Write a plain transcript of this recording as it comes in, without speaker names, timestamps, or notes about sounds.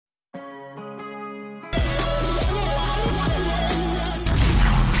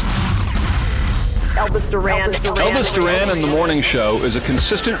Elvis Duran. Elvis Duran and the Morning Show is a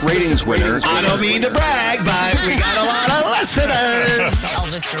consistent ratings winner. I don't mean to brag, but we got a lot of listeners.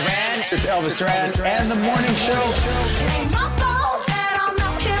 Elvis Duran. It's Elvis Duran and the Morning Show. Ain't my fault that I'm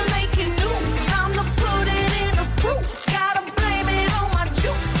out here making news. Time to put it in a proof. Gotta blame it on my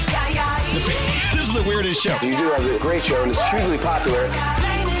juice. Yeah. This is the weirdest show. You do have a great show, and it's hugely popular.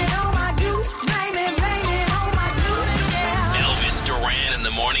 Blame it on my juice. Blame it on my juice. Yeah. Elvis Duran and the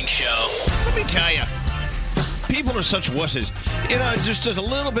Morning Show. Let me tell you, people are such wusses. You know, just a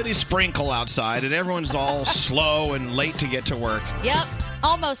little bitty sprinkle outside, and everyone's all slow and late to get to work. Yep.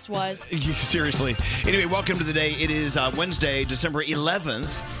 Almost was. Seriously. Anyway, welcome to the day. It is Wednesday, December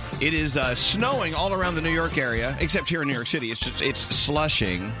 11th. It is snowing all around the New York area, except here in New York City. It's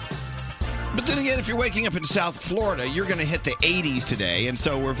slushing. But then again, if you're waking up in South Florida, you're going to hit the 80s today, and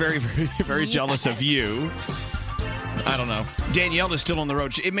so we're very, very, very jealous of you. I don't know. Danielle is still on the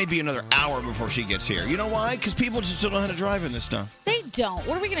road. It may be another hour before she gets here. You know why? Because people just don't know how to drive in this stuff. They don't.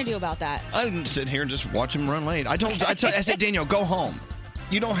 What are we going to do about that? I didn't sit here and just watch them run late. I said, Danielle, go home.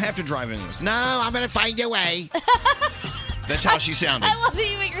 You don't have to drive in this. No, I'm going to find a way. That's how she sounded. I love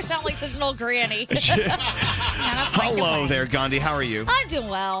that you make her sound like such an old granny. Hello there, Gandhi. How are you? I'm doing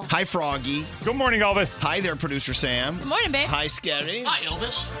well. Hi, Froggy. Good morning, Elvis. Hi there, producer Sam. Good morning, babe. Hi, Scary. Hi,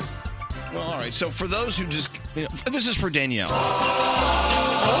 Elvis. Well, all right. So for those who just... this is for Danielle.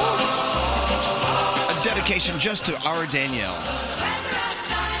 A dedication just to our Danielle.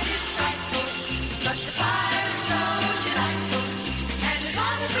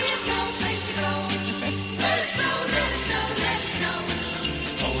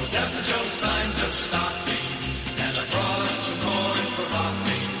 Signs of stopping, and I brought some corn for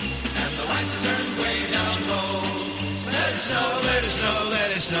popping, and the lights are turned way down low. Let it snow, let it snow,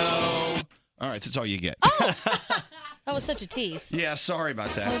 let it snow. All right, that's all you get. Oh, that was such a tease. Yeah, sorry about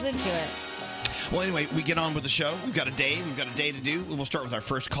that. I was into it. Well, anyway, we get on with the show. We've got a day to do. We'll start with our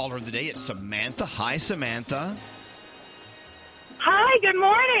first caller of the day. It's Samantha. Hi, Samantha. Hi, good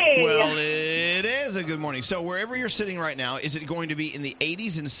morning. Well, it is a good morning. So wherever you're sitting right now, is it going to be in the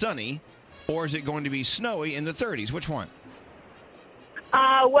 80s and sunny, or is it going to be snowy in the 30s? Which one?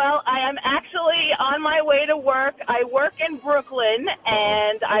 Well, I am actually on my way to work. I work in Brooklyn,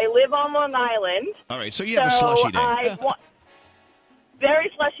 and I live on Long Island. All right, so you have a slushy day.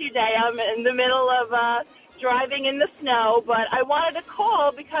 Very slushy day. I'm in the middle of driving in the snow, but I wanted to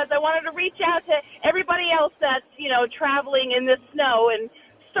call because I wanted to reach out to everybody else that's, traveling in the snow and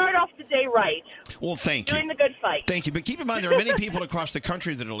start off the day right. Well, thank you. Doing the good fight. Thank you. But keep in mind, there are many people across the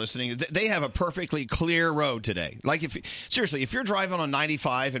country that are listening. They have a perfectly clear road today. Like, if you're driving on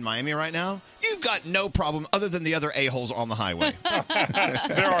 95 in Miami right now, you've got no problem other than the other a-holes on the highway.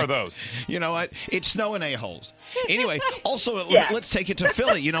 There are those. You know what? It's snowing a-holes. Anyway, also, Yeah. let's take it to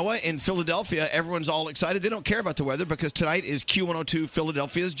Philly. You know what? In Philadelphia, everyone's all excited. They don't care about the weather because tonight is Q102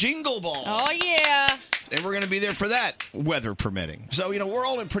 Philadelphia's Jingle Ball. Oh, yeah. And we're going to be there for that, weather permitting. So, we're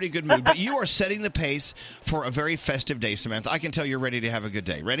all in pretty good mood. But you are setting the pace for a very festive day, Samantha. I can tell you're ready to have a good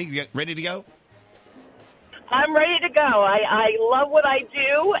day. Ready to go? I'm ready to go. I love what I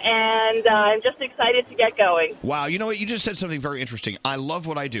do, and I'm just excited to get going. Wow. You know what? You just said something very interesting. I love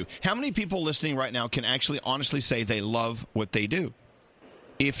what I do. How many people listening right now can actually honestly say they love what they do?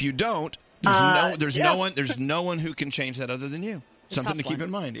 If you don't, there's no one who can change that other than you. Something to keep in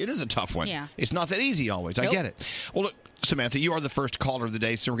mind. It is a tough one. Yeah. It's not that easy always. I get it. Well, look, Samantha, you are the first caller of the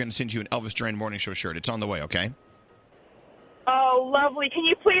day, so we're going to send you an Elvis Duran Morning Show shirt. It's on the way, okay? Oh, lovely. Can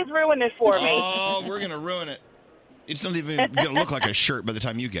you please ruin it for me? Oh, we're going to ruin it. It's not even going to look like a shirt by the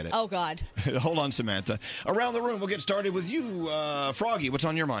time you get it. Oh, God. Hold on, Samantha. Around the room, we'll get started with you, Froggy. What's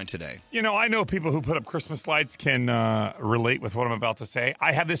on your mind today? I know people who put up Christmas lights can relate with what I'm about to say.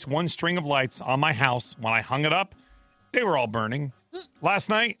 I have this one string of lights on my house. When I hung it up, they were all burning. Last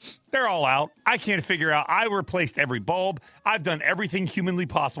night, they're all out. I can't figure out. I replaced every bulb. I've done everything humanly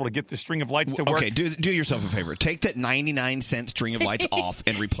possible to get this string of lights to work. Okay, do yourself a favor. Take that 99-cent string of lights off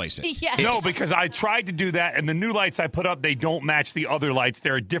and replace it. Yes. No, because I tried to do that, and the new lights I put up, they don't match the other lights.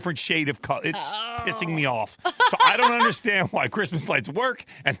 They're a different shade of color. It's pissing me off. So I don't understand why Christmas lights work,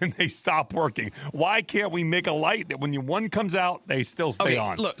 and then they stop working. Why can't we make a light that when one comes out, they still stay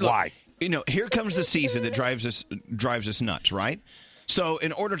on? Look, why? Here comes the season that drives us nuts, right? So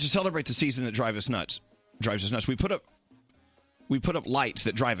in order to celebrate the season that drives us nuts, we put up lights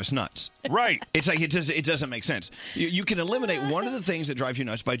that drive us nuts. Right. It's like it doesn't make sense. You can eliminate one of the things that drives you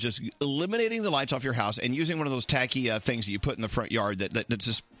nuts by just eliminating the lights off your house and using one of those tacky things that you put in the front yard that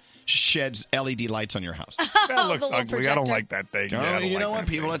just sheds LED lights on your house. That looks ugly. I don't like that thing. Oh, Yeah, I don't you know like what?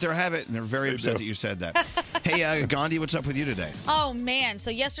 that People thing. out there have it, and they're very upset that you said that. Hey, Gandhi, what's up with you today? Oh, man.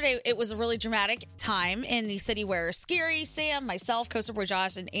 So yesterday, it was a really dramatic time in the city where Scary, Sam, myself, Coaster Boy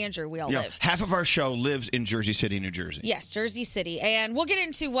Josh, and Andrew, we all live. Half of our show lives in Jersey City, New Jersey. Yes, Jersey City. And we'll get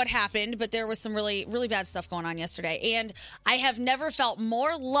into what happened, but there was some really, really bad stuff going on yesterday. And I have never felt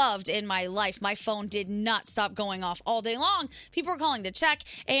more loved in my life. My phone did not stop going off all day long. People were calling to check.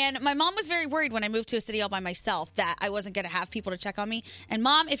 And my mom was very worried when I moved to a city all by myself that I wasn't going to have people to check on me. And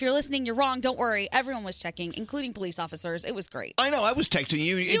Mom, if you're listening, you're wrong. Don't worry. Everyone was checking, including police officers. It was great. I know. I was texting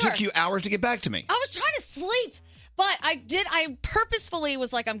you. It took you hours to get back to me. I was trying to sleep. But I purposefully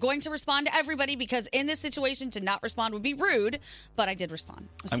was like, I'm going to respond to everybody because in this situation, to not respond would be rude. But I did respond.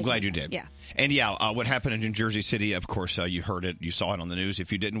 I'm glad you did. Yeah. And what happened in Jersey City, of course, you heard it. You saw it on the news.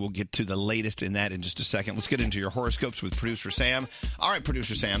 If you didn't, we'll get to the latest in that in just a second. Let's get into your horoscopes with producer Sam. All right,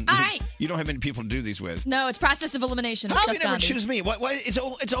 producer Sam. All right. You don't have many people to do these with. No, it's process of elimination. How do you Just never Gandhi. choose me? Why,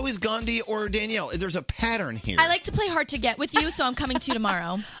 it's always Gandhi or Danielle. There's a pattern here. I like to play hard to get with you, so I'm coming to you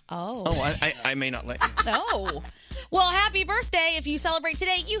tomorrow. Oh. I may not let you. No. Well, happy birthday. If you celebrate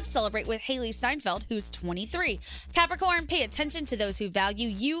today, you celebrate with Haley Steinfeld, who's 23. Capricorn, pay attention to those who value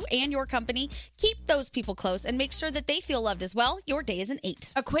you and your company. Keep those people close and make sure that they feel loved as well. Your day is an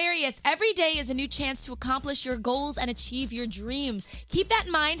 8. Aquarius, every day is a new chance to accomplish your goals and achieve your dreams. Keep that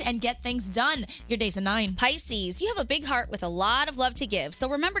in mind and get things done. Your day's a 9. Pisces, you have a big heart with a lot of love to give, so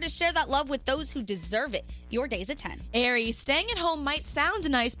remember to share that love with those who deserve it. Your day's a 10. Aries, staying at home might sound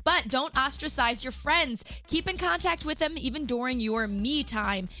nice, but don't ostracize your friends. Keep in contact with them even during your me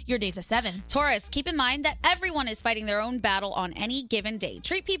time. Your day's a 7. Taurus, keep in mind that everyone is fighting their own battle on any given day.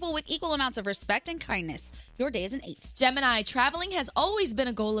 Treat people with equal amounts of respect and kindness. Your day is an 8. Gemini, traveling has always been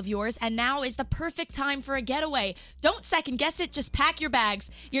a goal of yours, and now is the perfect time for a getaway. Don't second guess it, just pack your bags.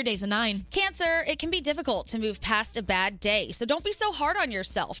 Your day's a 9. Cancer, it can be difficult to move past a bad day, so don't be so hard on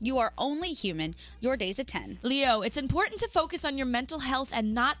yourself. You are only human. Your day's a 10. Leo, it's important to focus on your mental health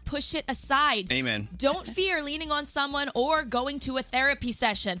and not push it aside. Amen. Don't fear leaning on someone or going to a therapy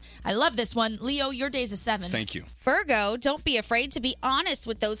session. I love this one. Leo, your day's a 7. Thank you. Virgo, don't be afraid to be honest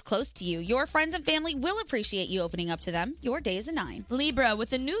with those close to you. Your friends and family will appreciate you opening up to them. Your day is a 9. Libra, with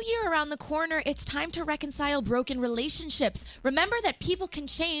the new year around the corner, it's time to reconcile broken relationships. Remember that people can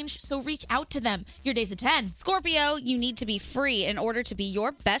change, so reach out to them. Your day's a 10. Scorpio, you need to be free in order to be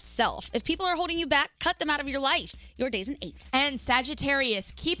your best self. If people are holding you back, cut them out of your life. Your day's an 8. And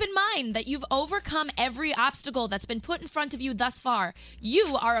Sagittarius, keep in mind that you've overcome every obstacle that's been put in front of you thus far.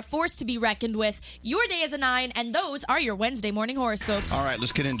 You are a force to be reckoned with. Your day is a 9, and those are your Wednesday morning horoscopes. All right,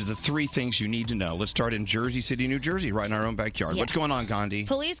 let's get into the 3 things you need to know. Let's start in Jersey City, New Jersey, right in our own backyard. Yes. What's going on, Gandhi?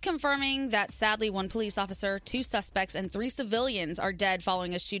 Police confirming that sadly 1 police officer, 2 suspects, and 3 civilians are dead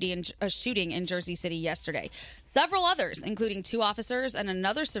following a shooting in Jersey City yesterday. Several others, including 2 officers and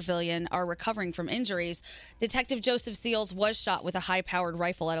another civilian, are recovering from injuries. Detective Joseph Seals was shot with a high-powered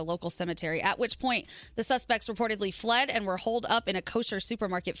rifle at a local cemetery, at which point the suspects reportedly fled and were holed up in a kosher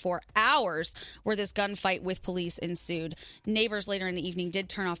supermarket for hours, where this gunfight with police ensued. Neighbors later in the evening did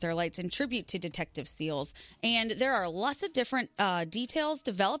turn off their lights in tribute to Detective Seals. And there are lots of different details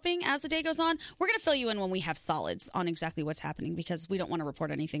developing as the day goes on. We're going to fill you in when we have solids on exactly what's happening, because we don't want to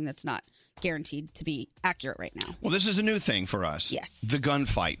report anything that's not guaranteed to be accurate right now. Well, this is a new thing for us. Yes. The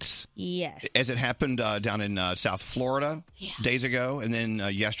gunfights. Yes. As it happened down in South Florida days ago, and then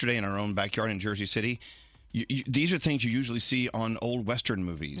yesterday in our own backyard in Jersey City. These are things you usually see on old Western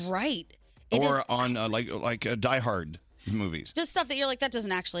movies. Right. Or on like Die Hard movies. Just stuff that you're like, that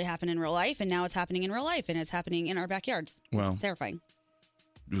doesn't actually happen in real life, and now it's happening in real life, and it's happening in our backyards. Well, it's terrifying.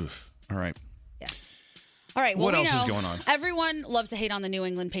 All right. All right, well, what we else know is going on? Everyone loves to hate on the New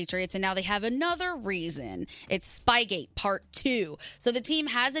England Patriots, and now they have another reason. It's Spygate Part 2. So the team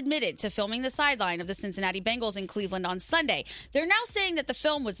has admitted to filming the sideline of the Cincinnati Bengals in Cleveland on Sunday. They're now saying that the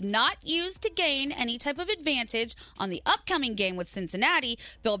film was not used to gain any type of advantage on the upcoming game with Cincinnati.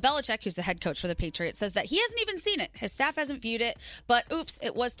 Bill Belichick, who's the head coach for the Patriots, says that he hasn't even seen it. His staff hasn't viewed it, but oops,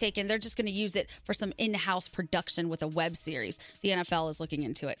 it was taken. They're just going to use it for some in-house production with a web series. The NFL is looking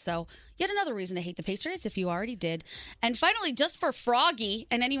into it. So yet another reason to hate the Patriots if you already did. And finally, just for Froggy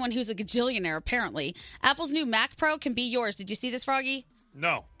and anyone who's a gajillionaire, apparently, Apple's new Mac Pro can be yours. Did you see this, Froggy?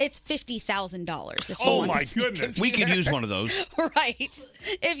 No. It's $50,000. If you Oh, want my this new goodness. We could computer. use one of those. Right.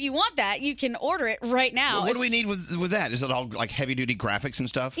 If you want that, you can order it right now. Well, what do we need with that? Is it all like heavy-duty graphics and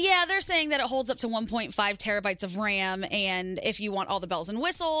stuff? Yeah, they're saying that it holds up to 1.5 terabytes of RAM, and if you want all the bells and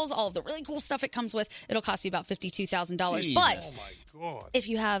whistles, all of the really cool stuff it comes with, it'll cost you about $52,000. But if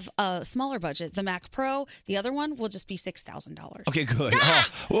you have a smaller budget, the Mac Pro, the other one will just be $6,000. Okay, good.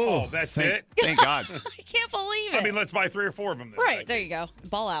 Oh, that's it? Thank God. I can't believe it. I mean, let's buy 3 or 4 of them. Then. Right, there you go.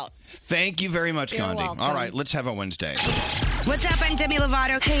 Ball out. Thank you very much, You're Gandhi. welcome. All right, let's have a Wednesday. What's up? I'm Demi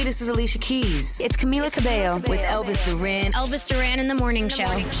Lovato. Hey, this is Alicia Keys. It's Camila Cabello with Elvis Duran. Elvis Duran in the morning show.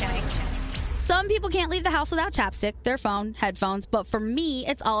 Some people can't leave the house without chapstick, their phone, headphones, but for me,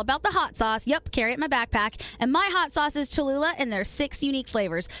 it's all about the hot sauce. Yep, carry it in my backpack. And my hot sauce is Cholula, and there's 6 unique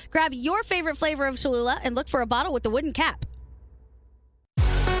flavors. Grab your favorite flavor of Cholula and look for a bottle with the wooden cap.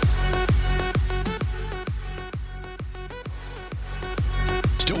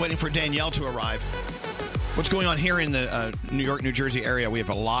 Still waiting for Danielle to arrive. What's going on here in the New York, New Jersey area? We have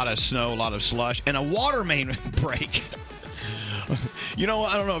a lot of snow, a lot of slush, and a water main break. You know,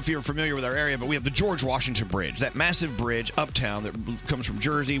 I don't know if you're familiar with our area, but we have the George Washington Bridge, that massive bridge uptown that comes from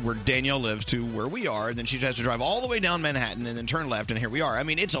Jersey, where Danielle lives, to where we are. And then she has to drive all the way down Manhattan and then turn left, and here we are. I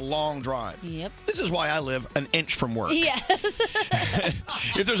mean, it's a long drive. Yep. This is why I live an inch from work. Yeah.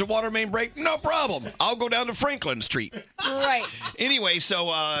 If there's a water main break, no problem. I'll go down to Franklin Street. Right. Anyway,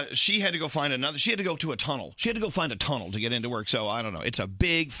 so she had to go find another. She had to go to a tunnel. She had to go find a tunnel to get into work. So I don't know. It's a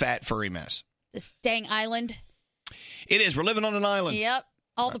big, fat, furry mess. This dang island. It is. We're living on an island. Yep.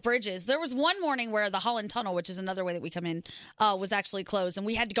 All the bridges. There was one morning where the Holland Tunnel, which is another way that we come in, was actually closed. And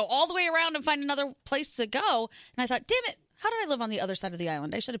we had to go all the way around and find another place to go. And I thought, damn it, how did I live on the other side of the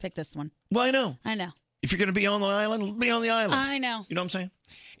island? I should have picked this one. Well, I know. I know. If you're going to be on the island, be on the island. I know. You know what I'm saying?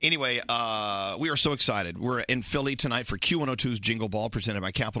 Anyway, we are so excited. We're in Philly tonight for Q102's Jingle Ball presented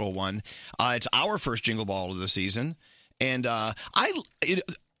by Capital One. It's our first Jingle Ball of the season. And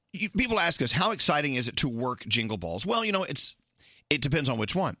people ask us, how exciting is it to work Jingle Balls? Well, you know, it depends on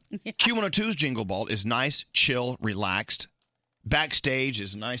which one. Q102's Jingle Ball is nice, chill, relaxed. Backstage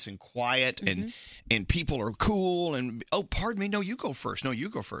is nice and quiet, and people are cool. And pardon me, no, you go first. No, you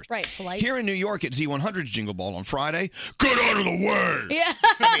go first. Right, polite. Here in New York at Z100's Jingle Ball on Friday, get out of the way. Yeah.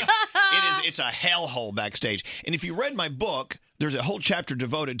 I mean, it's a hellhole backstage. And if you read my book, there's a whole chapter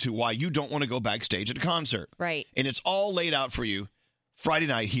devoted to why you don't want to go backstage at a concert. Right. And it's all laid out for you Friday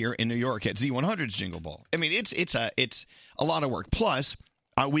night here in New York at Z100's Jingle Ball. I mean, it's a lot of work. Plus,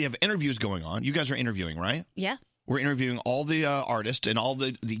 we have interviews going on. You guys are interviewing, right? Yeah. We're interviewing all the artists and all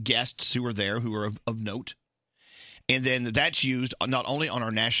the guests who are there who are of note. And then that's used not only on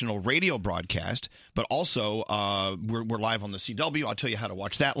our national radio broadcast, but also we're live on the CW. I'll tell you how to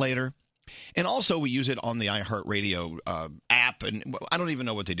watch that later. And also we use it on the iHeartRadio app. And I don't even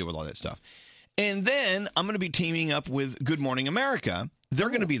know what they do with all that stuff. And then I'm going to be teaming up with Good Morning America. They're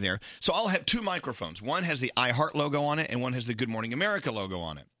going to be there. So I'll have 2 microphones. One has the iHeart logo on it, and one has the Good Morning America logo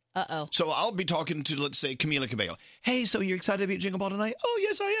on it. Uh-oh. So I'll be talking to, let's say, Camila Cabello. Hey, so you're excited to be at Jingle Ball tonight? Oh,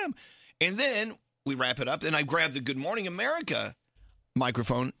 yes, I am. And then we wrap it up. Then I grab the Good Morning America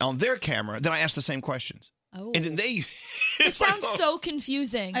microphone on their camera. Then I ask the same questions. Oh. And then they... It sounds so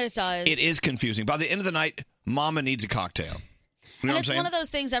confusing. It does. It is confusing. By the end of the night, Mama needs a cocktail. You know and what I'm it's saying? one of those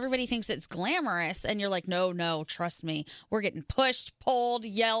things everybody thinks it's glamorous, and you're like, no, trust me. We're getting pushed, pulled,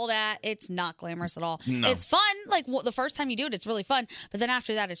 yelled at. It's not glamorous at all. No. It's fun. Like, the first time you do it, it's really fun. But then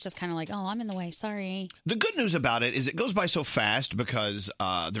after that, it's just kind of like, oh, I'm in the way. Sorry. The good news about it is it goes by so fast because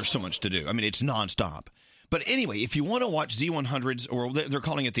there's so much to do. I mean, it's nonstop. But anyway, if you want to watch Z100's, or they're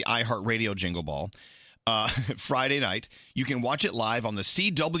calling it the iHeartRadio Jingle Ball, Friday night, you can watch it live on the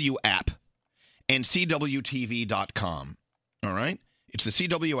CW app and CWTV.com. All right? It's the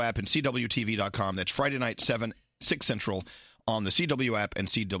CW app and CWTV.com. That's Friday night, 6 Central on the CW app and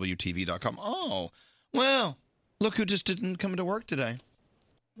CWTV.com. Oh, well, look who just didn't come to work today.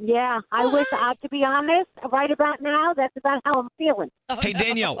 Yeah, I wish, to be honest, right about now, that's about how I'm feeling. Hey,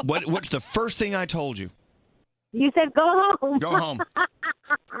 Danielle, what's the first thing I told you? You said go home. Go home.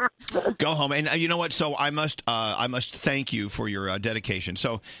 Go home. And you know what? So I must thank you for your dedication.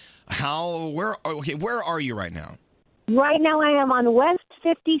 So where are you right now? Right now I am on West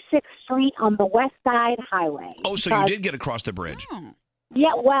 56th Street on the West Side Highway. Oh, so you did get across the bridge.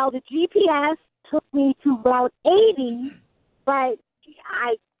 Yeah, well, the GPS took me to Route 80, but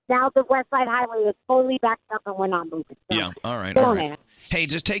now the West Side Highway is totally backed up and we're not moving. So Yeah, all right. Hey,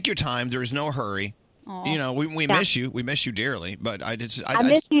 just take your time. There's no hurry. Aww. You know, we miss you. We miss you dearly, but I miss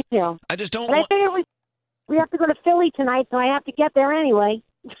you too. I just don't But want... I figure we have to go to Philly tonight, so I have to get there anyway.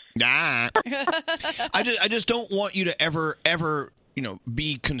 Nah. I just don't want you to ever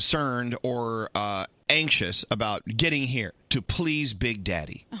be concerned or anxious about getting here to please Big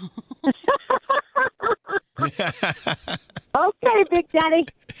Daddy. Okay, Big Daddy.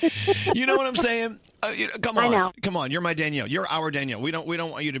 You know what I'm saying? Come on, I know. Come on. You're my Danielle. You're our Danielle. We don't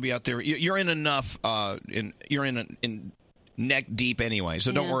want you to be out there. You're in enough. You're in neck deep anyway,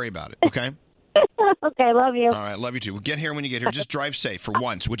 so don't worry about it. Okay. Okay, love you. All right, love you too. Get here when you get here. Just drive safe for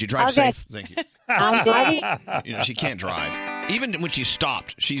once. Would you drive Okay. safe? Thank you. I'm driving. She can't drive. Even when she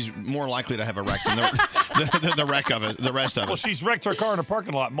stopped, she's more likely to have a wreck than the wreck of it. The rest of it. Well, she's wrecked her car in a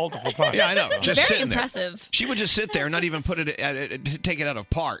parking lot multiple times. Yeah, I know. Just Very sitting impressive. there. She would just sit there and not even take it out of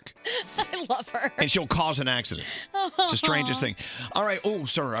park. I love her. And she'll cause an accident. It's the strangest thing. All right. Oh,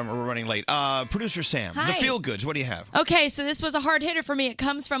 sorry, we're running late. Producer Sam, Hi. the Feel Goods. What do you have? Okay, so this was a hard hitter for me. It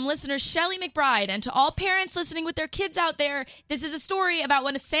comes from listener Shelly McBride. And to all parents listening with their kids out there, this is a story about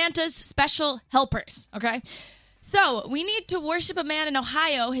one of Santa's special helpers. Okay? So, we need to worship a man in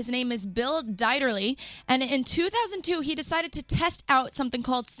Ohio. His name is Bill Dieterle. And in 2002, he decided to test out something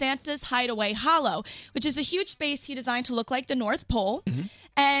called Santa's Hideaway Hollow, which is a huge space he designed to look like the North Pole. Mm-hmm.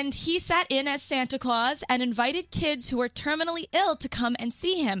 And he sat in as Santa Claus and invited kids who were terminally ill to come and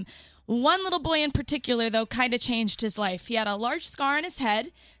see him. One little boy in particular, though, kind of changed his life. He had a large scar on his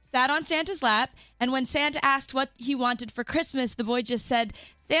head, sat on Santa's lap, and when Santa asked what he wanted for Christmas, the boy just said,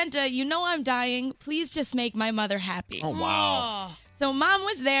 "Santa, you know I'm dying. Please just make my mother happy." Oh, wow. So Mom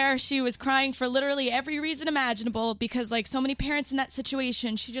was there. She was crying for literally every reason imaginable because, like so many parents in that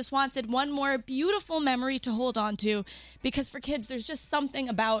situation, she just wanted one more beautiful memory to hold on to because for kids, there's just something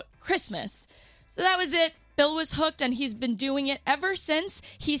about Christmas. So that was it. Bill was hooked, and he's been doing it ever since.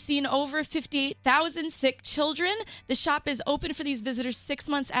 He's seen over 58,000 sick children. The shop is open for these visitors 6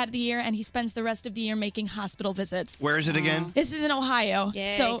 months out of the year, and he spends the rest of the year making hospital visits. Where is it again? This is in Ohio.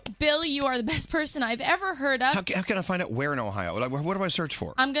 Yay. So, Bill, you are the best person I've ever heard of. How can I find out where in Ohio? Like, what do I search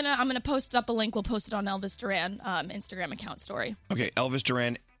for? I'm gonna post up a link. We'll post it on Elvis Duran Instagram account story. Okay, Elvis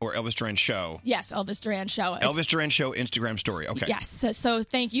Duran or Elvis Duran Show. Yes, Elvis Duran Show. Elvis Duran Show Instagram story. Okay. Yes. So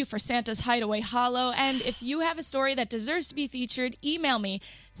thank you for Santa's Hideaway Hollow. And if you have a story that deserves to be featured, email me,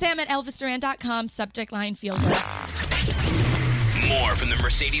 sam@elvisduran.com, subject line Feel Good. More from the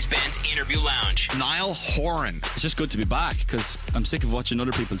Mercedes-Benz Interview Lounge. Niall Horan. It's just good to be back because I'm sick of watching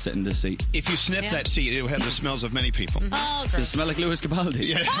other people sit in this seat. If you sniff that seat, it'll have the smells of many people. Oh, Does it smell like Louis Capaldi?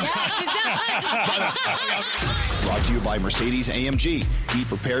 Yeah. Yes, it does. Brought to you by Mercedes-AMG. Be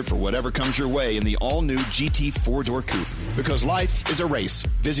prepared for whatever comes your way in the all-new GT 4-door coupe. Because life is a race.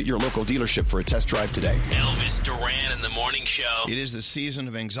 Visit your local dealership for a test drive today. Elvis Duran in the Morning Show. It is the season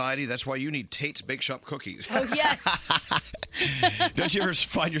of anxiety. That's why you need Tate's Bake Shop cookies. Oh, yes. Don't you ever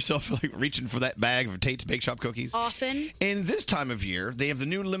find yourself like reaching for that bag of Tate's Bake Shop cookies? Often. In this time of year, they have the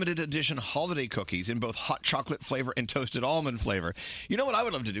new limited edition holiday cookies in both hot chocolate flavor and toasted almond flavor. You know what I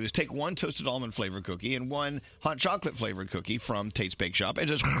would love to do is take one toasted almond flavor cookie and one hot chocolate flavored cookie from Tate's Bake Shop and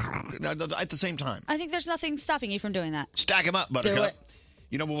just at the same time. I think there's nothing stopping you from doing that. Stack them up, Buttercup. Do it.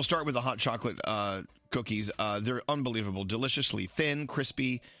 You know, we'll start with the hot chocolate cookies. They're unbelievable, deliciously thin,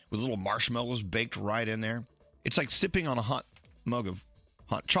 crispy, with little marshmallows baked right in there. It's like sipping on a hot mug of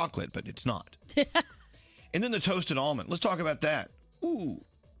hot chocolate, but it's not. And then the toasted almond. Let's talk about that. Ooh,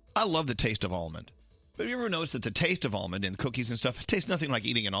 I love the taste of almond. But have you ever noticed that the taste of almond in cookies and stuff, it tastes nothing like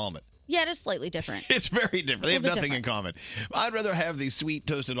eating an almond? Yeah, it is slightly different. It's very different. They have bit nothing in different. common. I'd rather have the sweet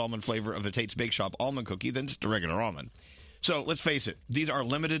toasted almond flavor of a Tate's Bake Shop almond cookie than just a regular almond. So let's face it. These are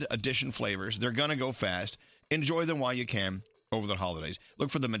limited edition flavors. They're going to go fast. Enjoy them while you can over the holidays. Look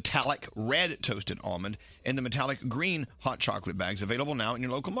for the metallic red toasted almond and the metallic green hot chocolate bags available now in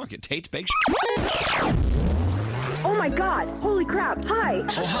your local market. Tate's Bake Shop. Oh my God! Holy crap! Hi. Oh,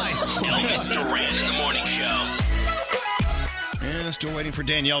 hi. Elvis Duran in the Morning Show. Yeah, still waiting for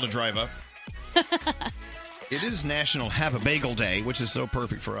Danielle to drive up. It is National Have a Bagel Day, which is so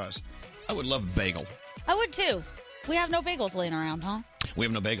perfect for us. I would love a bagel. I would too. We have no bagels laying around, huh? We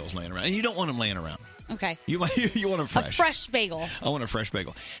have no bagels laying around. And you don't want them laying around. Okay. You want them fresh. A fresh bagel. I want a fresh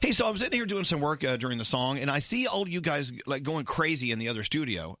bagel. Hey, so I'm sitting here doing some work during the song, and I see all you guys like going crazy in the other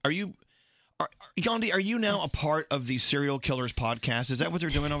studio. Gandhi, are you now a part of the Serial Killers podcast? Is that what they're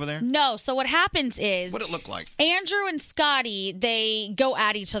doing over there? No. So what happens is... What'd it look like? Andrew and Scotty, they go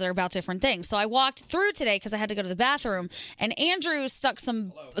at each other about different things. So I walked through today because I had to go to the bathroom, and Andrew stuck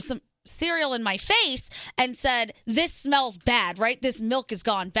some cereal in my face and said, "This smells bad, right? This milk has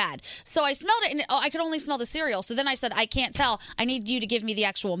gone bad." So I smelled it, and I could only smell the cereal. So then I said, "I can't tell. I need you to give me the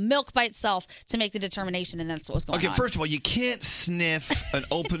actual milk by itself to make the determination," and that's what was going on. Okay, first of all, you can't sniff an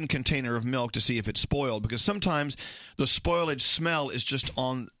open container of milk to see if it's spoiled, because sometimes the spoilage smell is just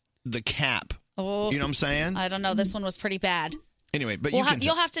on the cap. Oh, you know what I'm saying? I don't know. This one was pretty bad. Anyway, but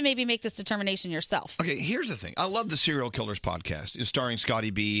you'll have to maybe make this determination yourself. Okay, here's the thing. I love the Serial Killers podcast. It's starring Scotty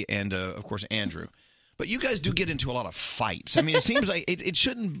B and, of course, Andrew. But you guys do get into a lot of fights. I mean, it seems like it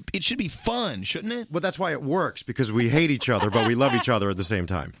should be fun, shouldn't it? Well, that's why it works, because we hate each other, but we love each other at the same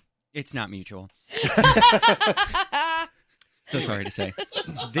time. It's not mutual. So sorry to say.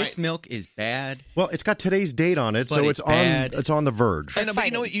 This milk is bad. Well, it's got today's date on it, so it's on the verge. I know, but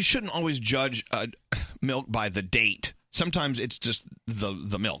you know what? You shouldn't always judge milk by the date. Sometimes it's just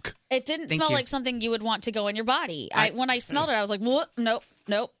the milk. It didn't smell like something you would want to go in your body. When I smelled it, I was like, what? Nope.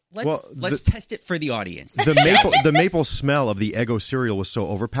 Let's test it for the audience. The maple smell of the Eggo cereal was so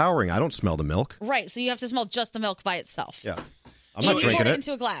overpowering. I don't smell the milk. Right, so you have to smell just the milk by itself. Yeah. I'm not drinking it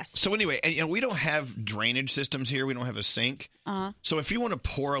into a glass. So anyway, and we don't have drainage systems here. We don't have a sink. So if you want to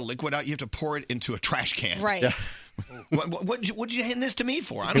pour a liquid out, you have to pour it into a trash can. Right. Yeah. What'd you hand this to me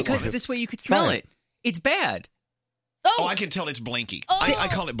for? Because this way you could smell it. It's bad. Oh, I can tell it's Blinky. I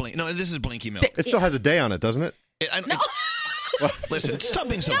call it Blinky. No, this is Blinky milk. It still has a day on it, doesn't it? Listen, stop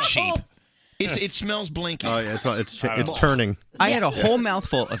being so cheap. It smells Blinky. Oh, yeah, it's turning. I had a whole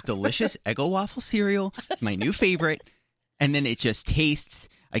mouthful of delicious Eggo waffle cereal. It's my new favorite. And then it just tastes.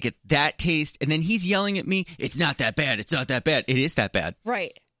 I get that taste. And then he's yelling at me, it's not that bad. It's not that bad. It is that bad.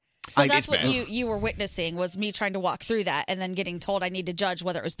 Right. So that's what you were witnessing, was me trying to walk through that and then getting told I need to judge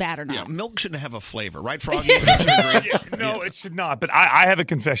whether it was bad or not. Yeah, milk shouldn't have a flavor, right, Froggy? No, it should not. But I have a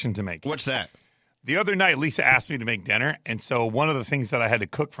confession to make. What's that? The other night, Lisa asked me to make dinner, and so one of the things that I had to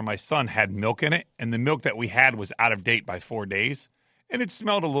cook for my son had milk in it, and the milk that we had was out of date by 4 days. And it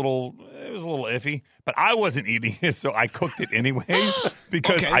smelled it was a little iffy, but I wasn't eating it, so I cooked it anyways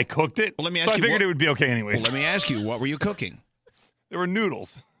because I cooked it. Well, let me ask so you I figured it would be okay anyways. Well, let me ask you, what were you cooking? There were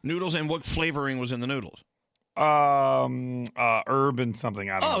noodles. Noodles, and what flavoring was in the noodles? Herb and something.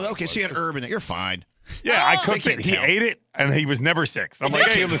 I don't know. Oh, okay, so you had herb in it. You're fine. Yeah, I cooked it. He ate it, and he was never sick. So I'm like,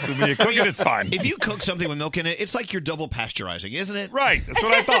 hey, listen, when you cook it, it's fine. If you cook something with milk in it, it's like you're double pasteurizing, isn't it? Right. That's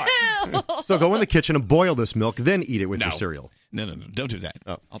what I thought. So go in the kitchen and boil this milk, then eat it with your cereal. No. Don't do that.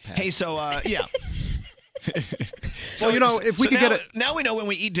 Oh. I'll pass. Hey, so, yeah. Well, if we could get it. Now we know when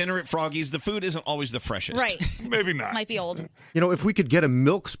we eat dinner at Froggy's, the food isn't always the freshest. Right. Maybe not. Might be old. If we could get a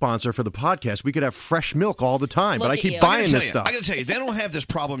milk sponsor for the podcast, we could have fresh milk all the time. Look but I at keep you. buying this stuff. I got to tell you, they don't have this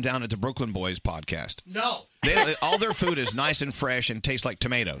problem down at the Brooklyn Boys podcast. No. All their food is nice and fresh and tastes like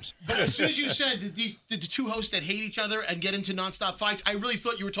tomatoes. But as soon as you said that the two hosts that hate each other and get into nonstop fights, I really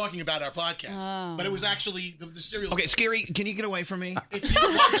thought you were talking about our podcast. But it was actually the cereal. Okay, Scary, can you get away from me? Why is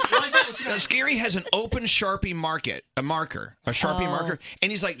that what you got? Scary has an open Sharpie marker, a Sharpie marker,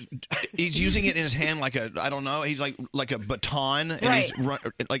 and he's using it in his hand like he's like a baton, and he's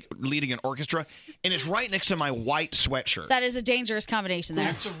like leading an orchestra, and it's right next to my white sweatshirt. That is a dangerous combination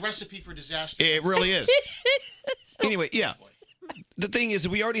there. It's a recipe for disaster. It really is. Anyway, yeah. The thing is,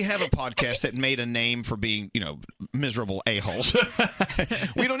 we already have a podcast that made a name for being, miserable a-holes.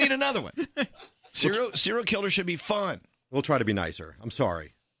 We don't need another one. Serial killer should be fun. We'll try to be nicer. I'm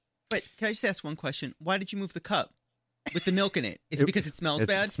sorry. But can I just ask one question? Why did you move the cup with the milk in it? Is it because it smells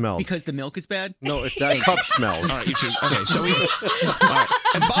bad? It smells. Because the milk is bad? No, that cup smells. All right, you two. Okay, so all right.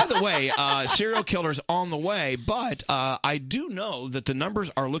 And by the way, serial killers on the way, but I do know that the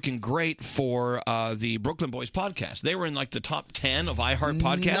numbers are looking great for the Brooklyn Boys podcast. They were in like the top 10 of iHeart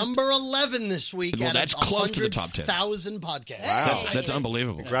podcasts. Number 11 this week. Well, out that's of close to the top 10. 100,000 podcasts. Wow. That's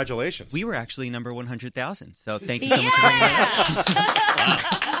unbelievable. Congratulations. We were actually number 100,000. So thank you so much for bringing that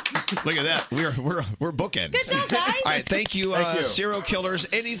up. Look at that. We're bookends. Good job, guys. All right, thank you, serial killers.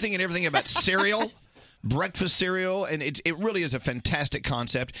 Anything and everything about cereal, breakfast cereal, and it really is a fantastic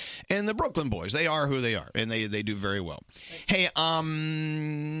concept. And the Brooklyn Boys, they are who they are, and they do very well. Hey,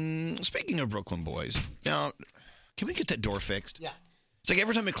 speaking of Brooklyn Boys, now, can we get that door fixed? Yeah. It's like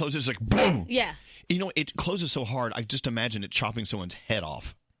every time it closes, it's like boom. Yeah. It closes so hard, I just imagine it chopping someone's head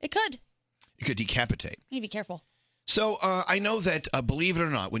off. It could. It could decapitate. You need to be careful. So I know that, believe it or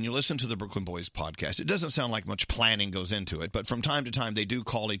not, when you listen to the Brooklyn Boys podcast, it doesn't sound like much planning goes into it, but from time to time they do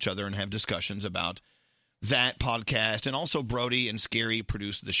call each other and have discussions about that podcast. And also Brody and Scary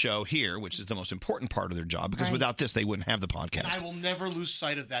produce the show here, which is the most important part of their job, because without this, they wouldn't have the podcast. And I will never lose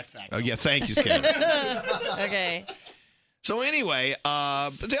sight of that fact. Oh, yeah, thank you, Scary. Okay. So anyway,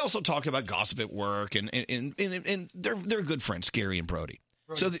 but they also talk about gossip at work, and they're good friends, Scary and Brody.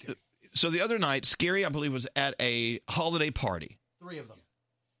 So the other night, Scary, I believe, was at a holiday party. 3 of them.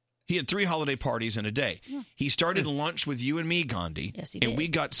 He had 3 holiday parties in a day. Yeah. He started lunch with you and me, Gandhi. Yes, he did. And we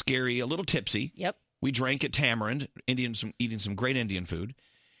got Scary a little tipsy. Yep. We drank at Tamarind, eating some great Indian food.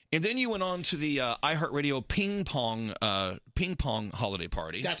 And then you went on to the iHeartRadio ping pong holiday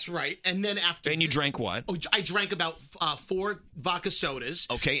party. That's right. And then after... And you drank what? Oh, I drank about 4 vodka sodas.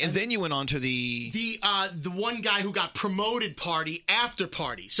 Okay, and then you went on to the one guy who got promoted party after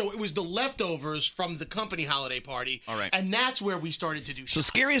party. So it was the leftovers from the company holiday party. All right. And that's where we started to do So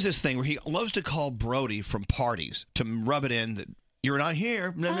Scary is this thing where he loves to call Brody from parties to rub it in that you're not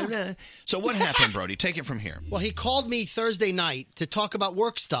here. Blah, blah, blah. So what happened, Brody? Take it from here. Well, he called me Thursday night to talk about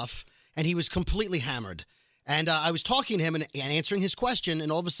work stuff, and he was completely hammered. And I was talking to him and answering his question,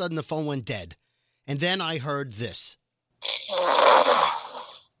 and all of a sudden the phone went dead. And then I heard this.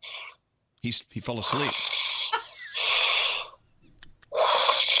 He fell asleep.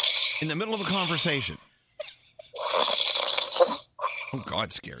 In the middle of a conversation. Oh,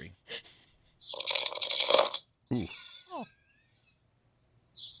 God, Scary. Ooh.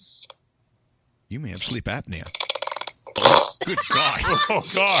 You may have sleep apnea. Oh, good God. Oh,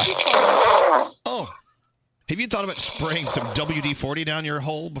 God. Oh. Have you thought about spraying some WD-40 down your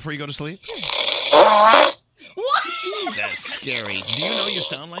hole before you go to sleep? What? That's scary. Do you know you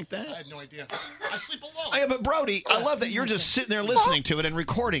sound like that? I had no idea. I sleep alone. Yeah, but Brody, I love that you're just sitting there listening to it and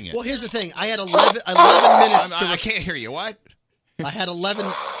recording it. Well, here's the thing. I had 11 minutes to... I can't hear you. What? I had 11...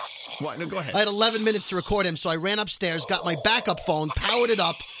 What? No, go ahead. I had 11 minutes to record him, so I ran upstairs, got my backup phone, powered it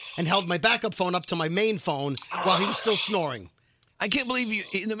up, and held my backup phone up to my main phone while he was still snoring. I can't believe you,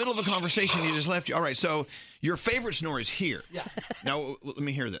 in the middle of a conversation, you just left you. All right, so your favorite snore is here. Yeah. Now, let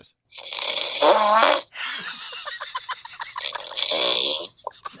me hear this.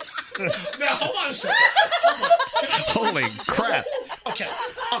 Now, hold on a second. Holy crap. Okay.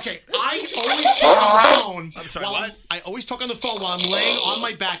 I always talk on the phone. I'm sorry, what? I always talk on the phone while I'm laying on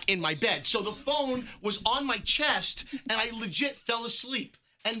my back in my bed. So the phone was on my chest, and I legit fell asleep.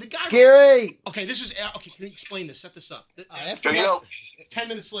 And the guy... Scary! Okay, this is... Okay, can you explain this? Set this up. After yo. 10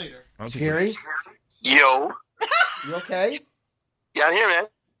 minutes later. Scary? Yo. You okay? Yeah, I'm here, man.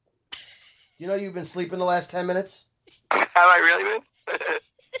 Do you know you've been sleeping the last 10 minutes? Have I really been?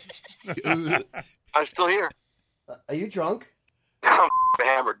 I'm still here. Are you drunk? I'm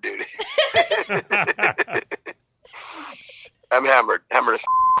hammered, dude. I'm hammered. Hammered as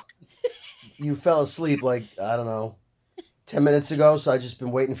You fell asleep like, I don't know, 10 minutes ago, so I've just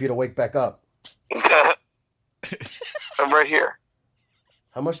been waiting for you to wake back up. I'm right here.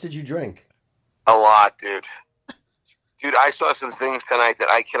 How much did you drink? A lot, dude. Dude, I saw some things tonight that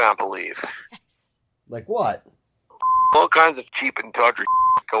I cannot believe. Like what? All kinds of cheap and tawdry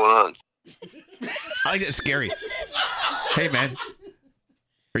going on. I like that. Scary. Hey, man.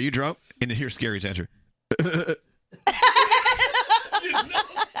 Are you drunk? And here's Scary's answer. That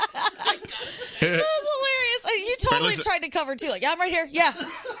was hilarious. You totally tried to cover too. Like, yeah, I'm right here. Yeah,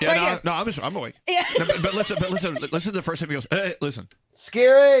 right here. No, I'm awake. Yeah. No, but listen to the first time he goes, hey, listen.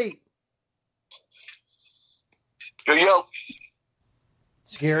 Scary! Yo.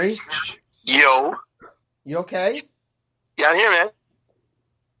 Scary? Yo. You okay? Yeah, I'm here, man.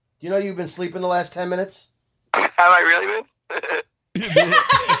 Do you know you've been sleeping the last 10 minutes? Have I really been? Wait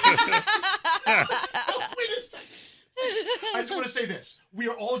a second. I just want to say this. We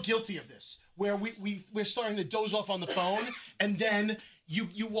are all guilty of this, where we're starting to doze off on the phone, and then you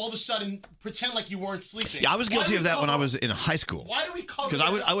all of a sudden pretend like you weren't sleeping. Yeah, I was guilty of that when I was in high school. Why do we cover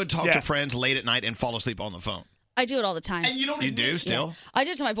Because I would talk to friends late at night and fall asleep on the phone. I do it all the time. And you don't You do still? Yeah. I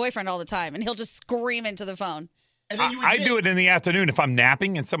do it to my boyfriend all the time, and he'll just scream into the phone. I do it in the afternoon if I'm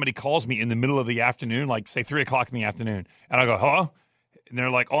napping and somebody calls me in the middle of the afternoon, like say 3 o'clock in the afternoon, and I go, hello? And they're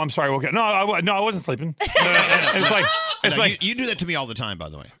like, oh, I'm sorry. Okay. No, I wasn't sleeping. It's like you do that to me all the time, by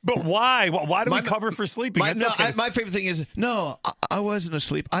the way. But why? Why do we cover for sleeping? My favorite thing is, no, I wasn't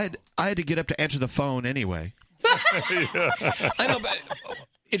asleep. I had to get up to answer the phone anyway. I know, but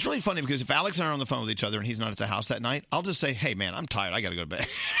it's really funny because if Alex and I are on the phone with each other and he's not at the house that night, I'll just say, hey, man, I'm tired. I got to go to bed.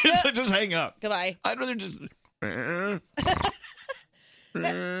 So just hang up. Goodbye. I'd rather just... Whatever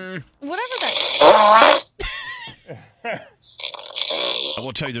that's... I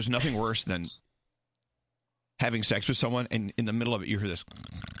will tell you, there's nothing worse than having sex with someone and in the middle of it you hear this.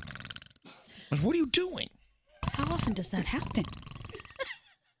 What are you doing? How often does that happen?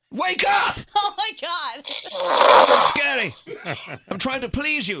 Wake up! Oh, my God. Scary. I'm trying to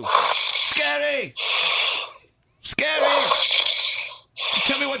please you. Scary. Scary. Just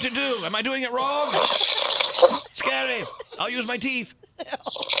tell me what to do. Am I doing it wrong? Scary. I'll use my teeth.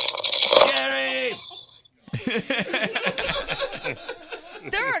 Scary.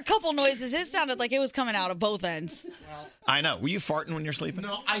 There are a couple noises. It sounded like it was coming out of both ends. I know. Were you farting when you're sleeping?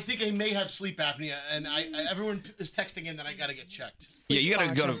 No, I think I may have sleep apnea, and everyone is texting in that I got to get checked. Yeah, you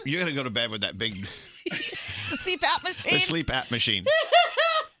gotta go to bed with that big The CPAP machine. the sleep app machine.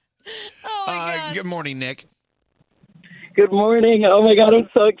 Good morning, Nick. Good morning. Oh my God, I'm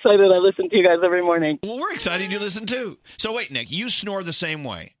so excited. I listen to you guys every morning. Well, we're excited you listen too. So wait, Nick, you snore the same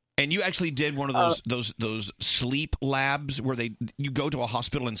way, and you actually did one of those sleep labs where you go to a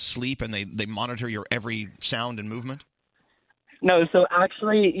hospital and sleep, and they monitor your every sound and movement. No, so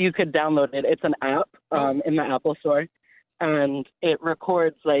actually you could download it. It's an app in the Apple Store, and it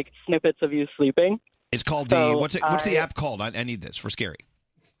records like snippets of you sleeping. It's called what's the app called? I need this for scary.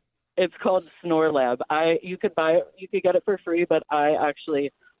 It's called Snore Lab. You could get it for free, but I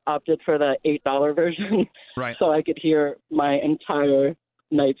actually opted for the $8 version, right? So I could hear my entire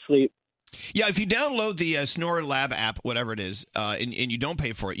night's sleep. Yeah, if you download the Snore Lab app, whatever it is, and you don't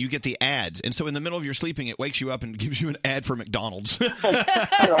pay for it, you get the ads. And so in the middle of your sleeping, it wakes you up and gives you an ad for McDonald's. Well,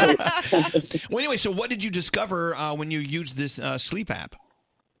 anyway, so what did you discover when you used this sleep app?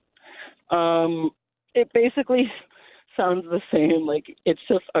 It basically sounds the same. Like, it's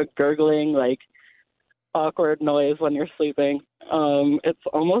just a gurgling, like, awkward noise when you're sleeping. It's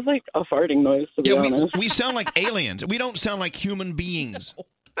almost like a farting noise, to be honest. We sound like aliens. We don't sound like human beings.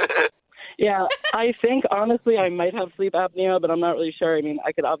 Yeah, I think, honestly, I might have sleep apnea, but I'm not really sure. I mean,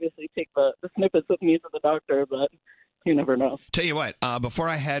 I could obviously take the snippets with me to the doctor, but you never know. Tell you what, before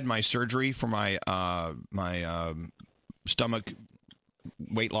I had my surgery for my stomach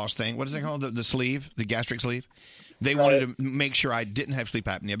weight loss thing, what is it called? The sleeve, the gastric sleeve? They wanted to make sure I didn't have sleep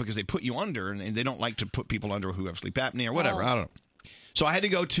apnea because they put you under, and they don't like to put people under who have sleep apnea or whatever. I don't know. So I had to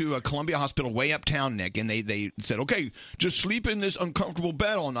go to a Columbia Hospital way uptown, Nick, and they said, okay, just sleep in this uncomfortable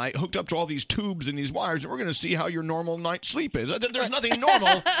bed all night, hooked up to all these tubes and these wires, and we're going to see how your normal night's sleep is. There's nothing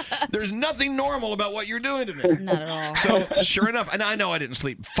normal. There's nothing normal about what you're doing to me. Not at all. So sure enough, and I know I didn't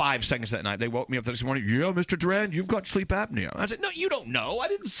sleep 5 seconds that night. They woke me up the next morning. Yeah, Mr. Duran, you've got sleep apnea. I said, no, you don't know. I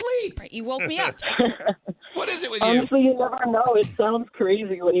didn't sleep. You woke me up. What is it with you? Honestly, you never know. It sounds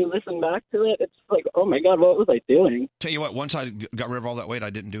crazy when you listen back to it. It's like, oh my God, what was I doing? Tell you what, once I got rid of all that weight, I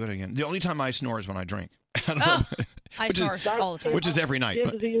didn't do it again. The only time I snore is when I drink. I snore all the time. Which is every night.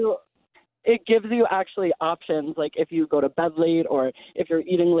 It gives you actually options, like if you go to bed late or if you're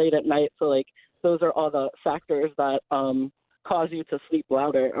eating late at night. So, like, those are all the factors that cause you to sleep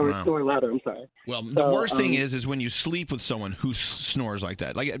louder or snore louder. I'm sorry. Well, the worst thing is when you sleep with someone who snores like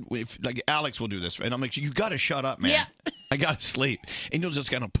that. Like Alex will do this, and I'm like, you got to shut up, man. Yeah. I got to sleep, and you'll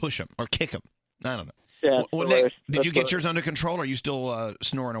just kind of push him or kick him. I don't know. Yeah. Well, Nick, did you get yours under control, or are you still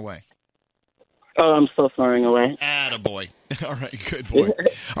snoring away? Oh, I'm still snoring away. Attaboy. All right, good boy.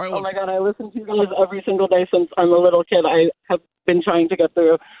 All right, oh my God, I listen to you guys every single day since I'm a little kid. I have been trying to get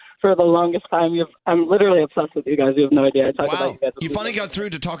through for the longest time. I'm literally obsessed with you guys. You have no idea. I talk about you guys. You finally got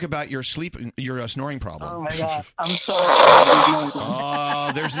through to talk about your your snoring problem. Oh my God, I'm so excited.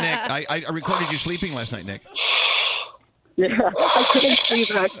 Oh, there's Nick. I recorded you sleeping last night, Nick. Yeah, I couldn't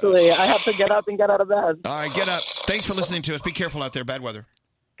sleep, actually. I have to get up and get out of bed. All right, get up. Thanks for listening to us. Be careful out there. Bad weather.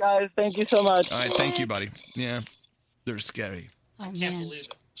 Guys, thank you so much. All right, thank you, buddy. Yeah, they're scary. I can't believe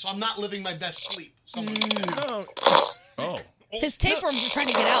it. So I'm not living my best sleep. Oh. His tapeworms are trying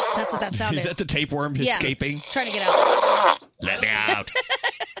to get out. That's what that sound is. Is that the tapeworm escaping? Trying to get out. Let me out.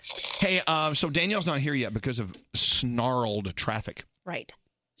 Hey, so Danielle's not here yet because of snarled traffic. Right.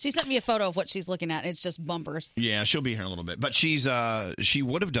 She sent me a photo of what she's looking at. It's just bumpers. Yeah, she'll be here in a little bit. But she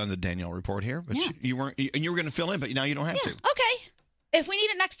would have done the Danielle report here, but you weren't, and you were going to fill in, but now you don't have to. Okay. If we need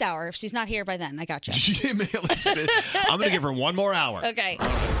it next hour, if she's not here by then, I got you. I'm going to give her one more hour. Okay.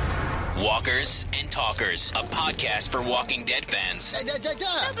 Walkers and Talkers, a podcast for Walking Dead fans. No,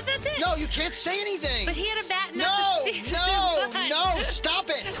 but that's it. No, you can't say anything. But he had a bat No, stop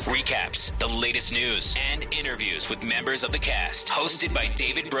it. Recaps, the latest news, and interviews with members of the cast. Hosted by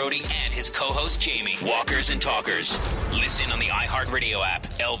David Brody and his co-host Jamie. Walkers and Talkers. Listen on the iHeartRadio app.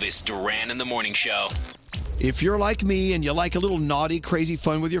 Elvis Duran in the Morning Show. If you're like me and you like a little naughty, crazy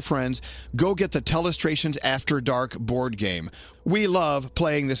fun with your friends, go get the Telestrations After Dark board game. We love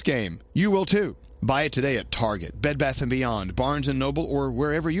playing this game. You will too. Buy it today at Target, Bed Bath & Beyond, Barnes & Noble, or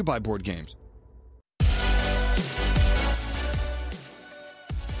wherever you buy board games.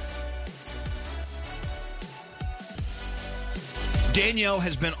 Danielle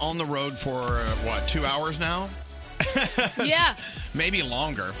has been on the road for, 2 hours now? Yeah. Maybe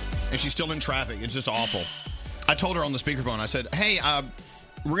longer. And she's still in traffic. It's just awful. I told her on the speakerphone, I said, hey,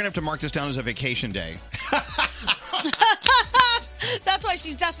 we're going to have to mark this down as a vacation day. That's why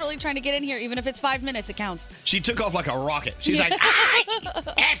she's desperately trying to get in here. Even if it's 5 minutes, it counts. She took off like a rocket. She's like,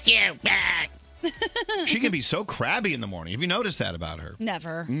 F you. She can be so crabby in the morning. Have you noticed that about her?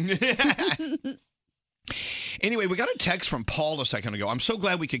 Never. Anyway, we got a text from Paul a second ago. I'm so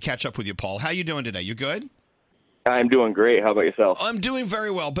glad we could catch up with you, Paul. How you doing today? You good? I'm doing great. How about yourself? I'm doing very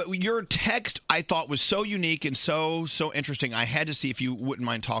well, but your text I thought was so unique and so interesting. I had to see if you wouldn't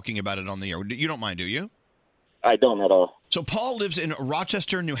mind talking about it on the air. You don't mind, do you? I don't at all. So Paul lives in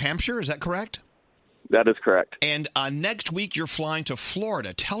Rochester, New Hampshire. Is that correct? That is correct. And next week you're flying to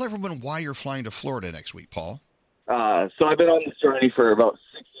Florida. Tell everyone why you're flying to Florida next week, Paul. So I've been on this journey for about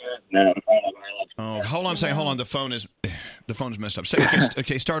 6 years now. Oh, hold on a second. Hold on. The phone's messed up.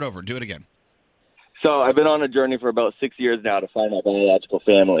 Okay, start over. Do it again. So I've been on a journey for about 6 years now to find my biological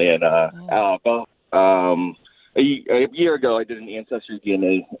family, and about a year ago I did an ancestry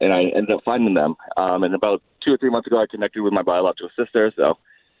DNA, and I ended up finding them. And about 2 or 3 months ago I connected with my biological sister. So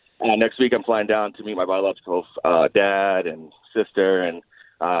next week I'm flying down to meet my biological dad and sister and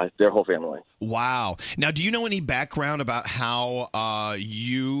their whole family. Wow. Now, do you know any background about how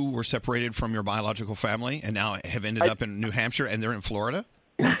you were separated from your biological family and now have ended up in New Hampshire and they're in Florida?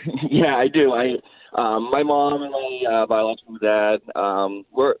 Yeah, I do. My mom and my biological dad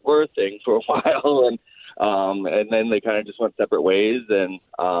were a thing for a while, and then they kind of just went separate ways. And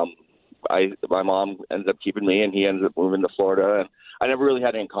my mom ended up keeping me, and he ended up moving to Florida. And I never really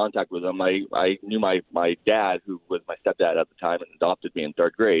had any contact with him. I knew my dad, who was my stepdad at the time, and adopted me in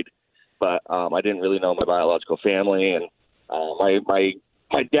 3rd grade, but I didn't really know my biological family. And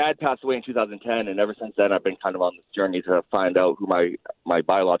my dad passed away in 2010, and ever since then, I've been kind of on this journey to find out who my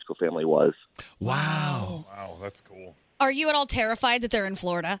biological family was. Wow. Wow, that's cool. Are you at all terrified that they're in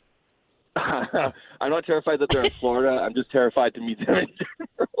Florida? I'm not terrified that they're in Florida. I'm just terrified to meet them in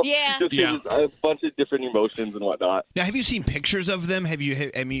general. Yeah. Just 'cause it's a bunch of different emotions and whatnot. Now, have you seen pictures of them? I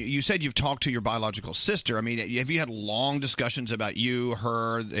mean, you said you've talked to your biological sister. I mean, have you had long discussions about you,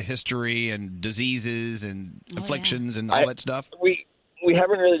 her, the history, and diseases and afflictions and all that stuff? We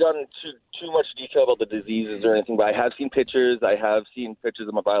haven't really gone into too much detail about the diseases or anything, but I have seen pictures. I have seen pictures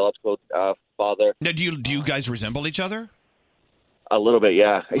of my biological father. Now, do you guys resemble each other? A little bit,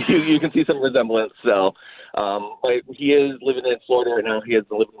 yeah. You can see some resemblance. So, but he is living in Florida right now. He has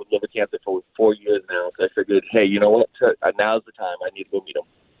been living with liver cancer for 4 years now. So I figured, hey, you know what? Now's the time. I need to go meet him.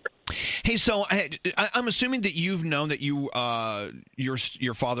 Hey, so I'm assuming that you've known that your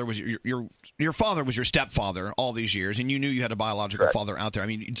father was your father was your stepfather all these years, and you knew you had a biological father out there. I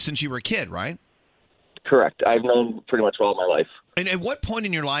mean, since you were a kid, right? Correct. I've known pretty much all my life. And at what point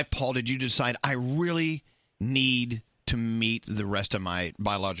in your life, Paul, did you decide I really need to meet the rest of my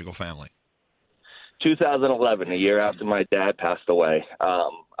biological family? 2011, a year after my dad passed away.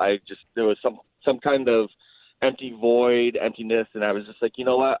 There was some kind of empty void, emptiness, and I was just like, you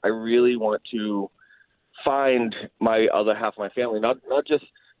know what? I really want to find my other half of my family, not just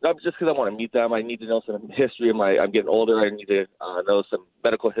because I want to meet them. I need to know some history of I'm getting older. I need to know some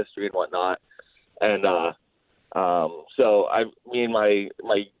medical history and whatnot. And so me and my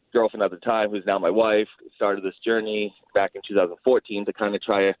girlfriend at the time, who's now my wife, started this journey back in 2014 to kind of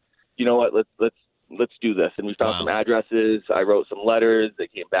try, you know what? Let's do this. And we found some addresses. I wrote some letters. They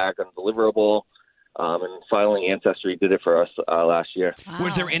came back undeliverable. And filing Ancestry did it for us last year. Wow.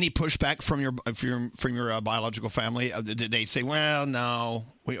 Was there any pushback from your biological family? Did they say, "Well, no,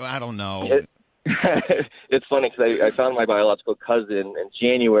 I don't know"? It's funny because I found my biological cousin in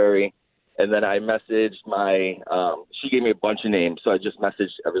January, and then I messaged she gave me a bunch of names, so I just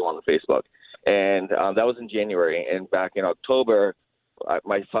messaged everyone on Facebook, and that was in January. And back in October,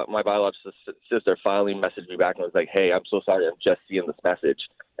 my biological sister finally messaged me back and was like, "Hey, I'm so sorry, I'm just seeing this message."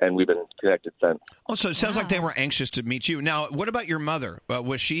 And we've been connected since. Oh, so it sounds like they were anxious to meet you. Now, what about your mother? What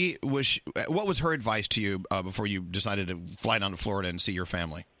was her advice to you before you decided to fly down to Florida and see your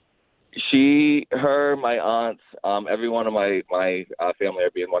family? My aunts, every one of my family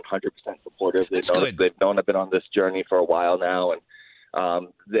are being 100% supportive. They've known I've been on this journey for a while now, and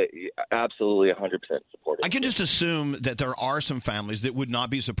they absolutely 100% supportive. I can just assume that there are some families that would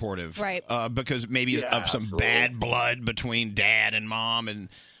not be supportive, right? Because maybe of some bad blood between dad and mom and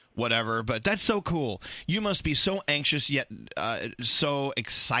whatever. But that's so cool. You must be so anxious yet so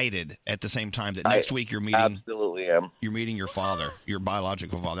excited at the same time that next week you're meeting. Absolutely am. You're meeting your father, your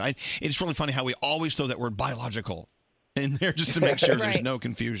biological father. It's really funny how we always throw that word biological in there just to make sure there's no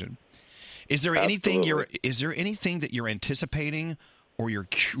confusion. Is there anything that you're anticipating? Or you're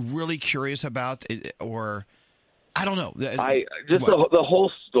really curious about, or I don't know. The whole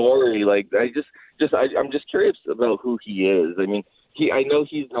story. Like I'm just curious about who he is. I mean, I know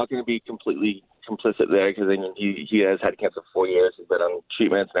he's not going to be completely complicit there because I mean he has had cancer for 4 years. He's been on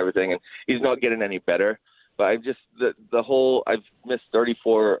treatments and everything, and he's not getting any better. But I've missed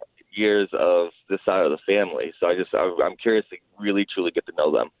 34 years of this side of the family, so I'm curious to really truly get to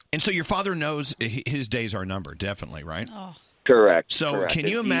know them. And so your father knows his days are numbered, definitely, right? Oh. Correct. So correct. Can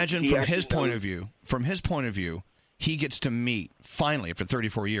you imagine he from his point of view, he gets to meet, finally, after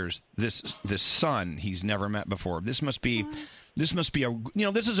 34 years, this son he's never met before. This must be this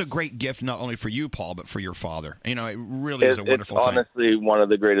is a great gift not only for you, Paul, but for your father. It really is a wonderful it's thing. honestly one of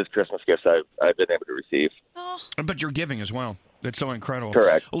the greatest Christmas gifts I've been able to receive. But you're giving as well. That's so incredible.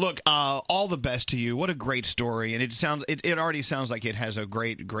 Correct. Look, all the best to you. What a great story, and it already sounds like it has a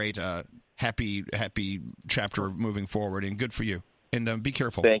great happy chapter of moving forward, and good for you. And be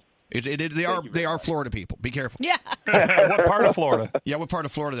careful. They are Florida people. Be careful. Yeah. What part of Florida? Yeah, what part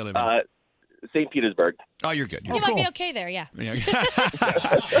of Florida they live in? St. Petersburg. Oh, you're good. You might be okay there, yeah. All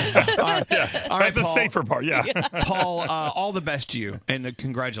right, That's a Paul. safer part, yeah. Paul, all the best to you, and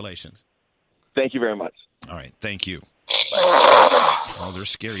congratulations. Thank you very much. All right, thank you. Oh, there's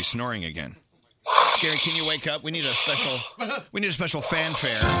Scary snoring again. Scary, can you wake up? We need a special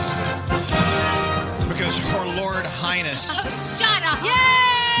fanfare because Her Lord Highness Shut up! Yay!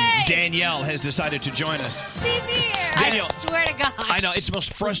 Danielle has decided to join us. He's here. Danielle, I swear to God. I know it's the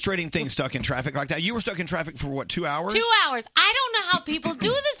most frustrating thing stuck in traffic like that. You were stuck in traffic for what, 2 hours? 2 hours. I don't know how people do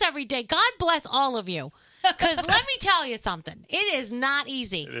this every day. God bless all of you. Because let me tell you something. It is not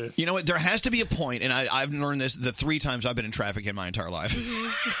easy. You know what? There has to be a point, and I've learned this the 3 times I've been in traffic in my entire life.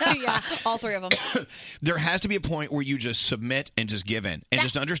 Yeah, all 3 of them. There has to be a point where you just submit and just give in and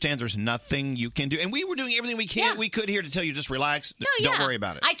just understand there's nothing you can do. And we were doing everything we could here to tell you just relax. Don't worry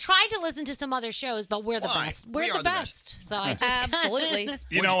about it. I tried to listen to some other shows, but we're the best. We're the best. So I just absolutely.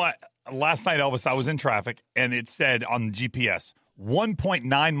 You know what? Last night, Elvis, I was in traffic, and it said on the GPS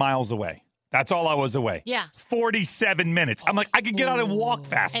 1.9 miles away. That's all I was away. Yeah. 47 minutes. I'm like, I could get out and walk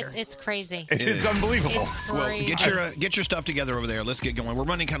faster. It's crazy. It's unbelievable. It's crazy. Well, get your stuff together over there. Let's get going. We're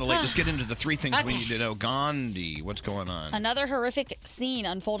running kind of late. Let's get into the 3 things we need to know. Gandhi, what's going on? Another horrific scene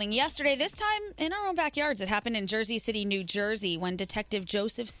unfolding yesterday, this time in our own backyards. It happened in Jersey City, New Jersey, when Detective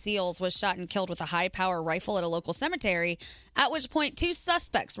Joseph Seals was shot and killed with a high-power rifle at a local cemetery, at which point 2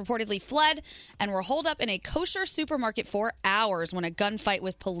 suspects reportedly fled and were holed up in a kosher supermarket for hours when a gunfight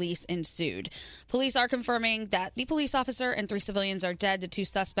with police ensued. Police are confirming that the police officer and 3 civilians are dead. The 2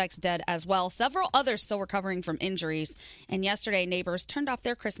 suspects dead as well. Several others still recovering from injuries. And yesterday, neighbors turned off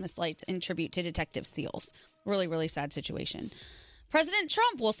their Christmas lights in tribute to Detective Seals. Really, really sad situation. President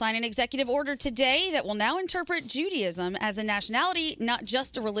Trump will sign an executive order today that will now interpret Judaism as a nationality, not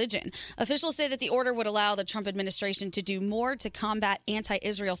just a religion. Officials say that the order would allow the Trump administration to do more to combat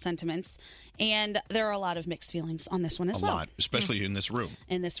anti-Israel sentiments. And there are a lot of mixed feelings on this one as well. A lot, especially in this room.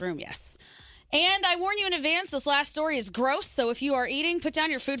 In this room, yes. And I warn you in advance, this last story is gross, so if you are eating, put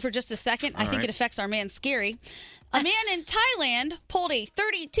down your food for just a second. I think it affects our man Scary. A man in Thailand pulled a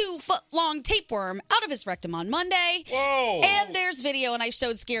 32-foot-long tapeworm out of his rectum on Monday. Whoa. And there's video, and I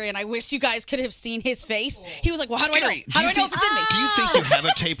showed Scary, and I wish you guys could have seen his face. He was like, well, how do I know? Scary, How do I know if it's in me? Do you think you have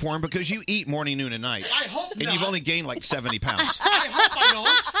a tapeworm? Because you eat morning, noon, and night. I hope And not. you've only gained like 70 pounds. I hope I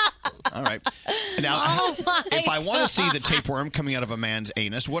don't. All right. Now, if I want to see the tapeworm coming out of a man's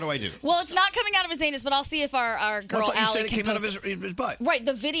anus, what do I do? Well, it's not coming out of his anus, but I'll see if our girl I thought you Allie said it can came out of post his butt. Right,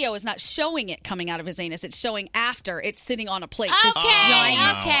 the video is not showing it coming out of his anus. It's showing after it's sitting on a plate. Okay, This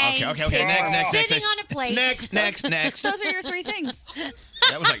giant Okay. tapeworm. Next. Sitting on a plate. Next. Those are your 3 things.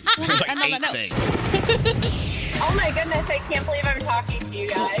 That was like And on 8 that note. things. Oh my goodness, I can't believe I'm talking to you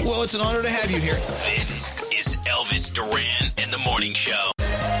guys. Well, it's an honor to have you here. This is Elvis Duran and the Morning Show.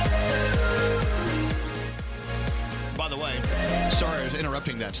 By the way, sorry I was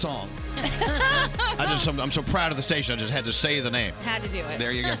interrupting that song. I'm so proud of the station, I just had to say the name. Had to do it.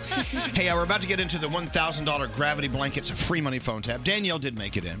 There you go. Hey, we're about to get into the $1,000 Gravity Blankets free money phone tap. Danielle did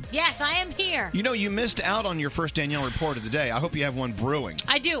make it in. Yes, I am here. You know, you missed out on your first Danielle report of the day. I hope you have one brewing.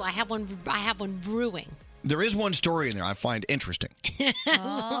 I do. I have one brewing. There is one story in there I find interesting.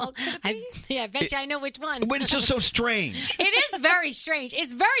 I bet you I know which one. But it's just so strange. It is very strange.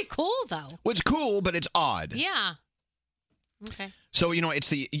 It's very cool, though. Well, it's cool, but it's odd. Yeah. Okay. So, you know, it's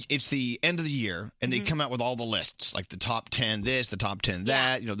the end of the year, and they come out with all the lists, like the top 10 this, the top 10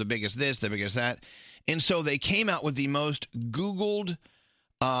 that, you know, the biggest this, the biggest that. And so they came out with the most Googled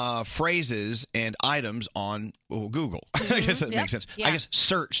phrases and items on Google. I guess that makes sense. Yeah. I guess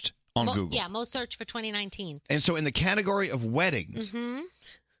searched on Google. Yeah, most searched for 2019. And so in the category of weddings,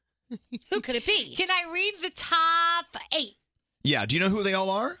 Who could it be? Can I read the top 8? yeah, do you know who they all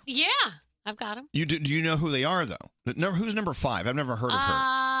are? Yeah, I've got them. Do you know who they are, though? Who's number 5? I've never heard of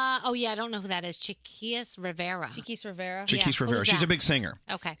her. Oh, yeah, I don't know who that is. Chiquis Rivera. Chiquis Rivera. Chiquis Rivera. Who's She's that? a big singer.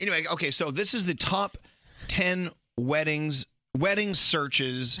 Okay. Anyway, okay, so this is the top 10 wedding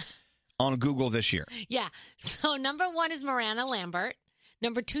searches on Google this year. Yeah. So number 1 is Miranda Lambert.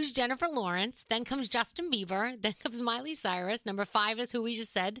 Number 2 is Jennifer Lawrence. Then comes Justin Bieber. Then comes Miley Cyrus. Number 5 is who we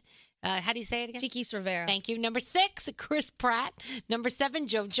just said, How do you say it again? Chiquis Rivera. Thank you. Number 6, Chris Pratt. Number 7,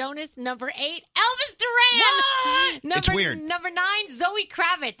 Joe Jonas. Number 8, Elvis Duran. It's weird. Number 9, Zoe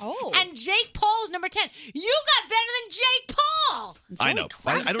Kravitz. Oh. And Jake Paul's number 10. You got better than Jake Paul. I know.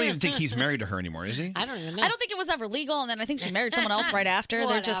 I don't even think he's married to her anymore, is he? I don't even know. I don't think it was ever legal, and then I think she married someone else right after.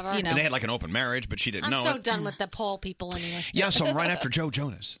 They're just, Whatever. you know. They had like an open marriage, but she didn't I'm know so it. done with the Paul people anyway. Yeah, so I'm right after Joe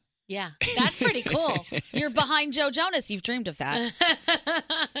Jonas. Yeah, that's pretty cool. You're behind Joe Jonas. You've dreamed of that.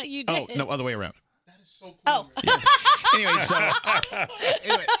 You did. Oh, no, other way around. Oh. Anyway,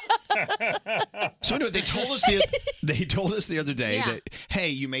 so they told us the other day that, hey,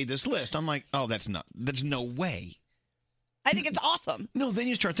 you made this list. I'm like, oh, that's no way. I think it's awesome. No, then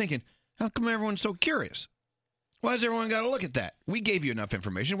you start thinking, how come everyone's so curious? Why has everyone got to look at that? We gave you enough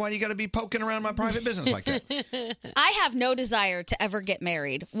information. Why do you got to be poking around my private business like that? I have no desire to ever get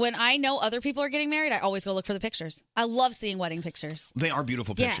married. When I know other people are getting married, I always go look for the pictures. I love seeing wedding pictures. They are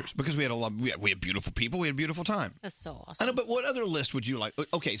beautiful Yeah. pictures because we had beautiful people. We had a beautiful time. That's so awesome. I know, but what other list would you like?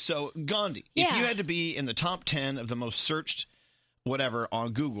 Okay, so Gandhi, if you had to be in the top 10 of the most searched whatever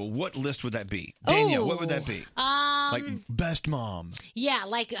on Google, what list would that be? Danielle, what would that be? Like best mom. Yeah,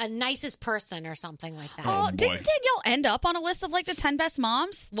 like a nicest person or something like that. Oh, didn't Danielle end up on a list of like the 10 best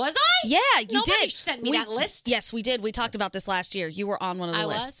moms? Was I? Yeah, you Nobody did. sent me that list. Yes, we did. We talked about this last year. You were on one of the I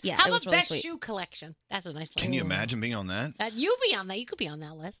lists. was? Yeah, How it was about really best sweet. shoe collection? That's a nice list. Can you imagine being on that? You be on that. You could be on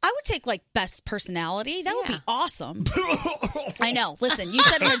that list. I would take like best personality. That would be awesome. I know. Listen, you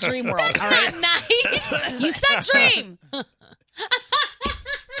said in a dream world, all right? Nice. You said dream.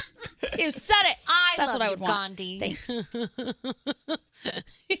 You said it. That's love what I you, would want. Gandhi. Thanks.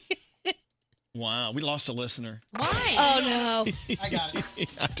 Wow, we lost a listener. Why? Oh no. I got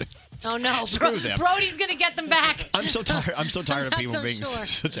it. Oh no. Screw them. Brody's gonna get them back. I'm so tired. I'm so tired of I'm people so being sure.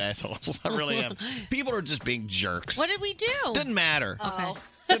 such assholes. I really am. People are just being jerks. What did we do? Doesn't matter. Okay.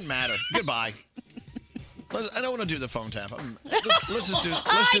 Doesn't matter. Goodbye. I don't want to do the phone tap. Let's just do.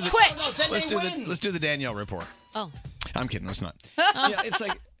 Let's do the. quit. No, then Let's they do win. the. Let's do the Danielle report. Oh. I'm kidding. Let's not. Yeah, it's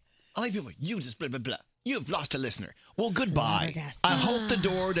like I like people. You just blah blah blah. You've lost a listener. Well, goodbye. I hope the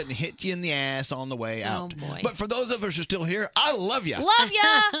door doesn't hit you in the ass on the way out. boy. But for those of us who are still here, I love you. Love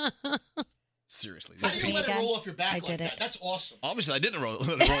ya. Seriously. How do you let it roll off your back I like did that? it. That's awesome. Obviously, I didn't let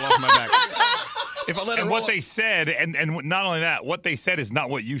it roll off my back. If I let it And roll what they said, and not only that, what they said is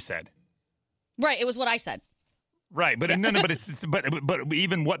not what you said. Right. It was what I said. Right, but but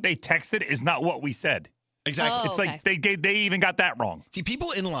even what they texted is not what we said. Exactly. Oh, It's like they even got that wrong. See,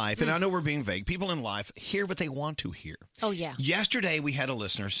 people in life, and I know we're being vague, people in life hear what they want to hear. Oh yeah. Yesterday, we had a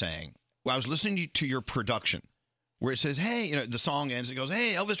listener saying, well, I was listening to your production, where it says, hey, you know, the song ends, it goes,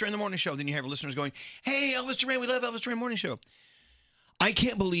 hey, Elvis Duran the Morning Show. Then you have listeners going, hey, Elvis Duran, we love Elvis Duran Morning Show. I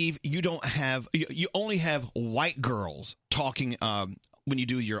can't believe you only have white girls talking when you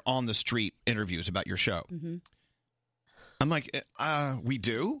do your on the street interviews about your show. Mm-hmm. I'm like, we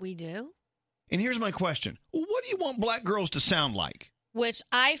do? We do. And here's my question. What do you want black girls to sound like? Which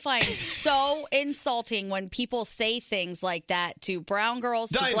I find so insulting when people say things like that to brown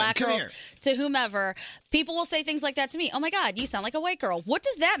girls, to Diamond, black come girls, here. to whomever. People will say things like that to me. Oh my God, you sound like a white girl. What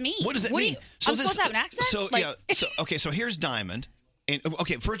does that mean? What does that mean? I'm supposed to have an accent? So, Like- yeah. So here's Diamond. And,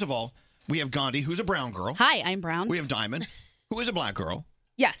 okay, first of all, we have Gandhi, who's a brown girl. Hi, I'm brown. We have Diamond, who is a black girl.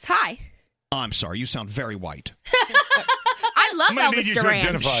 Yes, hi. I'm sorry, you sound very white. I love Elvis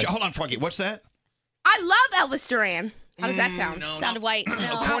Duran. Hold on, Froggy. What's that? I love Elvis Duran. How does that sound? Sounded white.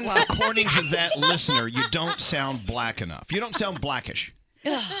 According to that listener, you don't sound black enough. You don't sound blackish.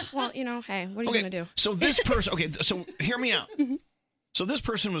 Well, you know, hey, what are you going to do? So this person, so hear me out. So this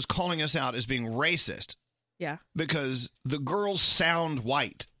person was calling us out as being racist Yeah. because the girls sound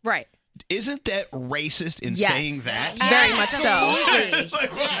white. Right. Isn't that racist in Yes. saying that? Very much so. It's like,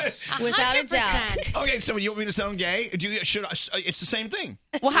 Yes. Without a doubt. Okay, so you want me to sound gay? It's the same thing.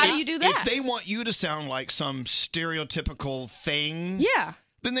 Well, how do you do that? If they want you to sound like some stereotypical thing, Yeah.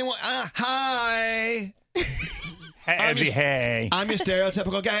 then they want, hi. Hey. I'm your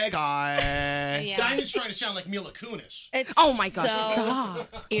stereotypical gay guy. Diamond's trying to sound like Mila Kunis. It's Oh my gosh. so Stop.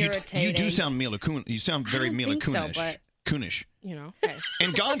 irritating. You do sound Mila Kunis. You sound very don't Mila think so, Kunis. but- Kunish. You know, hey.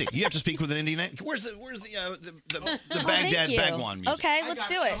 And Gandhi, you have to speak with an Indian accent. Where's the Baghdad Thank you. Bagwan music? Okay, let's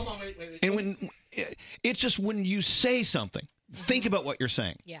do it. Hold on, wait. And when it's just when you say something, think about what you're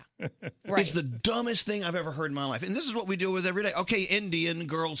saying. Yeah. Right. It's the dumbest thing I've ever heard in my life. And this is what we deal with every day. Okay, Indian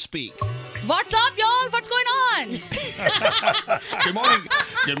girls speak. What's up, y'all? What's going on? Good morning.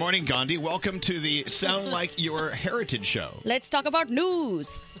 Good morning, Gandhi. Welcome to the Sound Like Your Heritage show. Let's talk about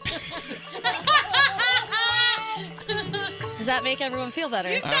news. Does that make everyone feel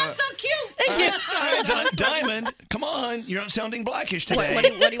better? You sound so cute. Thank you. All right, Diamond, come on. You're not sounding blackish today.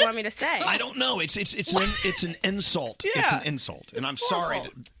 What do you want me to say? I don't know. It's an insult. Yeah. It's an insult, and I'm sorry.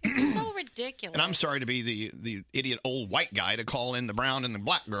 It's so ridiculous. And I'm sorry to be the idiot old white guy to call in the brown and the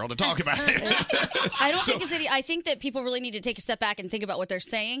black girl to talk about it. I don't think it's idiot. I think that people really need to take a step back and think about what they're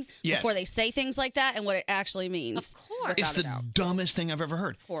saying before they say things like that and what it actually means. Of course. It's the dumbest thing I've ever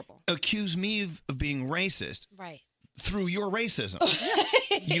heard. Horrible. Accuse me of being racist. Right. Through your racism.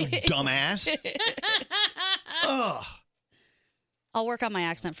 You dumbass. Ugh. I'll work on my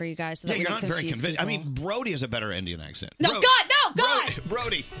accent for you guys so that Yeah, we you're don't not very confuse convinced. I people. mean, Brody has a better Indian accent. No, Brody. God, no, God!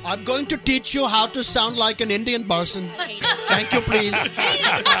 Brody. I'm going to teach you how to sound like an Indian person. Thank you, please. Hate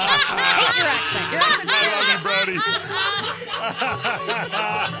your accent. Your accent's Brody.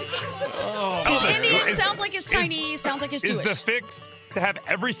 It's Indian, sounds like it's Chinese, sounds like it's Is Jewish. the fix to have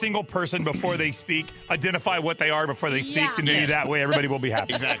every single person before they speak identify what they are before they speak, Yeah. and maybe that way everybody will be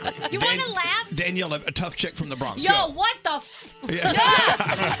happy. Exactly. You want to laugh? Danielle, a tough chick from the Bronx. Yo, Go. what the Yeah.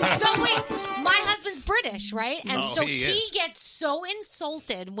 So wait, my husband's British, right? And Oh, so he he is. gets so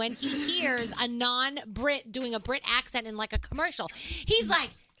insulted when he hears a non-Brit doing a Brit accent in like a commercial. He's like,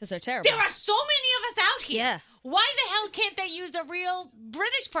 because they're terrible. there are so many of us out here. Yeah. Why the hell can't they use a real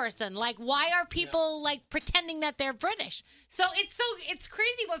British person? Like, why are people like pretending that they're British? So it's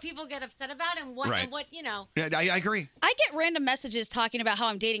crazy what people get upset about and what Right. and what you know. Yeah, I agree. I get random messages talking about how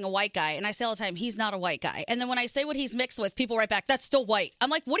I'm dating a white guy, and I say all the time, he's not a white guy. And then when I say what he's mixed with, people write back, that's still white. I'm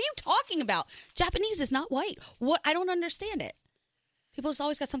like, what are you talking about? Japanese is not white. What? I don't understand it. People just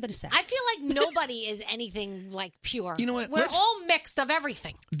always got something to say. I feel like nobody is anything like pure. You know what? We're Let's- all mixed of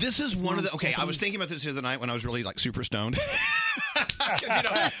everything. This is one of the. Okay, I was thinking about this the other night when I was really like super stoned.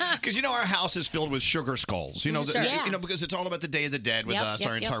 Because our house is filled with sugar skulls. You know, Sure. Yeah. because it's all about the Day of the Dead with Yep, us. yep,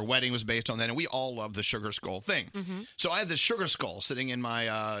 Our yep. entire wedding was based on that, and we all love the sugar skull thing. Mhm. So I have this sugar skull sitting in my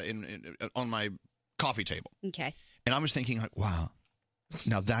on my coffee table, Okay. and I was thinking like, wow,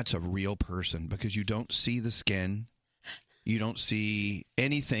 now that's a real person because you don't see the skin. You don't see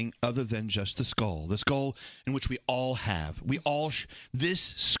anything other than just the skull in which we all have. We all, this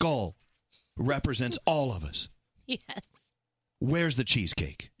skull represents all of us. Yes. Where's the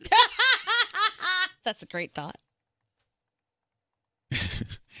cheesecake? That's a great thought.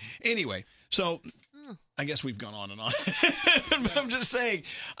 Anyway, so I guess we've gone on and on. But I'm just saying,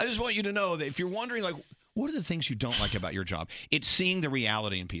 I just want you to know that if you're wondering, like, what are the things you don't like about your job? It's seeing the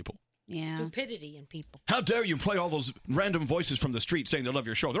reality in people. Yeah. Stupidity in people. How dare you play all those random voices from the street saying they love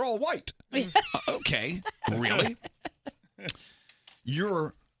your show? They're all white. Okay. Really?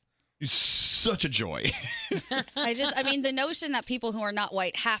 You're such a joy. I mean, the notion that people who are not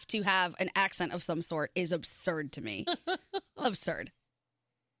white have to have an accent of some sort is absurd to me. Absurd.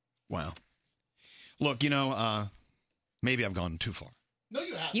 Wow. Look, maybe I've gone too far. No,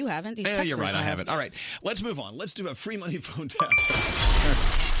 you haven't. You haven't. These You're texters right, I have. haven't. All right, let's move on. Let's do a free money phone tap.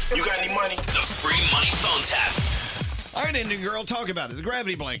 You got any money? The free money phone tap. All right, Indian girl, talk about it. The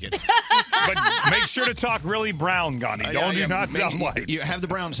gravity blankets. But make sure to talk really brown, Gandhi. Do not sound white. You have the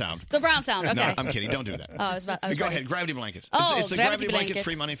brown sound. The brown sound. Okay. No, I'm kidding. Don't do that. Oh, I was Go ready. ahead. Gravity blankets. Oh, it's the gravity gravity blanket blankets.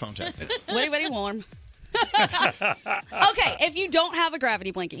 free money phone tap. Very, very warm. Okay, if you don't have a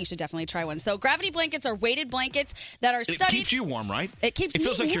gravity blanket, you should definitely try one. So gravity blankets are weighted blankets that are It studied. keeps you warm, right? It keeps It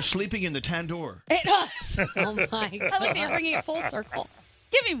feels me like you're warm. sleeping in the tandoor. It does. Oh my God. I like that you're bringing it full circle.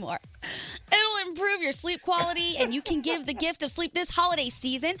 Give me more. It'll improve your sleep quality, and you can give the gift of sleep this holiday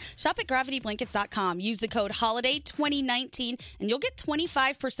season. Shop at gravityblankets.com. Use the code HOLIDAY2019, and you'll get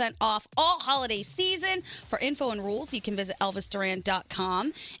 25% off all holiday season. For info and rules, you can visit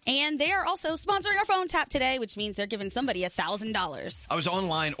elvisduran.com. And they are also sponsoring our phone tap today, which means they're giving somebody $1,000. I was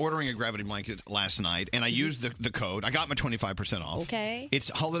online ordering a gravity blanket last night, and I used the code. I got my 25% off. Okay. It's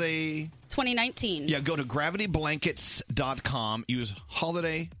holiday 2019. Yeah, go to gravityblankets.com. Use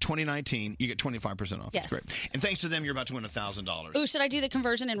holiday 2019. You get 25% off. Yes. Great. And thanks to them, you're about to win $1,000. Ooh, should I do the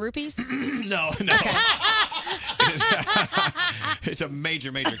conversion in rupees? No. It's a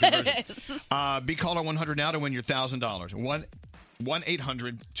major conversion. Be caller 100 now to win your $1,000.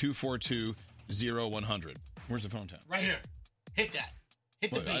 1-800-242-0100. Where's the phone tap? Right here. Hit that.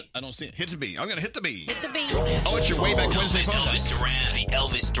 Hit the beat. I don't see it. Hit the beat. I'm going to hit the beat. Hit the beat. Oh, it's your way back Wednesday phone tap. Elvis Duran, the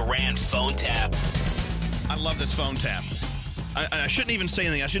Elvis Duran phone tap. I love this phone tap. I shouldn't even say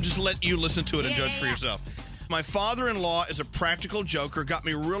anything. I should just let you listen to it and judge for yourself. My father-in-law is a practical joker, got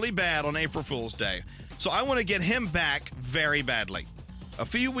me really bad on April Fool's Day. So I want to get him back very badly. A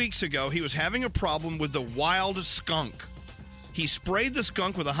few weeks ago, he was having a problem with the wild skunk. He sprayed the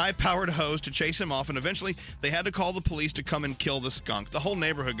skunk with a high-powered hose to chase him off, and eventually they had to call the police to come and kill the skunk. The whole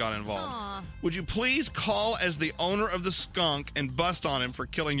neighborhood got involved. Aw. Would you please call as the owner of the skunk and bust on him for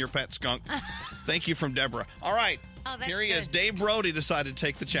killing your pet skunk? Thank you from Deborah. All right. Oh, that's Here he is. good. Dave Brody decided to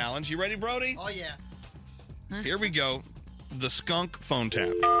take the challenge. You ready, Brody? Oh, yeah. Here we go. The skunk phone tap.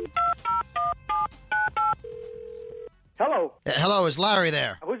 Hello. Hello, is Larry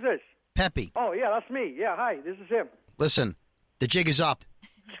there? Who's this? Peppy. Oh, yeah, that's me. Yeah, hi, this is him. Listen, the jig is up.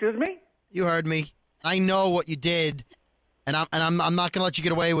 Excuse me? You heard me. I know what you did, and I'm not going to let you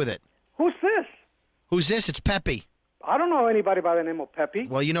get away with it. Who's this? Who's this? It's Peppy. I don't know anybody by the name of Peppy.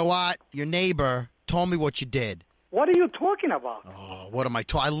 Well, you know what? Your neighbor told me what you did. What are you talking about? Oh, what am I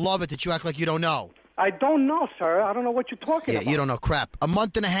talking? I love it that you act like you don't know. I don't know, sir. I don't know what you're talking Yeah, about. you don't know crap. A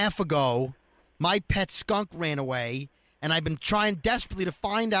month and a half ago, my pet skunk ran away, and I've been trying desperately to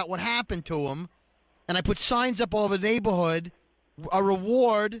find out what happened to him. And I put signs up all over the neighborhood, a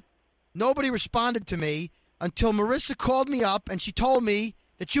reward. Nobody responded to me until Marissa called me up, and she told me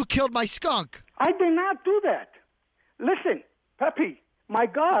that you killed my skunk. I did not do that. Listen, Peppy, my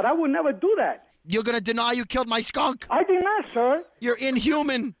God, I would never do that. You're going to deny you killed my skunk? I did not, sir. You're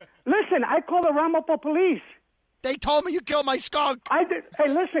inhuman. Listen, I called the Ramapo police. They told me you killed my skunk. I did.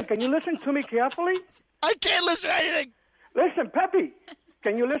 Hey, listen, can you listen to me carefully? I can't listen to anything. Listen, Peppy,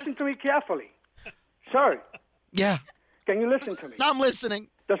 can you listen to me carefully? Sir. Yeah. Can you listen to me? I'm listening.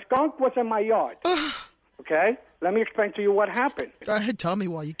 The skunk was in my yard. Okay? Let me explain to you what happened. Go ahead, tell me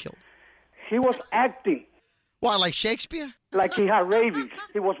why you killed him. He was acting. Why, like Shakespeare? Like he had rabies.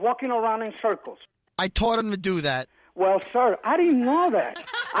 He was walking around in circles. I taught him to do that. Well, sir, I didn't know that.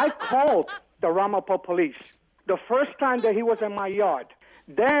 I called the Ramapo police the first time that he was in my yard.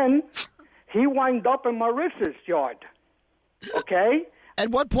 Then he wound up in Marissa's yard. Okay? At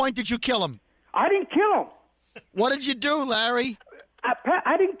what point did you kill him? I didn't kill him. What did you do, Larry?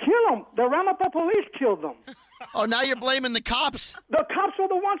 I didn't kill him. The Ramapo police killed him. Oh, now you're blaming the cops? The cops were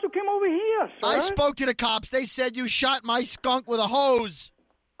the ones who came over here, sir. I spoke to the cops. They said you shot my skunk with a hose.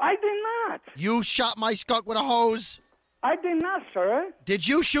 I did not. You shot my skunk with a hose? I did not, sir. Did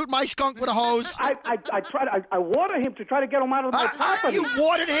you shoot my skunk with a hose? I tried. I watered him to try to get him out of my property. You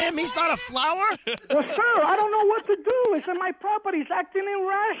watered him? He's not a flower? Well, sir, I don't know what to do. It's in my property. He's acting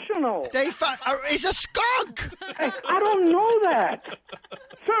irrational. He's a skunk. Hey, I don't know that.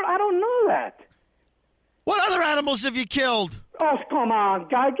 Sir, I don't know that. What other animals have you killed? Oh, come on,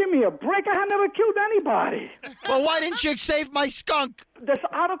 guy. Give me a break. I have never killed anybody. Well, why didn't you save my skunk? There's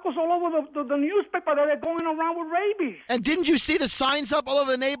articles all over the newspaper that are going around with rabies. And didn't you see the signs up all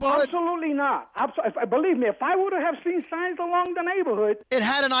over the neighborhood? Absolutely not. Believe me, if I would have seen signs along the neighborhood... It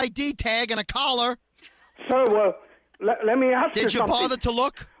had an ID tag and a collar. Sir, well, let me ask you something. Did you bother to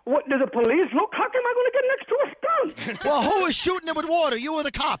look? What, did the police look? How am I going to get next to a skunk? Well, who was shooting it with water? You or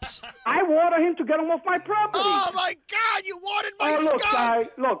the cops? I watered him to get him off my property. Oh, my God, you watered my look, skunk.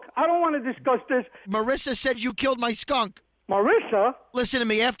 Look, I don't want to discuss this. Marissa said you killed my skunk. Marissa? Listen to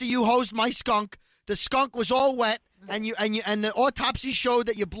me. After you hosed my skunk, the skunk was all wet, and the autopsy showed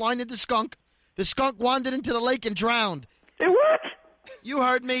that you blinded the skunk. The skunk wandered into the lake and drowned. It what? You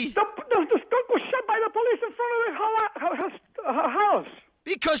heard me. The skunk was shot by the police in front of her house.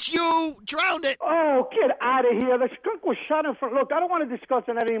 Because you drowned it. Oh, get out of here. The skunk was shot in front. Look, I don't want to discuss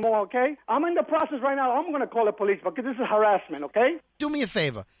it anymore, okay? I'm in the process right now. I'm going to call the police because this is harassment, okay? Do me a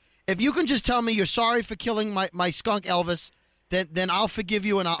favor. If you can just tell me you're sorry for killing my skunk, Elvis, then I'll forgive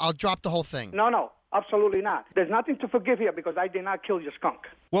you and I'll drop the whole thing. No, absolutely not. There's nothing to forgive here because I did not kill your skunk.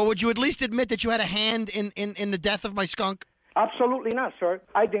 Well, would you at least admit that you had a hand in the death of my skunk? Absolutely not, sir.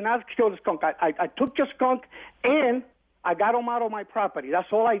 I did not kill the skunk. I took your skunk and I got him out of my property. That's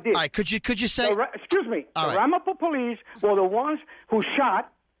all I did. All right, could you say... excuse me. All the right. Ramapo police were the ones who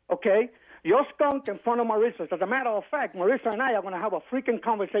shot, okay, your skunk in front of Marissa's. As a matter of fact, Marissa and I are going to have a freaking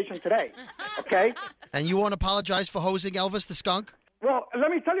conversation today, okay? And you won't apologize for hosing Elvis the skunk? Well, let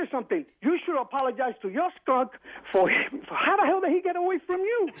me tell you something. You should apologize to your skunk for how the hell did he get away from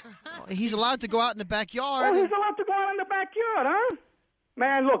you? Well, he's allowed to go out in the backyard. Oh, he's allowed to go out in the backyard, huh?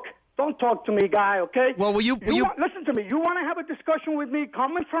 Man, look. Don't talk to me, guy, okay? Well, listen to me. You want to have a discussion with me?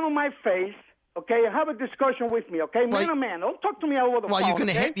 Come in front of my face, okay? And have a discussion with me, okay? Man to man. Don't talk to me over the phone. You're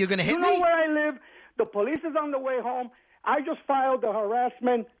gonna hit me? You know where I live. The police is on the way home. I just filed a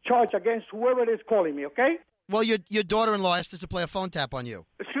harassment charge against whoever it is calling me, okay? Well, your daughter-in-law asked us to play a phone tap on you.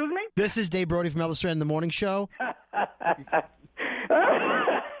 Excuse me? This is Dave Brody from Elvis Duran in the Morning Show.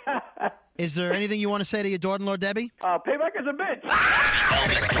 Is there anything you want to say to your daughter-in-law, Debbie? Payback is a bitch.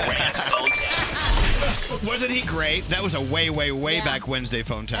 Elvis Duran phone tap. Wasn't he great? That was a way back Wednesday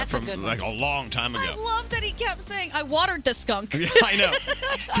phone tap That's a from good one. like a long time ago. I love that he kept saying, I watered the skunk. Yeah, I know.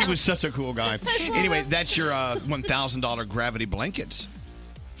 He was such a cool guy. Anyway, that's your $1,000 Gravity Blankets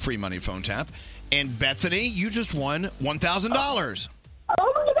free money phone tap. And Bethany, you just won $1,000. Oh my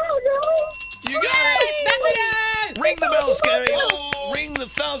God, really? You got it! Ring the bell, Scary. Ring the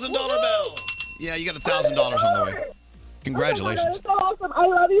 $1,000 bell. Yeah, you got $1,000 on the way. Congratulations. Oh my God, that's so awesome. I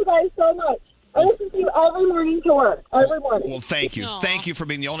love you guys so much. I listen to you every morning to work. Every morning. Well, thank you. Aww. Thank you for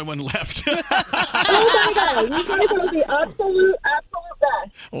being the only one left. Oh my God, you guys are the absolute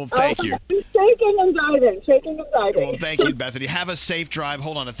best. Well, thank you. Shaking and driving. Well, thank you, Bethany. Have a safe drive.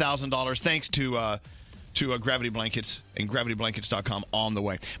 Hold on, $1,000. Thanks to Gravity Blankets and gravityblankets.com on the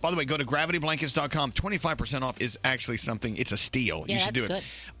way. By the way, go to gravityblankets.com. 25% off is actually something. It's a steal. Yeah, you should do that's it.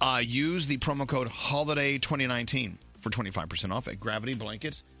 Use the promo code HOLIDAY2019 for 25% off at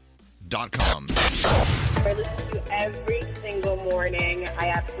gravityblankets.com. I listen to you every single morning.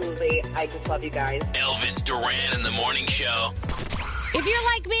 I just love you guys. Elvis Duran in the Morning Show. If you're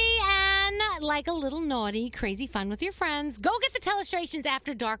like me and like a little naughty, crazy fun with your friends, go get the Telestrations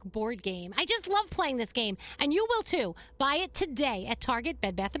After Dark board game. I just love playing this game, and you will too. Buy it today at Target,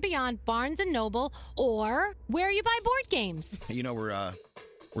 Bed Bath & Beyond, Barnes & Noble, or where you buy board games. You know, we're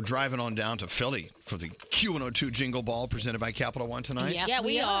driving on down to Philly for the Q102 Jingle Ball presented by Capital One tonight. Yes, Yeah,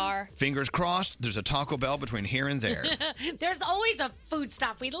 we are. Fingers crossed, there's a Taco Bell between here and there. There's always a food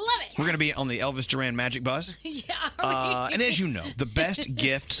stop. We love it. We're going to be on the Elvis Duran Magic Bus. Yeah. And as you know, the best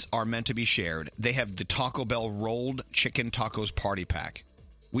gifts are meant to be shared. They have the Taco Bell Rolled Chicken Tacos Party Pack.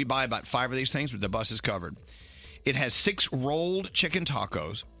 We buy about 5 of these things, but the bus is covered. It has 6 rolled chicken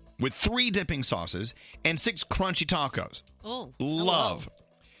tacos with 3 dipping sauces and 6 crunchy tacos. Oh. Love.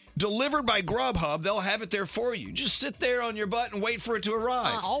 Delivered by Grubhub, they'll have it there for you. Just sit there on your butt and wait for it to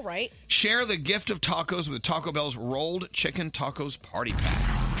arrive. All right. Share the gift of tacos with Taco Bell's Rolled Chicken Tacos Party Pack.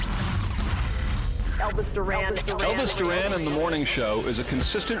 Elvis Duran. Elvis Duran in the Morning Show is a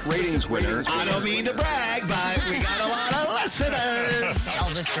consistent ratings winner. I don't mean to brag, but we got a lot of listeners.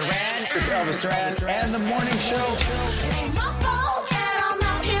 Elvis Duran. It's Elvis Duran and the Morning Show.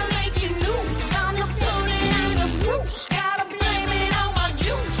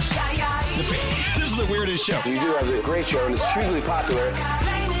 This is the weirdest show. You do have a great show, and it's hugely popular.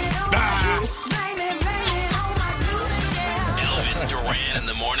 Elvis Duran in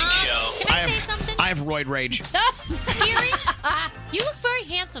the Morning Show. Can I say something? I have roid rage. Scary, you look very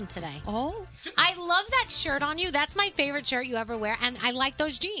handsome today. Oh. I love that shirt on you. That's my favorite shirt you ever wear, and I like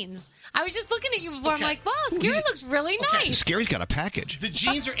those jeans. I was just looking at you before. I'm like, wow, Scary looks really nice. Scary's got a package. The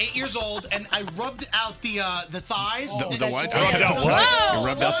jeans are 8 years old, and I rubbed out the thighs. The what? Whoa. You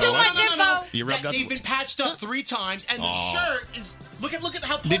rubbed out the Too what? much info. You rubbed out They've the been patched up 3 times, and the Aw. shirt is look at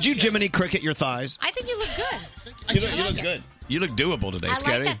how. Did you Jiminy Cricket your thighs? I think you look good. You look good. You look doable today, I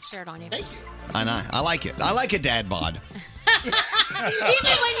Scary. like that shirt on you. Thank you. I know. I like it. I like a dad bod. Even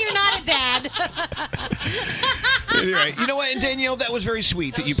when you're not a dad. Anyway, you know what, and Danielle, that was very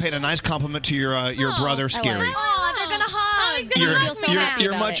sweet that you paid a nice compliment to your brother, Scary. Oh, they're gonna hug. He's Your, gonna feel so happy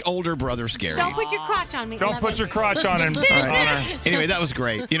your about much it. older brother, Scary. Don't put your crotch on me. Don't Love put it. your crotch on him. All right. Anyway, that was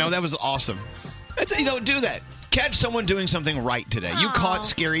great. You know, that was awesome. That's, you know, do that. Catch someone doing something right today. You caught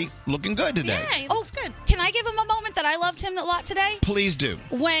Scary looking good today. Yeah, he looks good. Can I give him a moment that I loved him a lot today? Please do.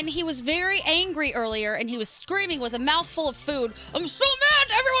 When he was very angry earlier and he was screaming with a mouthful of food, I'm so mad,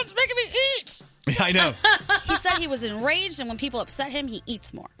 everyone's making me eat. I know. He said he was enraged, and when people upset him, he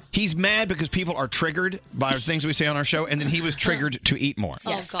eats more. He's mad because people are triggered by things we say on our show, and then he was triggered to eat more.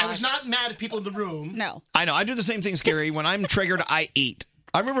 Yes. I was not mad at people in the room. No. I know. I do the same thing, Scary. When I'm triggered, I eat.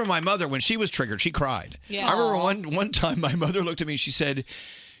 I remember my mother, when she was triggered, she cried. Yeah. I remember one time my mother looked at me and she said,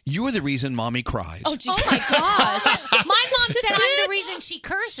 "You are the reason Mommy cries." Oh, my gosh. My mom said I'm the reason she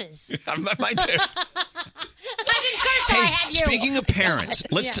curses. Mine too. I didn't curse till I had you. Speaking of parents,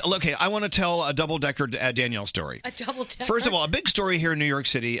 let's Yeah. okay. I want to tell a double-decker Danielle story. A double decker. First of all, a big story here in New York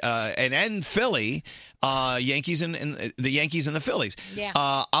City and Philly, Yankees and the Yankees and the Phillies. Yeah.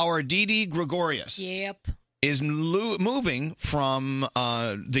 Our Didi Gregorius. Yep. Is moving from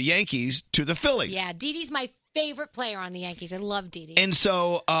the Yankees to the Phillies. Yeah, Didi's my favorite player on the Yankees. I love Didi. And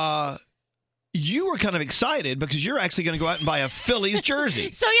so you were kind of excited because you're actually going to go out and buy a Phillies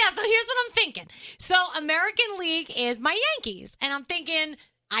jersey. So here's what I'm thinking. So American League is my Yankees, and I'm thinking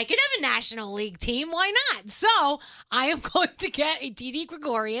I could have a National League team. Why not? So I am going to get a Didi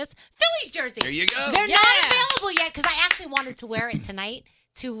Gregorius Phillies jersey. There you go. They're not available yet because I actually wanted to wear it tonight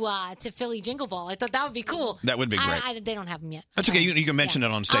to Philly Jingle Ball. I thought that would be cool. That would be great. They don't have them yet. That's okay. You can mention it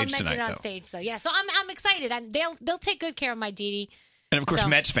on stage I'll mention tonight, it on though. stage. So yeah, so I'm excited. They'll take good care of my Didi. And of course, So-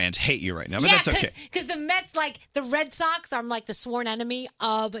 Mets fans hate you right now, but that's okay. Because the Mets, like the Red Sox, are like the sworn enemy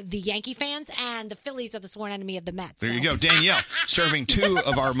of the Yankee fans, and the Phillies are the sworn enemy of the Mets. There you go. Danielle, serving two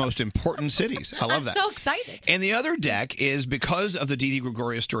of our most important cities. I love I'm that. so excited. And the other deck is because of the Didi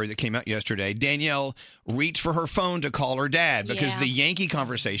Gregorius story that came out yesterday, Danielle reached for her phone to call her dad because Yeah. the Yankee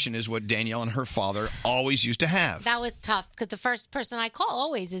conversation is what Danielle and her father always used to have. That was tough because the first person I call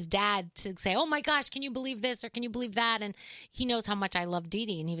always is Dad to say, "Oh my gosh, can you believe this or can you believe that?" And he knows how much I love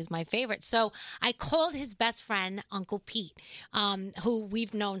Didi, and he was my favorite. So I called his best friend, Uncle Pete, who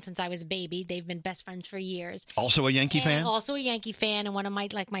we've known since I was a baby. They've been best friends for years. Also a Yankee And fan? Also a Yankee fan, and one of my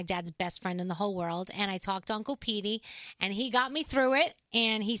dad's best friend in the whole world. And I talked to Uncle Petey, and he got me through it.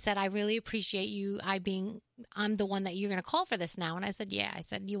 And he said, "I really appreciate you. I'm the one that you're going to call for this now." And I said, "Yeah." I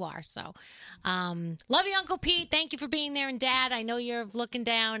said, "You are." So, love you, Uncle Pete. Thank you for being there. And Dad, I know you're looking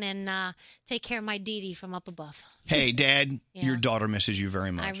down, and take care of my Didi from up above. Hey, Dad, Yeah. your daughter misses you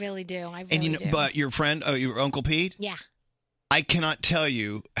very much. I really do. I really And you know, do. but your friend, your Uncle Pete, yeah. I cannot tell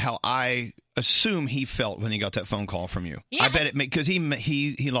you how I assume he felt when he got that phone call from you. Yeah. I bet it because he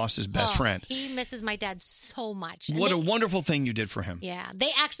lost his best Oh, friend. He misses my dad so much. And What they- a wonderful thing you did for him. Yeah, they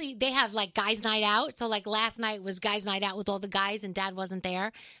have like guys' night out. So like last night was guys' night out with all the guys, and Dad wasn't there,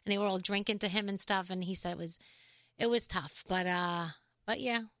 and they were all drinking to him and stuff. And he said it was tough, but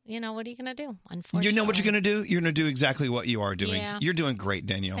yeah, you know what are you gonna do? Unfortunately, You know what you're going to do? You're going to do exactly what you are doing. Yeah. You're doing great,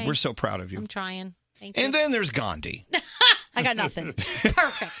 Danielle. We're Thanks. so proud of you. I'm trying. Thank And you. then there's Gandhi. I got nothing.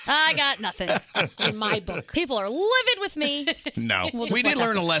 Perfect. I got nothing. In my book. People are livid with me. No. We'll just We let did that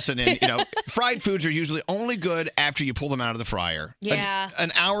learn a go. lesson in, fried foods are usually only good after you pull them out of the fryer. Yeah.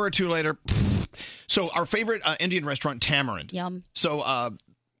 An hour or two later. So our favorite Indian restaurant, Tamarind. Yum. So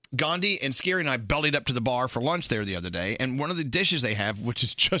Gandhi and Scary and I bellied up to the bar for lunch there the other day, and one of the dishes they have, which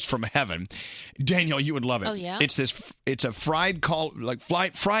is just from heaven, Danielle, you would love it. Oh, yeah? It's a fried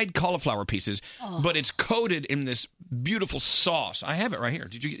cauliflower pieces, Oh. but it's coated in this beautiful sauce. I have it right here.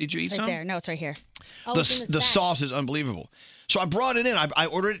 Did you eat Right some? there. No, it's right here. The sauce is unbelievable. So I brought it in. I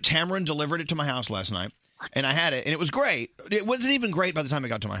ordered it. Tamarind delivered it to my house last night, and I had it, and it was great. It wasn't even great by the time it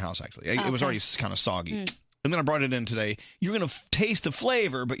got to my house, actually. It was already kind of soggy. And then I brought it in today. You're going to taste the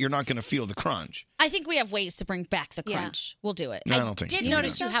flavor, but you're not going to feel the crunch. I think we have ways to bring back the crunch. We'll do it. I don't think Did you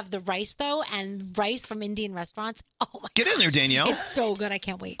notice do. you have the rice though, and rice from Indian restaurants. Oh my! Get in there, Danielle. It's so good. I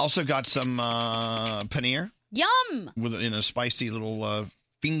can't wait. Also got some paneer Yum. in a spicy little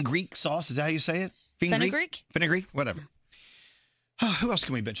fenugreek sauce. Is that how you say it? Fenugreek? Fenugreek? Whatever. Who else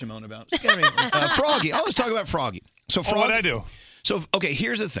can we bitch and moan about? Froggy. I always talk about Froggy. So Froggy, what'd I do? So, okay,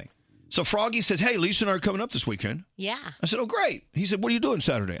 here's the thing. So Froggy says, "Hey, Lisa and I are coming up this weekend." Yeah. I said, "Oh, great." He said, "What are you doing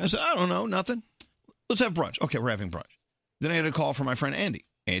Saturday?" I said, "I don't know, nothing. Let's have brunch." Okay, we're having brunch. Then I had a call from my friend Andy.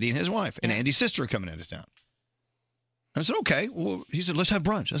 Andy and his wife. And Andy's sister are coming into town. I said, "Okay." Well, he said, "Let's have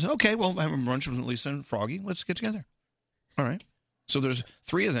brunch." I said, "Okay, well, I'm having brunch with Lisa and Froggy. Let's get together." All right. So there's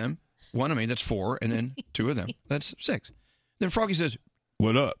 3 of them. One of me, that's 4. And then 2 of them, that's 6. Then Froggy says,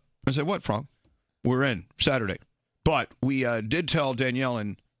 "What up?" I said, "What, Frog?" "We're in Saturday. But we did tell Danielle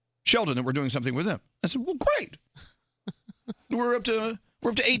and Sheldon that we're doing something with them." I said, "Well, great. We're up to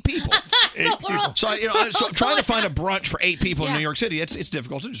 8 people." So I'm trying to find a brunch for 8 people in New York City. It's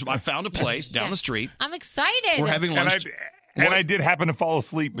difficult. So I found a place down the street. I'm excited. We're having lunch. And I did happen to fall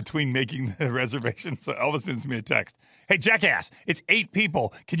asleep between making the reservation, so Elvis sends me a text. "Hey, jackass, it's 8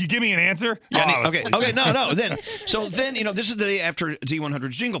 people. Can you give me an answer?" Yeah, I was okay, asleep. no. Then this is the day after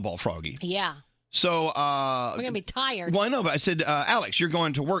Z100's Jingle Ball, Froggy. Yeah. So We're gonna be tired. Well, I know, but I said, Alex, you're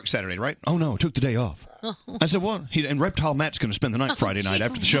going to work Saturday, right? "Oh no, took the day off." I said, "Well," and Reptile Matt's going to spend the night Friday night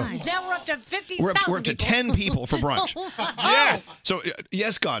after the show. Now we're up to 50,000 We're up to 10 people for brunch. Yes. So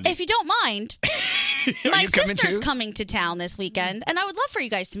yes, Gandhi. If you don't mind, Are my you coming sister's too? coming to town this weekend, and I would love for you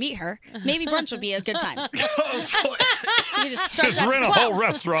guys to meet her. Maybe brunch would be a good time. You just stretch Just that to rent a 12. whole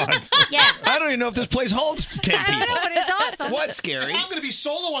restaurant. Yeah. I don't even know if this place holds 10 people. But it's awesome. What's scary? I'm going to be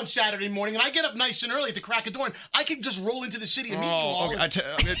solo on Saturday morning, and I get up nice and early at the crack of dawn. I can just roll into the city and meet you all. Okay.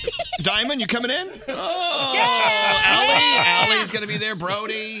 Diamond, you coming in? Oh, Allie's going to be there.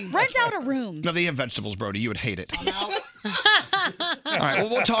 Brody. Rent out a room. No, they have vegetables, Brody. You would hate it. All right, well,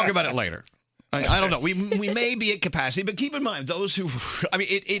 we'll talk about it later. I don't know. We may be at capacity, but keep in mind those who. I mean,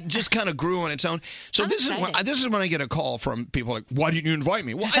 it just kind of grew on its own. So this is when I get a call from people like, "Why didn't you invite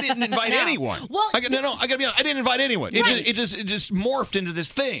me?" Well, I didn't invite anyone. Well, I got to be honest. I didn't invite anyone. It just morphed into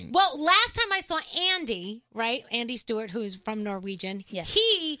this thing. Well, last time I saw Andy, right? Andy Stewart, who's from Norwegian,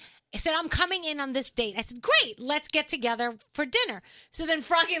 he I said, I'm coming in on this date. I said, great, let's get together for dinner. So then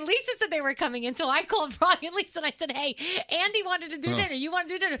Froggy and Lisa said they were coming in. So I called Froggy and Lisa and I said, hey, Andy wanted to do dinner. You want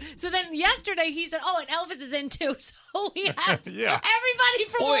to do dinner? So then yesterday he said, oh, and Elvis is in too. So we have everybody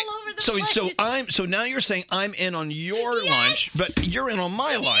from all over the place. So now you're saying I'm in on your lunch, but you're in on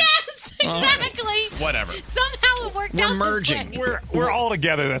my lunch. Yes, exactly. Whatever. Somehow it worked out We're merging. this way. We're all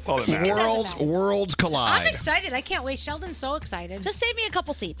together. That's all that matters. Worlds collide. I'm excited. I can't wait. Sheldon's so excited. Just save me a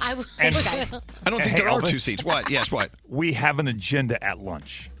couple seats. I will. And- I don't think there are Elvis, 2 seats. What? Yes, what? We have an agenda at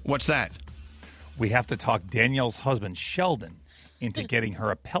lunch. What's that? We have to talk Danielle's husband, Sheldon, into getting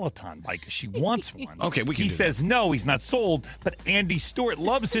her a Peloton bike. She wants one. Okay, we can He do says no, he's not sold, but Andy Stewart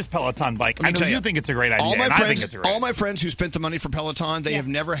loves his Peloton bike. Let me I know tell you you, think it's a great idea, All my and friends, I think it's a great all my friends who spent the money for Peloton, they have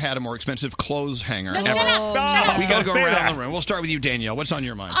never had a more expensive clothes hanger. No, shut up. Shut up. We got to go Don't say around that. the room. We'll start with you, Danielle. What's on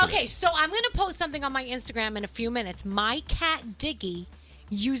your mind today? Okay, so I'm going to post something on my Instagram in a few minutes. My cat, Diggy,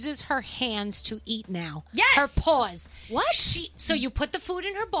 uses her hands to eat now. Yes. Her paws. What? So you put the food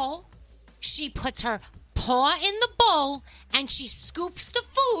in her bowl. She puts her paw in the bowl, and she scoops the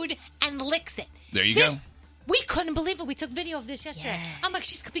food and licks it. There you go. We couldn't believe it. We took video of this yesterday. I'm like,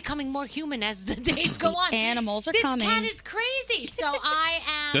 she's becoming more human as the days go on. Animals are this coming. This cat is crazy. So I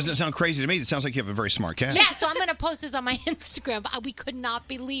am... Doesn't sound crazy to me. It sounds like you have a very smart cat. Yeah, so I'm going to post this on my Instagram. But we could not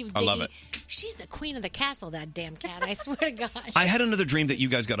believe Diggy. I love it. She's the queen of the castle, that damn cat. I swear to God. I had another dream that you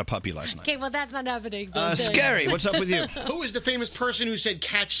guys got a puppy last night. Okay, well, that's not happening. So Scary, what's up with you? Who is the famous person who said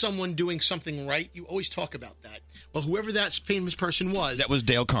catch someone doing something right? You always talk about that. Well, whoever that famous person was. That was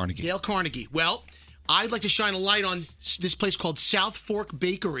Dale Carnegie. Dale Carnegie. Well, I'd like to shine a light on this place called South Fork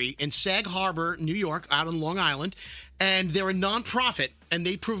Bakery in Sag Harbor, New York, out on Long Island. And they're a nonprofit, and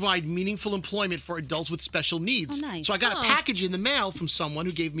they provide meaningful employment for adults with special needs. Oh, nice. So I got a package in the mail from someone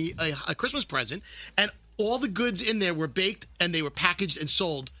who gave me a Christmas present, and all the goods in there were baked, and they were packaged and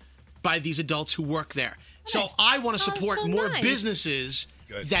sold by these adults who work there. So I want to support more businesses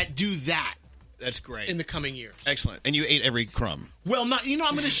that do that. That's great. In the coming year. Excellent. And you ate every crumb. Well, not. I'm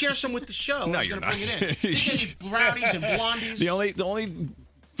going to share some with the show. No, I was you're going to not. bring it in. They get brownies and blondies. The only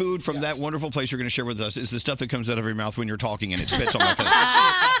food from that wonderful place you're going to share with us is the stuff that comes out of your mouth when you're talking and it spits on my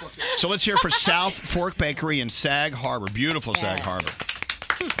face. So let's hear for South Fork Bakery in Sag Harbor. Beautiful Sag Harbor.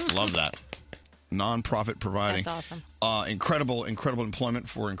 Love that. Non-profit providing. That's awesome. Incredible employment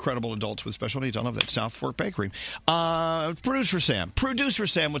for incredible adults with special needs. I love that. South Fork Bakery. Producer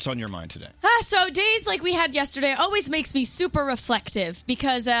Sam, what's on your mind today? So days like we had yesterday always makes me super reflective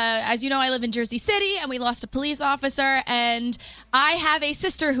because, as you know, I live in Jersey City and we lost a police officer, and I have a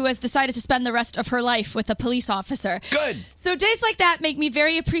sister who has decided to spend the rest of her life with a police officer. Good. So days like that make me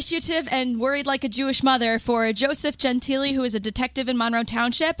very appreciative and worried like a Jewish mother for Joseph Gentili, who is a detective in Monroe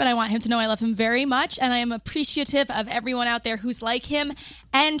Township, and I want him to know I love him very much, and I am appreciative of everyone out there who's like him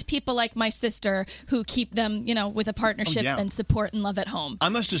and people like my sister who keep them, with a partnership and support and love at home. I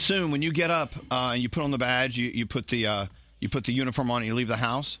must assume when you get up and you put on the badge, you put the uniform on, and you leave the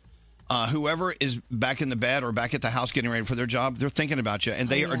house. Whoever is back in the bed or back at the house getting ready for their job, they're thinking about you, and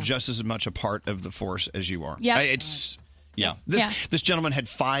they are just as much a part of the force as you are. Yeah, This gentleman had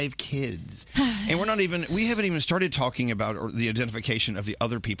 5 kids, and we haven't even started talking about the identification of the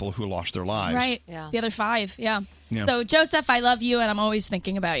other people who lost their lives. Right. Yeah. The other 5. Yeah. So Joseph, I love you, and I'm always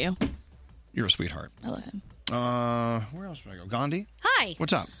thinking about you. You're a sweetheart. I love him. Where else should I go? Gandhi? Hi.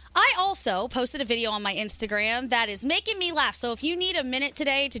 What's up? I also posted a video on my Instagram that is making me laugh. So if you need a minute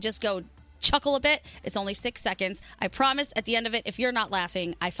today to just go chuckle a bit, it's only 6 seconds. I promise at the end of it, if you're not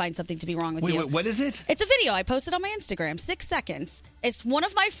laughing, I find something to be wrong with you. Wait, what is it? It's a video I posted on my Instagram, 6 seconds. It's one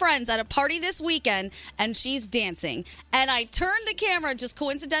of my friends at a party this weekend, and she's dancing. And I turned the camera just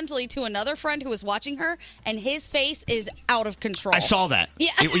coincidentally to another friend who was watching her, and his face is out of control. I saw that. Yeah.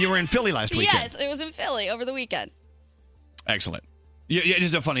 You were in Philly last weekend. Yes, it was in Philly over the weekend. Excellent. Yeah, it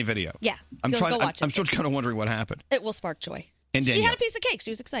is a funny video. Yeah. I'm Go watch it. I'm still kind of wondering what happened. It will spark joy. And she Danielle. had a piece of cake. She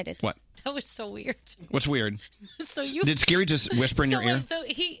was excited. What? That was so weird. What's weird? So you Did Scary just whisper in your ear? So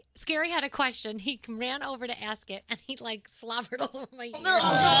Scary had a question. He ran over to ask it, and he slobbered all over my ear.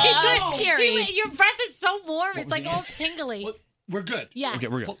 Oh, Scary. Your breath is so warm. It's like all tingly. We're good. Yes. Okay,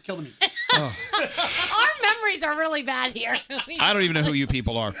 we're good. Kill the music. Our memories are really bad here. I don't even know who you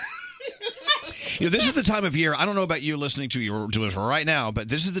people are. This is the time of year. I don't know about you listening to us right now, but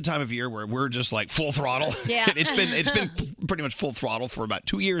this is the time of year where we're just like full throttle. Yeah. It's been pretty much full throttle for about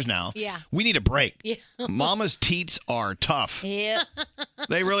 2 years now. Yeah. We need a break. Yeah. Mama's teats are tough. Yeah.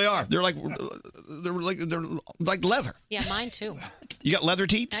 They really are. They're like leather. Yeah, mine too. You got leather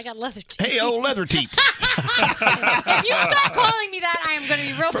teats? I got leather teats. Hey, leather teats. If you start calling me that, I am going to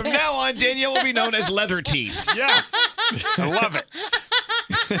be real From pissed. now on, Danielle will be known as Leather Teats. Yes. I love it.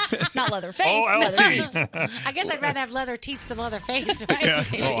 Not leather face, Oh, leather LT. teeth. I guess I'd rather have leather teeth than leather face, right? Yeah.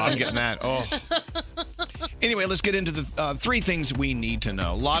 Oh, I'm getting that. Oh. Anyway, let's get into the 3 things we need to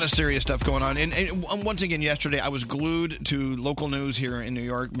know. A lot of serious stuff going on. And once again, yesterday, I was glued to local news here in New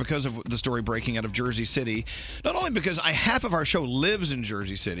York because of the story breaking out of Jersey City. Not only because half of our show lives in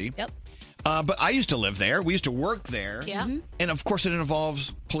Jersey City. Yep. But I used to live there. We used to work there. Yeah. Mhm. And of course, it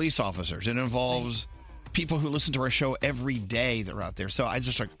involves police officers. It involves people who listen to our show every day that are out there. So I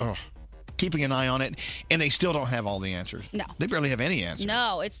just keeping an eye on it, and they still don't have all the answers. No. They barely have any answers.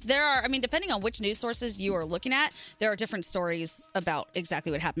 No, depending on which news sources you are looking at, there are different stories about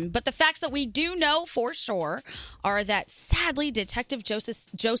exactly what happened. But the facts that we do know for sure are that, sadly, Detective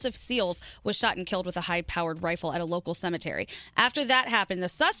Joseph Seals was shot and killed with a high-powered rifle at a local cemetery. After that happened, the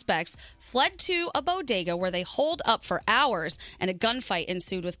suspects fled to a bodega where they holed up for hours, and a gunfight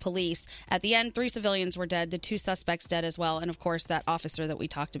ensued with police. At the end, 3 civilians were dead, the 2 suspects dead as well, and of course, that officer that we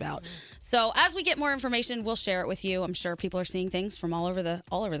talked about. So as we get more information, we'll share it with you. I'm sure people are seeing things from all over the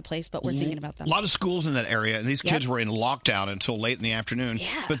place, but we're thinking about them. A lot of schools in that area, and these kids were in lockdown until late in the afternoon.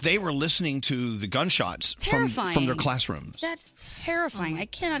 Yeah. But they were listening to the gunshots from their classrooms. That's terrifying. I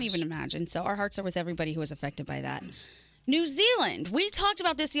cannot even imagine. So our hearts are with everybody who was affected by that. New Zealand. We talked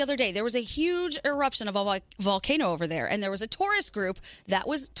about this the other day. There was a huge eruption of a volcano over there, and there was a tourist group that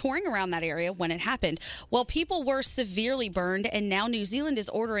was touring around that area when it happened. Well, people were severely burned, and now New Zealand is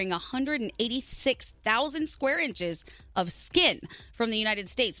ordering 186,000 square inches of skin from the United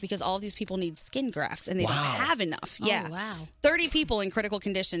States because all of these people need skin grafts, and they don't have enough. Yeah. Oh, wow. 30 people in critical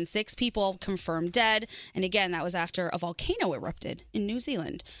condition, 6 people confirmed dead, and again, that was after a volcano erupted in New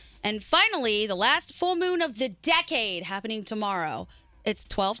Zealand. And finally, the last full moon of the decade happening tomorrow. It's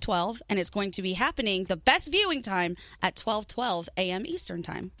 12/12, and it's going to be happening, the best viewing time, at 12:12 a.m. Eastern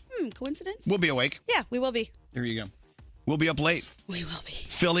Time. Coincidence? We'll be awake. Yeah, we will be. Here you go. We'll be up late. We will be.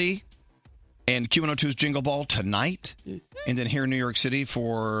 Philly and Q102's Jingle Ball tonight. And then here in New York City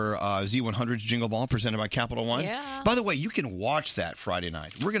for Z100's Jingle Ball presented by Capital One. Yeah. By the way, you can watch that Friday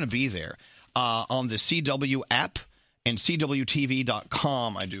night. We're going to be there on the CW app and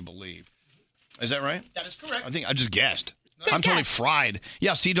CWTV.com, I do believe. Is that right? That is correct. I think I just guessed. I'm totally fried.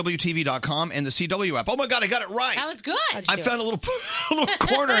 Yeah, CWTV.com and the CW app. Oh, my God, I got it right. That was good. I found a little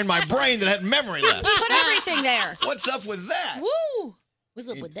corner in my brain that had memory left. We put everything there. What's up with that? Woo!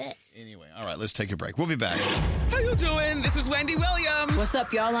 What's up with that? Anyway, all right, let's take a break. We'll be back. How you doing? This is Wendy Williams. What's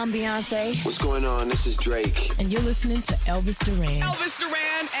up, y'all? I'm Beyonce. What's going on? This is Drake. And you're listening to Elvis Duran. Elvis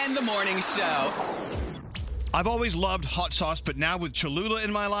Duran and the Morning Show. I've always loved hot sauce, but now with Cholula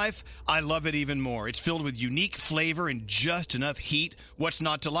in my life, I love it even more. It's filled with unique flavor and just enough heat. What's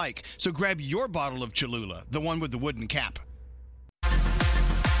not to like? So grab your bottle of Cholula, the one with the wooden cap.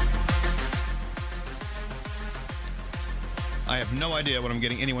 I have no idea what I'm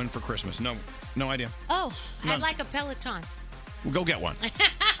getting anyone for Christmas. No idea. Oh, None. I'd like a Peloton. Well, go get one.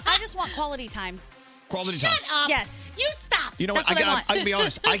 I just want quality time. Quality Shut time. up. Yes. You stop. You know what? That's what I want. I can be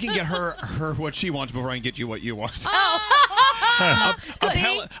honest. I can get her what she wants before I can get you what you want.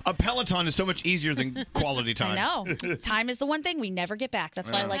 A Peloton is so much easier than quality time. I know. Time is the one thing we never get back. That's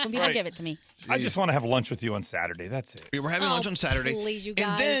why I like when people Right. give it to me. I just want to have lunch with you on Saturday. That's it. We're having lunch on Saturday. please, you And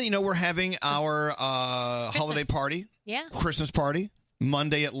guys. then, we're having our holiday party, Yeah. Christmas party,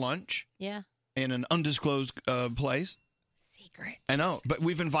 Monday at lunch Yeah. in an undisclosed place. Secret. I know, but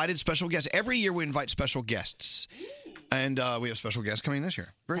we've invited special guests. Every year we invite special guests. And we have special guests coming this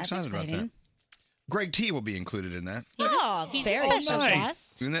year. Very That's excited about exciting. that. Greg T will be included in that. He's very a special nice.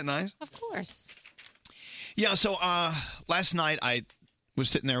 guest. Isn't that nice? Of course. Yeah, so last night I was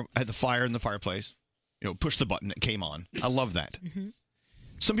sitting there at the fire in the fireplace. Push the button, it came on. I love that.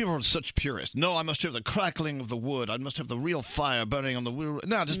 Some people are such purists. No, I must hear the crackling of the wood. I must have the real fire burning on the wood.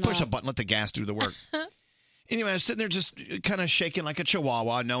 No, just push a button, let the gas do the work. Anyway, I was sitting there just kind of shaking like a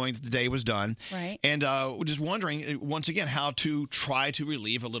chihuahua, knowing that the day was done. Right. And just wondering, once again, how to try to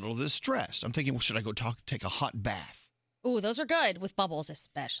relieve a little of this stress. I'm thinking, well, should I go take a hot bath? Ooh, those are good with bubbles,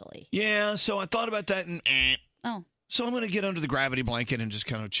 especially. Yeah, so I thought about that and Oh. So I'm going to get under the gravity blanket and just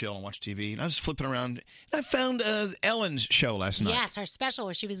kind of chill and watch TV. And I was flipping around. And I found Ellen's show last night. Yes, her special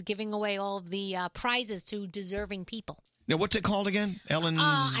where she was giving away all of the prizes to deserving people. Now, what's it called again? Ellen's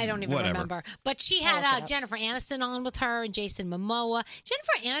I don't even whatever. remember. But she had Jennifer Aniston on with her and Jason Momoa.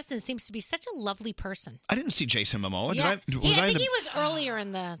 Jennifer Aniston seems to be such a lovely person. I didn't see Jason Momoa. Yeah. I I think he was earlier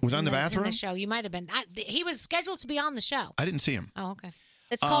in the Was I in the in bathroom? the show. You might have been. He was scheduled to be on the show. I didn't see him. Oh, okay.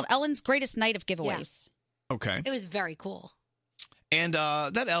 It's called Ellen's Greatest Night of Giveaways. Okay. It was very cool. And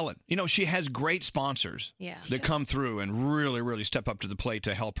that Ellen, she has great sponsors Yeah. that come through and really, really step up to the plate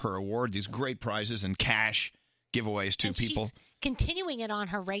to help her award these great prizes and cash giveaways to And people. she's continuing it on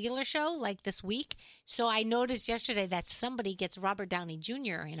her regular show, like this week. So I noticed yesterday that somebody gets Robert Downey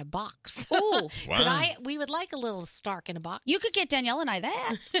Jr. in a box. Ooh. Wow. We would like a little Stark in a box. You could get Danielle and I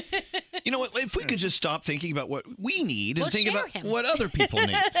that. You know what? If we could just stop thinking about what we need and We'll think share about him. what other people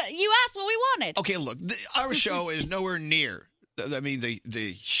need. You asked what we wanted. Okay, look, our show is nowhere near. I mean,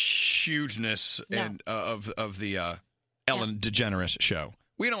 the hugeness and of the Ellen DeGeneres show.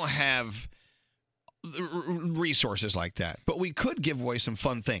 We don't have resources like that, but we could give away some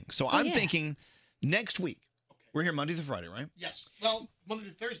fun things. So I'm thinking next week. We're here Monday through Friday, right? Yes. Well, Monday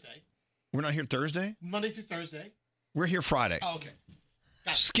through Thursday. We're not here Thursday. Monday through Thursday. We're here Friday. Oh, okay.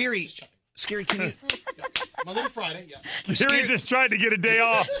 Scary. Can you? Monday to Friday. Yeah. Scary just tried to get a day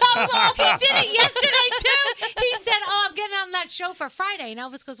off. He did it yesterday too. He said, "Oh, I'm getting on that show for Friday," and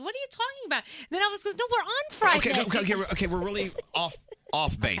Elvis goes, "What are you talking about?" Then Elvis goes, "No, we're on Friday." Okay, we're really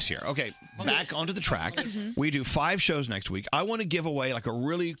off base here. Okay, back onto the track. We do 5 shows next week. I want to give away like a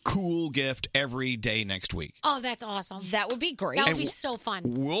really cool gift every day next week. Oh, that's awesome. That would be great. That would be so fun.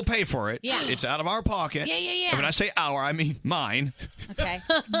 We'll pay for it. Yeah. It's out of our pocket. Yeah. And when I say our, I mean mine. Okay.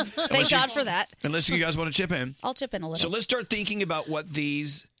 Thank God for that. Unless you guys want to chip in. I'll chip in a little. So let's start thinking about what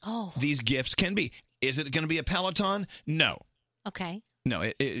these gifts can be. Is it going to be a Peloton? No. Okay. No,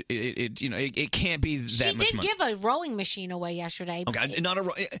 it can't be that She much did money. give a rowing machine away yesterday. Okay, not a.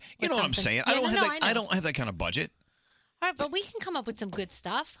 You know what I'm saying? Yeah, I don't have that kind of budget. All right, but we can come up with some good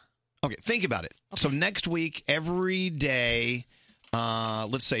stuff. Okay, think about it. So next week, every day,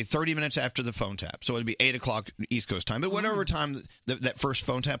 let's say 30 minutes after the phone tap. So it'd be 8 o'clock East Coast time. But whatever time that first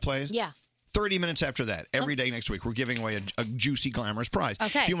phone tap plays. Yeah. 30 minutes after that, every day next week, we're giving away a juicy, glamorous prize.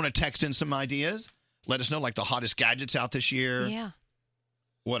 Okay. If you want to text in some ideas, let us know, like the hottest gadgets out this year. Yeah.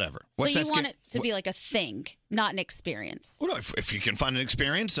 Whatever. So you want it to be like a thing, not an experience. Well, no, if you can find an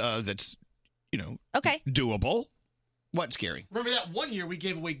experience that's, doable. What's scary? Remember that one year we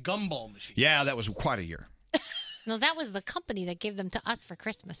gave away gumball machines? Yeah, that was quite a year. No, that was the company that gave them to us for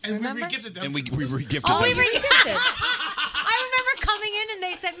Christmas. And remember? we re-gifted them. And we re-gifted Oh, them. we re-gifted. I remember coming in and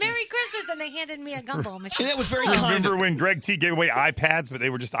they said "Merry Christmas" and they handed me a gumball machine. And that was very kind. Remember when Greg T gave away iPads, but they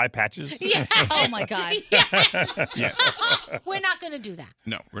were just eye patches? Yeah. Oh my God. Yes. We're not going to do that.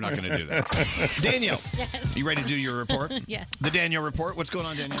 No, we're not going to do that. Danielle, you ready to do your report? Yes. The Danielle report. What's going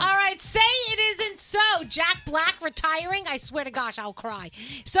on, Danielle? All right, say it isn't so. Jack Black retiring. I swear to gosh, I'll cry.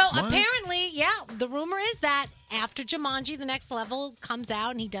 So apparently, the rumor is that after Jumanji, The Next Level comes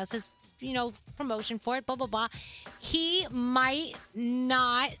out and he does his, promotion for it, blah, blah, blah, he might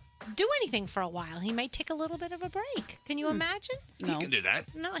not do anything for a while. He might take a little bit of a break. Can you imagine? No. You can do that.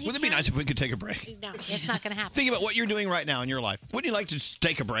 No, he Wouldn't it be can't. nice if we could take a break? No, it's not going to happen. Think about what you're doing right now in your life. Wouldn't you like to just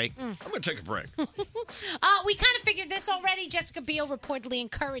take a break? I'm going to take a break. We kind of figured this already. Jessica Biel reportedly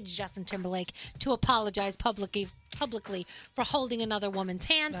encouraged Justin Timberlake to apologize publicly for holding another woman's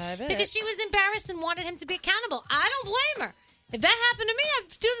hand because she was embarrassed and wanted him to be accountable. I don't blame her. If that happened to me,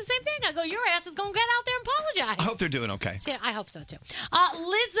 I'd do the same thing. I go, your ass is going to get out there and apologize. I hope they're doing okay. Yeah, I hope so, too.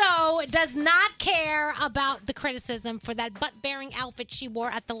 Lizzo does not care about the criticism for that butt-bearing outfit she wore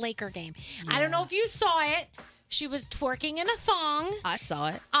at the Laker game. Yeah. I don't know if you saw it. She was twerking in a thong. I saw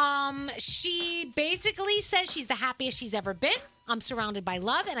it. She basically says she's the happiest she's ever been. I'm surrounded by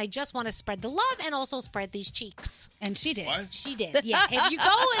love, and I just want to spread the love and also spread these cheeks. And she did. What? She did, yeah. If you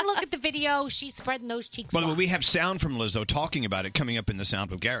go and look at the video, she's spreading those cheeks. By the way, we have sound from Lizzo talking about it coming up in the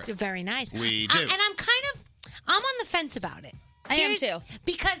Sound with Garrett. Very nice. We do. And I'm on the fence about it. I am too.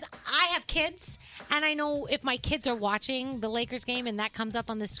 Because I have kids, and I know if my kids are watching the Lakers game and that comes up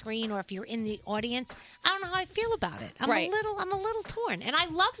on the screen, or if you're in the audience, I don't know how I feel about it. I'm a little torn, and I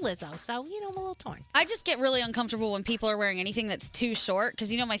love Lizzo, so I'm a little torn. I just get really uncomfortable when people are wearing anything that's too short,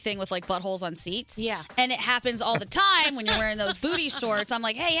 because my thing with like buttholes on seats. Yeah, and it happens all the time when you're wearing those booty shorts. I'm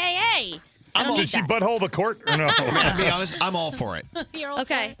like, hey. Did she butthole the court or no? To be honest, I'm all for it. You're all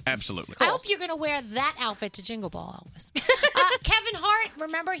okay. for it? Absolutely. I hope you're going to wear that outfit to Jingle Ball, Elvis. Kevin Hart,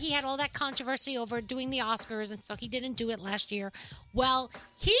 remember he had all that controversy over doing the Oscars, and so he didn't do it last year. Well,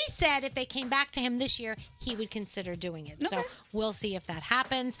 he said if they came back to him this year, he would consider doing it. Okay. So we'll see if that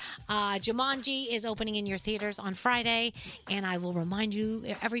happens. Jumanji is opening in your theaters on Friday, and I will remind you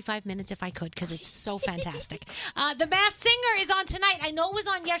every 5 minutes if I could, because it's so fantastic. The Masked Singer is on tonight. I know it was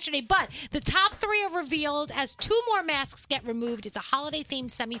on yesterday, but the top 3 are revealed as 2 more masks get removed. It's a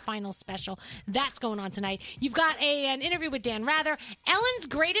holiday-themed semifinal special. That's going on tonight. You've got an interview with Dan Rather. Ellen's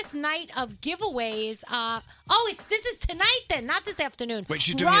greatest night of giveaways. This is tonight then, not this afternoon. Wait,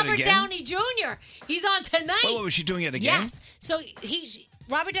 she's doing Robert it again? Downey Jr. He's on tonight. Was she doing it again? Yes. So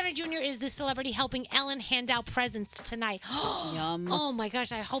Robert Downey Jr. is the celebrity helping Ellen hand out presents tonight. Yum. Oh my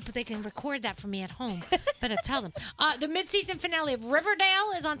gosh, I hope they can record that for me at home. Better tell them. The mid-season finale of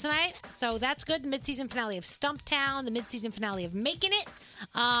Riverdale is on tonight, so that's good. The mid-season finale of Stumptown, the mid-season finale of Making It.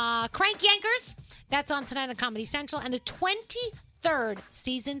 Crank Yankers, that's on tonight on Comedy Central, and the 23rd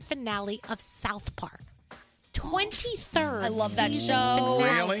season finale of South Park. 23rd. I love that show.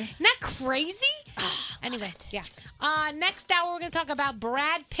 Really? Isn't that crazy? Anyway, yeah. Next hour, we're going to talk about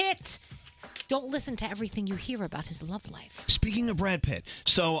Brad Pitt. Don't listen to everything you hear about his love life. Speaking of Brad Pitt,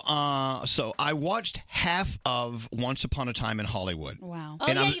 so I watched half of Once Upon a Time in Hollywood. Wow. Oh,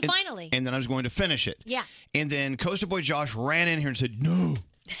 yeah, you finally. And then I was going to finish it. Yeah. And then Coaster Boy Josh ran in here and said, no,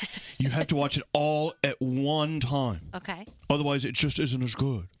 you have to watch it all at one time. Okay. Otherwise, it just isn't as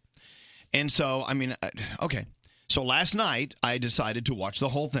good. And so, I mean, okay. So last night, I decided to watch the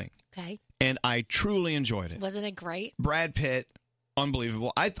whole thing. Okay. And I truly enjoyed it. Wasn't it great? Brad Pitt,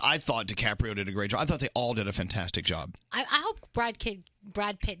 unbelievable. I thought DiCaprio did a great job. I thought they all did a fantastic job. I hope Brad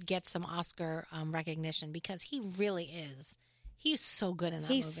Pitt gets some Oscar recognition because he really is. He's so good in that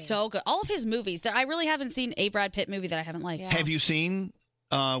movie. He's so good. All of his movies. I really haven't seen a Brad Pitt movie that I haven't liked. Have you seen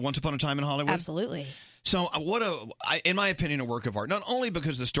Once Upon a Time in Hollywood? Absolutely. So in my opinion, a work of art. Not only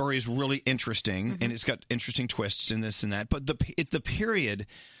because the story is really interesting and it's got interesting twists and this and that, but the period,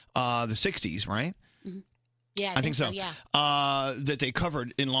 the 60s, right? Yeah, I think so. Yeah. That they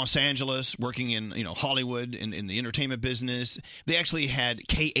covered in Los Angeles, working in Hollywood in the entertainment business. They actually had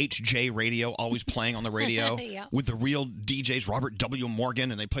KHJ radio always playing on the radio Yeah. with the real DJs, Robert W. Morgan,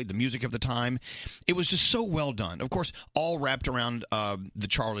 and they played the music of the time. It was just so well done. Of course, all wrapped around the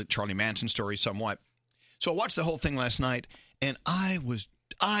Charlie Manson story somewhat. So I watched the whole thing last night, and I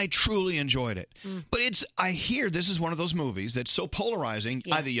truly enjoyed it. But I hear this is one of those movies that's so polarizing.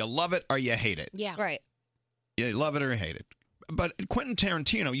 Yeah. Either you love it or you hate it. Yeah. Right. You love it or hate it. But Quentin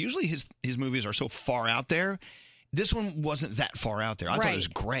Tarantino, usually his movies are so far out there. This one wasn't that far out there. I thought it was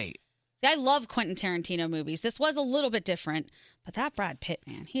great. See, I love Quentin Tarantino movies. This was a little bit different, but that Brad Pitt,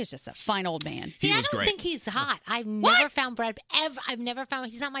 man, he is just a fine old man. See, I don't think he's hot. I've never found Brad Pitt. I've never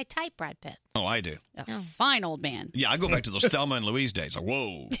found he's not my type, Brad Pitt. Oh, I do. A fine old man. Yeah, I go back to those Thelma and Louise days. Like,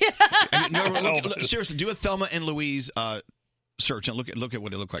 whoa. Seriously, do a Thelma and Louise search and look at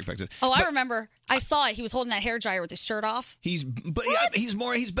what it looked like back then. Oh, I remember. I saw it. He was holding that hairdryer with his shirt off. He's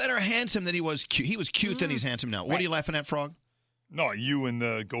better handsome than he was cute. He was cute than he's handsome now. What are you laughing at, Frog? No, you and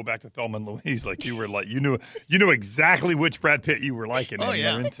the go back to Thelma and Louise, like you were like you knew exactly which Brad Pitt you were liking. Oh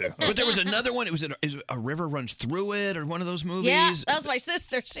yeah, into. But there was another one. It was a river runs through it, or one of those movies. Yeah, that was my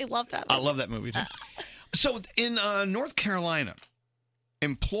sister. She loved that movie. I love that movie too. So in North Carolina,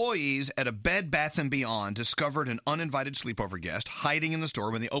 employees at a Bed Bath & Beyond discovered an uninvited sleepover guest hiding in the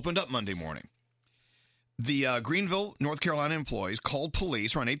store when they opened up Monday morning. The Greenville, North Carolina employees called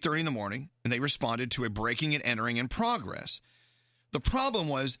police around 8:30 in the morning, and they responded to a breaking and entering in progress. The problem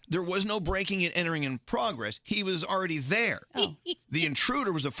was there was no breaking and entering in progress. He was already there. Oh. The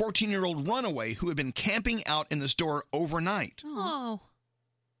intruder was a 14-year-old runaway who had been camping out in the store overnight. Oh.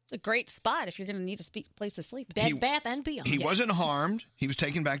 It's a great spot if you're going to need a place to sleep. Bed Bath & Beyond. He wasn't harmed. He was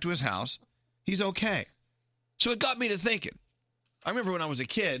taken back to his house. He's okay. So it got me to thinking. I remember when I was a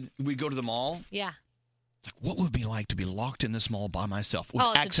kid, we'd go to the mall. Yeah. Like, what would it be like to be locked in this mall by myself with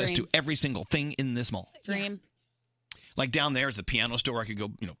it's a access dream. to every single thing in this mall? Dream. Like down there at the piano store, I could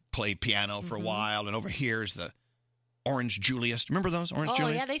go, play piano for a while. And over here is the Orange Julius. Remember those Orange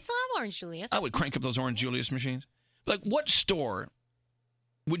Julius? Oh, yeah, they still have Orange Julius. I would crank up those Orange Julius machines. Like, what store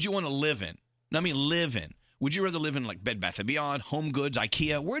would you want to live in? I mean, live in. Would you rather live in like Bed Bath & Beyond, Home Goods,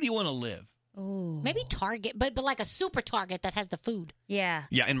 IKEA? Where do you want to live? Ooh. Maybe Target, but like a super Target that has the food. Yeah.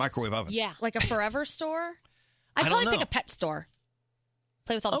 Yeah, in microwave oven. Yeah. Like a Forever store? I'd I don't probably know. pick a pet store.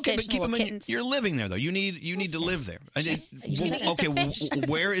 Play with all the Okay, fish but keep and them little in. kittens. You're living there though. You need to live there. fish.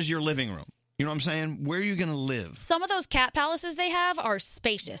 Where is your living room? You know what I'm saying? Where are you going to live? Some of those cat palaces they have are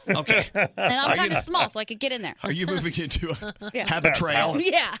spacious. Okay. And I'm kind of small, so I could get in there. Are you moving into a Yeah. habit trail?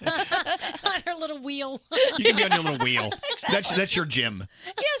 Yeah. On her little wheel. You can be on your little wheel. That's your gym.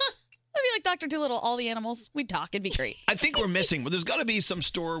 Yes. I'd be like Dr. Dolittle, all the animals. We'd talk. It'd be great. I think we're missing. Well, there's got to be some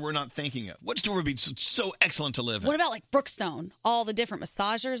store we're not thinking of. What store would be so excellent to live in? What about like Brookstone? All the different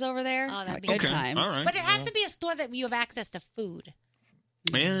massagers over there. Oh, that'd be good good. time. All right. But it has to be a store that you have access to food.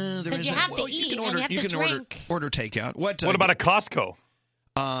 Yeah, there Because is you that. have to eat and you have to drink. Order takeout. What about a Costco?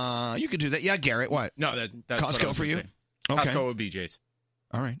 You could do that. Yeah, Garrett. What? No, that's what I Costco was for gonna you. say. Okay. Costco or BJ's.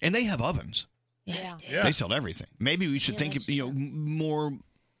 All right, and they have ovens. Yeah. They sell everything. Maybe we should think that's more.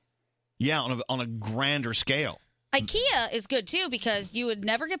 Yeah, on a grander scale. IKEA is good too because you would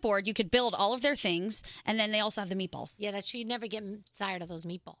never get bored. You could build all of their things, and then they also have the meatballs. Yeah, that's true. You'd never get tired of those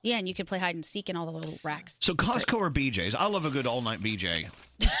meatballs. Yeah, and you could play hide and seek in all the little racks. So Costco or BJ's? I love a good all-night BJ.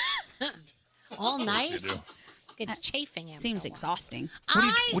 All night? It's chafing him. Seems exhausting.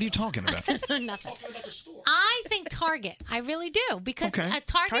 What are you talking about? Nothing. I think Target. I really do because Okay. a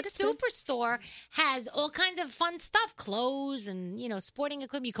Target Superstore has all kinds of fun stuff, clothes and sporting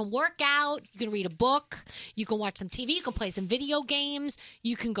equipment. You can work out, you can read a book, you can watch some TV, you can play some video games,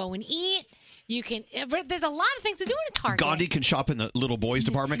 you can go and eat. You can. There's a lot of things to do in a Target. Gandhi can shop in the little boys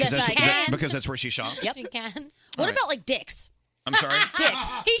department Yes, I can. because that's where she shops. Yep, you can. What about like Dick's? I'm sorry? Dick's.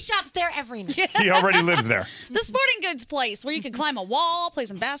 He shops there every night. He already lives there. The sporting goods place where you can climb a wall, play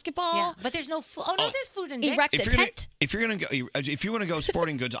some basketball. Yeah, but there's no food. Oh, no, there's food in there. Erect a tent. If you want to go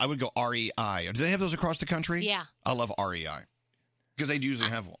sporting goods, I would go REI. Do they have those across the country? Yeah. I love REI because they usually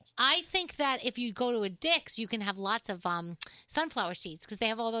have one. I think that if you go to a Dick's, you can have lots of sunflower seeds because they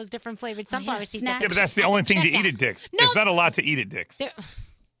have all those different flavored sunflower seeds. Yeah, but that's the only thing to eat at Dick's. There's not a lot to eat at Dick's.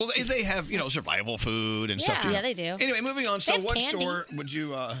 Well, they have survival food and stuff. Yeah, they do. Anyway, moving on. So, They have what candy. store would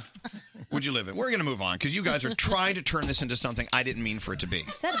you live in? We're going to move on because you guys are trying to turn this into something I didn't mean for it to be.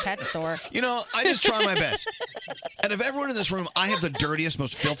 I said a pet store. I just try my best. And of everyone in this room, I have the dirtiest,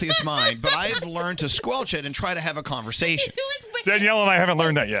 most filthiest mind, but I've learned to squelch it and try to have a conversation. Danielle and I haven't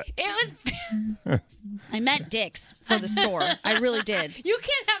learned that yet. It was. I meant Dick's for the store. I really did. You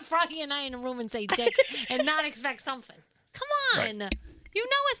can't have Froggy and I in a room and say Dick's and not expect something. Come on. You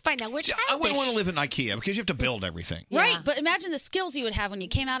know us by now. We're childish. I wouldn't want to live in IKEA because you have to build everything. Right, but imagine the skills you would have when you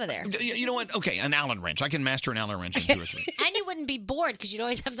came out of there. You know what? Okay, an Allen wrench. I can master an Allen wrench in 2 or 3. And you wouldn't be bored because you'd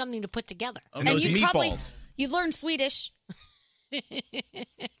always have something to put together. And those you'd meatballs. You'd learn Swedish.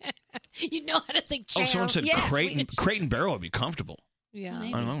 You'd know how to say chair. Oh, someone said crate and barrel would be comfortable. Yeah.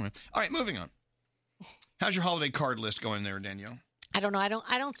 I don't know. All right, moving on. How's your holiday card list going there, Danielle? I don't know. I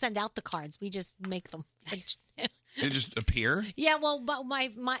don't send out the cards. We just make them. They just appear? Yeah, well, but my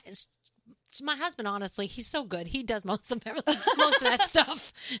husband, honestly, he's so good. He does most of that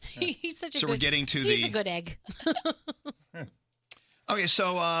stuff. He's such a So good. we're getting to he's the- a good egg. Okay,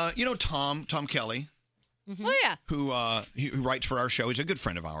 so Tom Kelly, Oh, yeah. who writes for our show. He's a good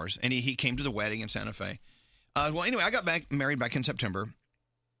friend of ours, and he came to the wedding in Santa Fe. Well, anyway, I got married back in September,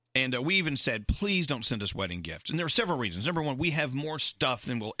 and we even said, please don't send us wedding gifts. And there are several reasons. Number one, we have more stuff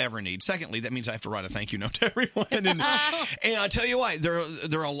than we'll ever need. Secondly, that means I have to write a thank you note to everyone. And I'll tell you why. There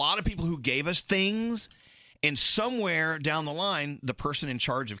are a lot of people who gave us things, and somewhere down the line, the person in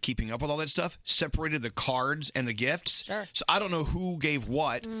charge of keeping up with all that stuff separated the cards and the gifts. Sure. So I don't know who gave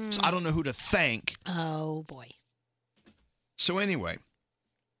what. So I don't know who to thank. Oh, boy. So anyway,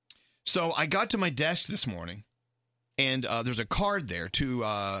 so I got to my desk this morning, and there's a card there to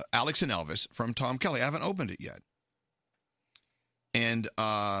Alex and Elvis from Tom Kelly. I haven't opened it yet. And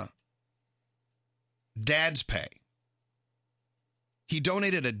Dad's Pay. He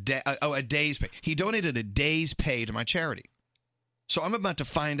donated a day's pay. He donated a day's pay to my charity. So I'm about to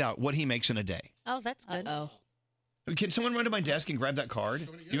find out what he makes in a day. Oh, that's good. Can someone run to my desk and grab that card?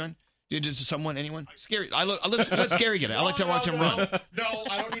 You want? Just someone? Anyone? Scary. Let Scary get it. I like to watch him run. No,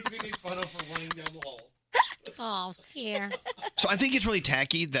 I don't need to be made fun of for running down the hall. Oh, scare. So I think it's really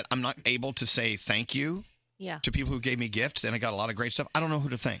tacky that I'm not able to say thank you Yeah. to people who gave me gifts, and I got a lot of great stuff. I don't know who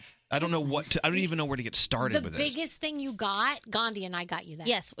to thank. I don't know what to. I don't even know where to get started The with this. biggest thing you got, Gandhi and I got you that.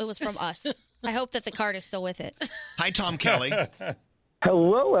 Yes, it was from us. I hope that the card is still with it. Hi, Tom Kelly.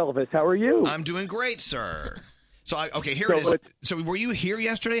 Hello, Elvis. How are you? I'm doing great, sir. So, here So it is. what- So, were you here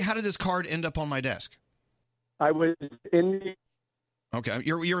yesterday? How did this card end up on my desk? I was in the. Okay,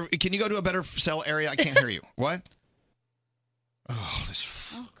 you're. Can you go to a better cell area? I can't hear you. What? Oh,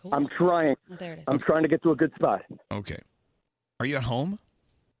 this. Oh, cool. I'm trying. Oh, there it is. I'm trying to get to a good spot. Okay. Are you at home?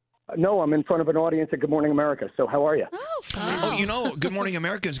 No, I'm in front of an audience at Good Morning America. So how are you? Oh, you know, Good Morning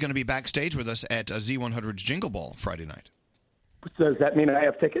America is going to be backstage with us at Z100's Jingle Ball Friday night. Does that mean I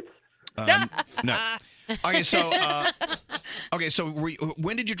have tickets? No. Okay, so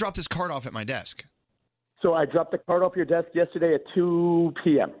when did you drop this card off at my desk? So I dropped the card off your desk yesterday at 2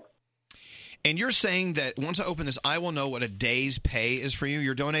 p.m. And you're saying that once I open this, I will know what a day's pay is for you?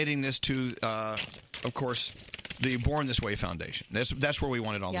 You're donating this to, of course, the Born This Way Foundation. That's where we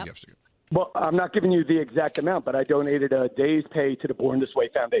wanted all the gifts to go. Well, I'm not giving you the exact amount, but I donated a day's pay to the Born This Way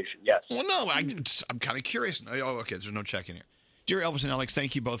Foundation, yes. Well, no, I'm kind of curious. Oh, okay, there's no check in here. Dear Elvis and Alex,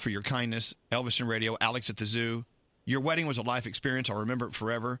 thank you both for your kindness. Elvis and Radio, Alex at the zoo. Your wedding was a life experience. I'll remember it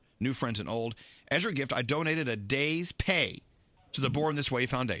forever. New friends and old. As your gift, I donated a day's pay to the Born This Way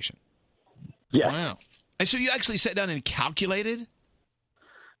Foundation. Yes. Wow. And so you actually sat down and calculated?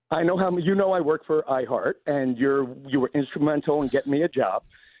 I know how you know I work for iHeart, and you were instrumental in getting me a job.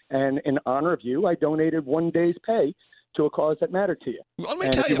 And in honor of you, I donated 1 day's pay to a cause that mattered to you. Well, let me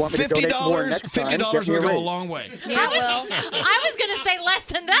tell you, $50 will go a long way. Yeah, I was going to say less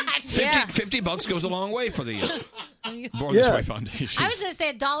than that. $50 goes a long way for the Born This Way Foundation. I was going to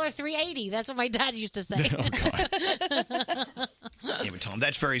say $3.80. That's what my dad used to say. Anyway, Tom,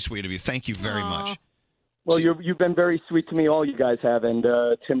 that's very sweet of you. Thank you very much. Well, you've been very sweet to me, all you guys have, and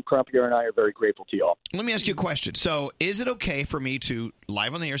Tim Crumpier and I are very grateful to you all. Let me ask you a question. So, is it okay for me to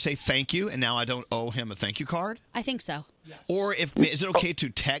live on the air say thank you, and now I don't owe him a thank you card? I think so. Or is it okay to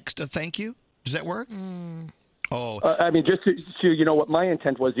text a thank you? Does that work? Oh, I mean, just to you know what my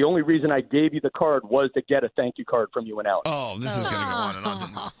intent was. The only reason I gave you the card was to get a thank you card from you and Alex. Oh, this is going to go on and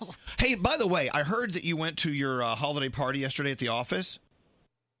on. Hey, by the way, I heard that you went to your holiday party yesterday at the office.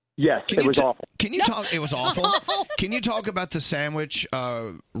 Yes, it was awful. Can you talk? It was awful. Can you talk about the sandwich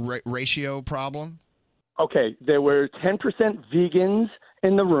ratio problem? Okay, there were 10% vegans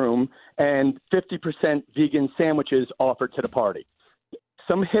in the room and 50% vegan sandwiches offered to the party.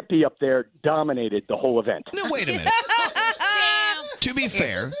 Some hippie up there dominated the whole event. No, wait a minute. To be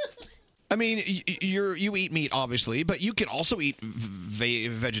fair, I mean, you eat meat, obviously, but you can also eat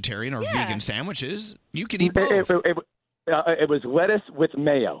vegetarian or vegan sandwiches. You can eat both. It was lettuce with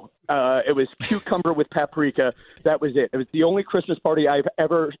mayo. It was cucumber with paprika. That was it. It was the only Christmas party I've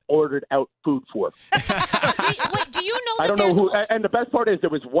ever ordered out food for. Do you know I don't know who. And the best part is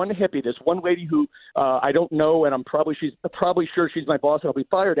there was one hippie, this one lady who I don't know, and she's probably sure she's my boss and I'll be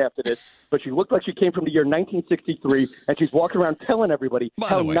fired after this. But she looked like she came from the year 1963, and she's walking around telling everybody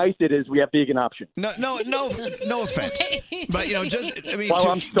how nice it is we have vegan options. No offense, but Well,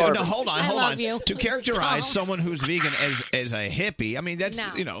 I'm sorry. No, hold on. To characterize someone who's vegan as a hippie, I mean that's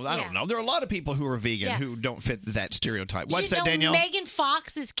I don't know. There are a lot of people who are vegan who don't fit that stereotype. What's that, Danielle? Megan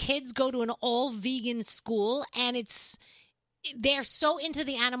Fox's kids go to an all-vegan school, and they're so into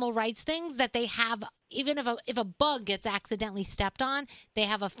the animal rights things that they have, even if a bug gets accidentally stepped on, they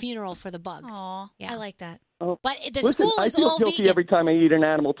have a funeral for the bug. Aw, I like that. Oh. But the Listen, school is I feel all guilty vegan. every time I eat an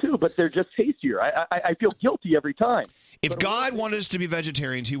animal too, but they're just tastier. I feel guilty every time. If God wanted us to be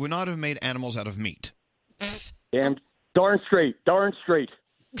vegetarians, He would not have made animals out of meat. Darn straight.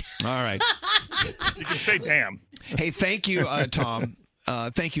 All right. You can say damn. Hey, thank you, Tom.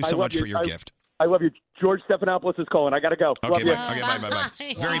 Thank you so much for your gift. I love you. George Stephanopoulos is calling. I got to go. Okay, love you.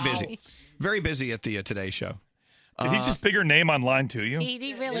 bye. Very busy at the Today Show. Did he just spit your name online to you?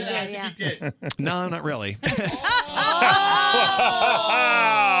 He really did, yeah. He did. No, not really.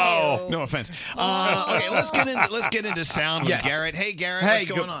 No offense. Okay, let's get into sound with Garrett. Hey, Garrett, what's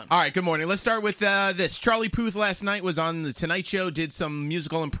going on? All right, good morning. Let's start with this. Charlie Puth last night was on The Tonight Show, did some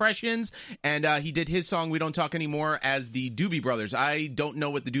musical impressions, and he did his song, We Don't Talk Anymore, as the Doobie Brothers. I don't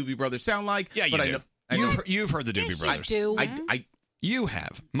know what the Doobie Brothers sound like. Yeah, you but do. I know. You've heard the Doobie Brothers. Do. You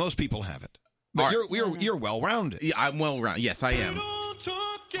have. Most people haven't. But you're well-rounded. Yeah, I'm well-rounded. Yes, I am.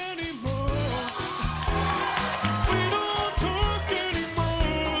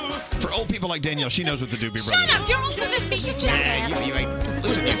 For old people like Danielle, she knows what the Doobie Brothers are. Shut up! You're older than me, you jackass.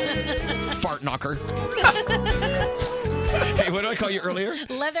 Listen, you fart knocker. Hey, what did I call you earlier?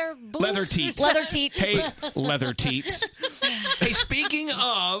 Leather boobs. Leather teats. Leather teats. Hey, leather teats. Hey, speaking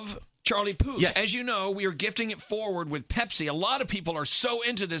of Charlie Puth, as you know, we are gifting it forward with Pepsi. A lot of people are so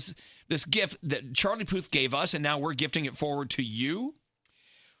into this gift that Charlie Puth gave us, and now we're gifting it forward to you.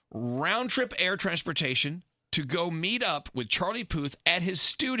 Round-trip air transportation to go meet up with Charlie Puth at his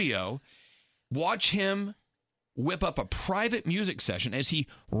studio. Watch him whip up a private music session as he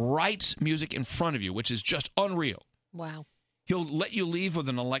writes music in front of you, which is just unreal. Wow. He'll let you leave with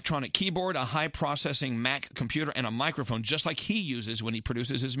an electronic keyboard, a high-processing Mac computer, and a microphone, just like he uses when he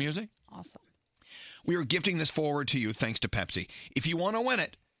produces his music. Awesome. We are gifting this forward to you thanks to Pepsi. If you want to win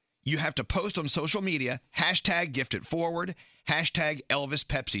it, you have to post on social media, #GiftItForward, #Elvis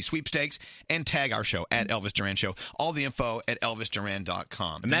Pepsi Sweepstakes, and tag our show at Elvis Duran Show. All the info at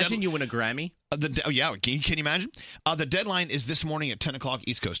ElvisDuran.com. Imagine you win a Grammy. Can you imagine? The deadline is this morning at 10 o'clock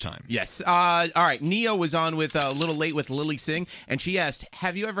East Coast time. Yes. All right. Neo was on with A Little Late with Lily Singh, and she asked,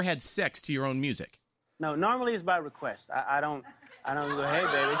 have you ever had sex to your own music? No, normally it's by request. I don't go, hey,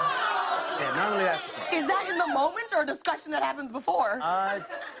 baby. Yeah, normally that's the case. Is that in the moment or a discussion that happens before?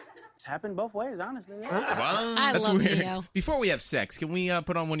 It's happened both ways, honestly. Yeah. Wow. I That's love weird. Neo. Before we have sex, can we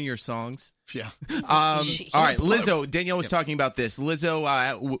put on one of your songs? Yeah. All right, Lizzo. Danielle was talking about this.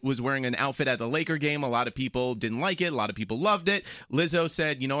 Lizzo was wearing an outfit at the Laker game. A lot of people didn't like it. A lot of people loved it. Lizzo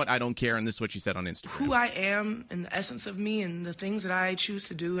said, you know what? I don't care. And this is what she said on Instagram. Who I am and the essence of me and the things that I choose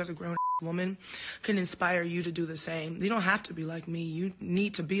to do as a grown woman can inspire you to do the same. You don't have to be like me. You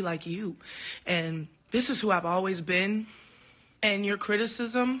need to be like you. And this is who I've always been. And your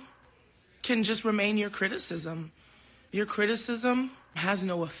criticism can just remain your criticism. Your criticism has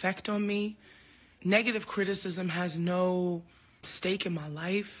no effect on me. Negative criticism has no stake in my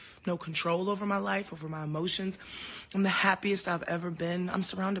life, no control over my life, over my emotions. I'm the happiest I've ever been. I'm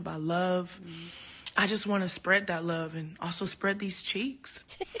surrounded by love. I just want to spread that love and also spread these cheeks.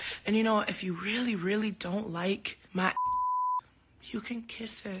 And if you really, really don't like my you can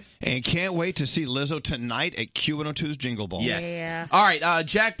kiss it. And can't wait to see Lizzo tonight at Q102's Jingle Ball. Yes. Yeah. All right.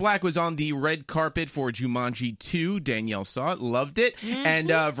 Jack Black was on the red carpet for Jumanji 2. Danielle saw it, loved it. Mm-hmm.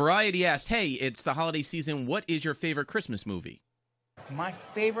 And Variety asked, hey, it's the holiday season. What is your favorite Christmas movie? My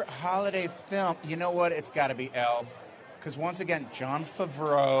favorite holiday film, you know what? It's got to be Elf. Because once again, Jon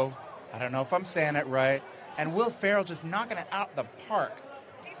Favreau, I don't know if I'm saying it right, and Will Ferrell just knocking it out the park.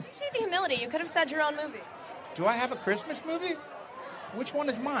 I appreciate the humility. You could have said your own movie. Do I have a Christmas movie? Which one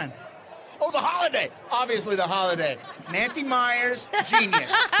is mine? Oh, The Holiday. Obviously, The Holiday. Nancy Myers, genius.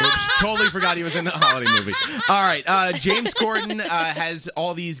 Oops, totally forgot he was in the holiday movie. All right. James Corden has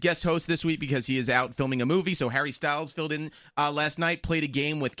all these guest hosts this week because he is out filming a movie. So Harry Styles filled in last night, played a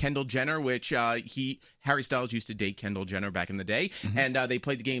game with Kendall Jenner, which Harry Styles used to date Kendall Jenner back in the day. Mm-hmm. And they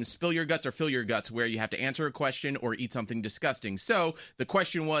played the game Spill Your Guts or Fill Your Guts, where you have to answer a question or eat something disgusting. So the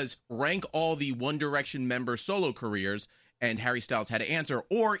question was, rank all the One Direction member solo careers. And Harry Styles had to answer,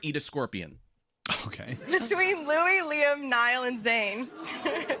 or eat a scorpion. Okay. Between Louis, Liam, Niall, and Zayn,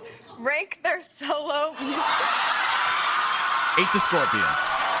 rank their solo music. Ate the scorpion.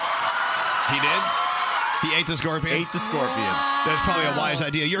 He did? He ate the scorpion? Ate the scorpion. That's probably a wise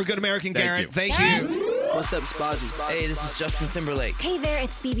idea. You're a good American, Karen. Thank you. What's up, Spazzy? Hey, this is Justin Timberlake. Hey there,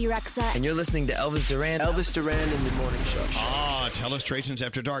 it's Phoebe Rexa. And you're listening to Elvis Duran. Elvis Duran in the Morning Show. Telestrations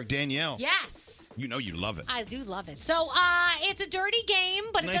After Dark. Danielle. Yes. You know you love it. I do love it. So, it's a dirty game,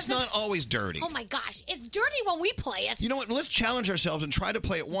 but it's not always dirty. Oh, my gosh. It's dirty when we play it. You know what? Let's challenge ourselves and try to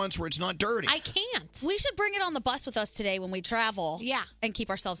play it once where it's not dirty. I can't. We should bring it on the bus with us today when we travel. Yeah. And keep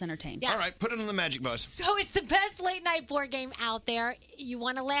ourselves entertained. Yeah. All right, put it on the magic bus. So it's the best late night board game out there. You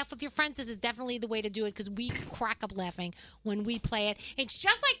want to laugh with your friends, this is definitely the way to do it because we crack up laughing when we play it. It's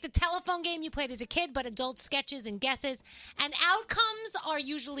just like the telephone game you played as a kid, but adult sketches and guesses. And outcomes are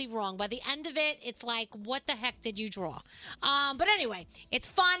usually wrong. By the end of it, it's like, what the heck did you draw? But anyway, it's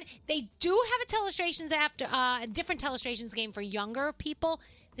fun. They do have a different telestrations game for younger people.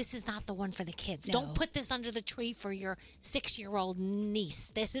 This is not the one for the kids. No. Don't put this under the tree for your 6-year-old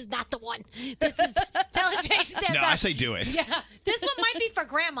niece. This is not the one. This is telestrations. No, I say do it. Yeah, this one might be for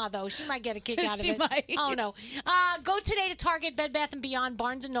Grandma though. She might get a kick out of it. Might. Oh no! Go today to Target, Bed Bath & Beyond,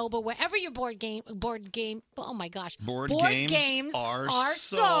 Barnes & Noble, wherever your board game. Oh my gosh! Board games are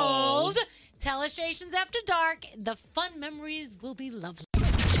sold. Telestrations After Dark. The fun memories will be lovely.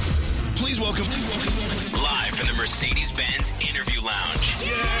 Please welcome. Live from the Mercedes-Benz Interview Lounge.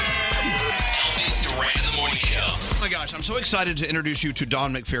 Elvis Duran in the Morning Show. Oh my gosh, I'm so excited to introduce you to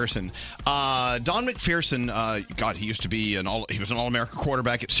Don McPherson. Don McPherson, he used to be he was an All-America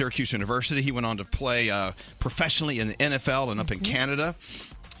quarterback at Syracuse University. He went on to play professionally in the NFL and up in Canada.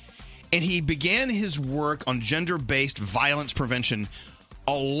 And he began his work on gender-based violence prevention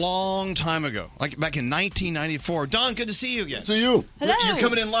a long time ago, like back in 1994. Don, good to see you again. See you. Hello. You're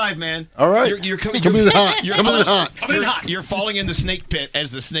coming in live, man. All right. You're coming in hot. You're coming in hot. You're falling in the snake pit as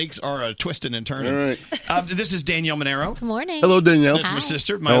the snakes are twisting and turning. All right. This is Danielle Monero. Good morning. Hello, Danielle. That's my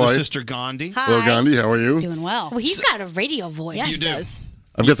sister, How my are other you? sister, Gandhi. Hi. Hello, Gandhi. How are you? Doing well. Well, he's got a radio voice. Yes, You do. he does.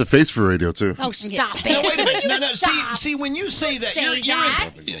 I've got the face for radio, too. Oh, stop it. No, wait a minute. No, Stop. See, when you say that, Say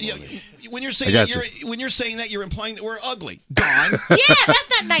that. when you're saying I got that, when you're saying that, you're implying that we're ugly. Don. Yeah,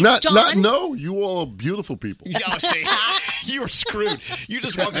 that's not nice, John. No, you all are beautiful people. Oh, see, you were screwed. You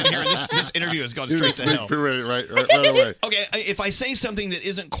just walked in here, and this interview has gone straight to hell. Right away. Okay, if I say something that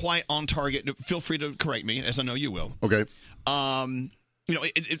isn't quite on target, feel free to correct me, as I know you will. Okay. Of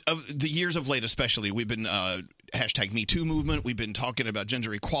the years of late, especially, we've been hashtag Me Too movement. We've been talking about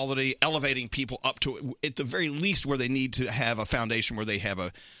gender equality, elevating people up to, at the very least, where they need to have a foundation where they have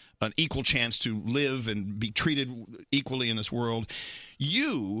an equal chance to live and be treated equally in this world.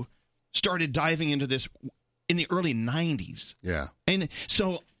 You started diving into this in the early 90s. Yeah. And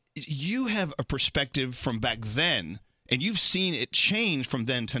so you have a perspective from back then, and you've seen it change from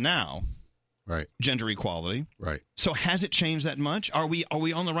then to now. Right. Gender equality. Right. So has it changed that much? Are we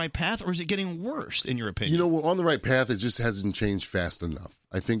on the right path, or is it getting worse, in your opinion? You know, we're on the right path. It just hasn't changed fast enough.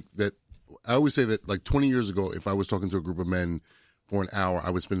 I think that I always say that, like 20 years ago, if I was talking to a group of men for an hour, I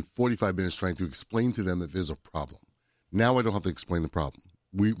would spend 45 minutes trying to explain to them that there's a problem. Now I don't have to explain the problem.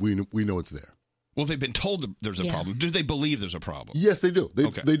 we know it's there. Well, they've been told there's a problem. Do they believe there's a problem? Yes, they do.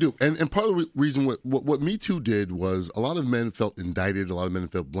 They do. And part of the reason what Me Too did was a lot of men felt indicted. A lot of men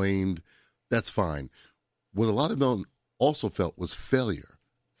felt blamed. That's fine. What a lot of men also felt was failure.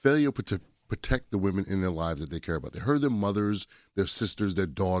 Failure to protect the women in their lives that they care about. They heard their mothers, their sisters, their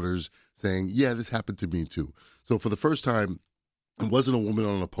daughters saying, yeah, this happened to me too. So for the first time, it wasn't a woman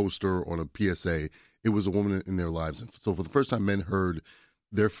on a poster or on a PSA. It was a woman in their lives. And so for the first time, men heard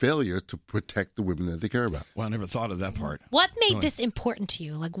their failure to protect the women that they care about. Well, I never thought of that part. What made this important to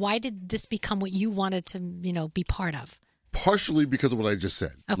you? Like, why did this become what you wanted to, be part of? Partially because of what I just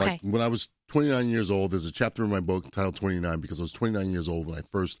said. Okay. Like when I was 29 years old, there's a chapter in my book titled 29 because I was 29 years old when I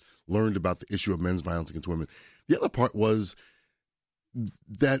first learned about the issue of men's violence against women. The other part was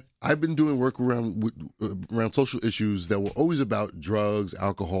that I've been doing work around social issues that were always about drugs,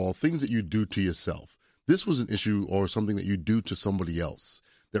 alcohol, things that you do to yourself. This was an issue or something that you do to somebody else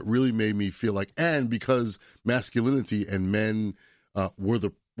that really made me feel like, and because masculinity and men were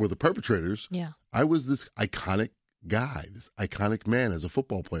the perpetrators, I was this iconic guy, this iconic man as a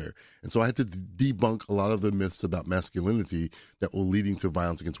football player. And so I had to debunk a lot of the myths about masculinity that were leading to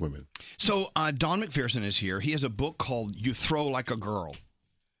violence against women. So Don McPherson is here. He has a book called You Throw Like a Girl,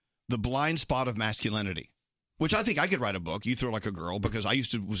 The Blind Spot of Masculinity. Which I think I could write a book, You Throw Like a Girl, because I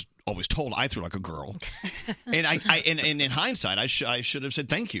was always told I threw like a girl. And and in hindsight, I should have said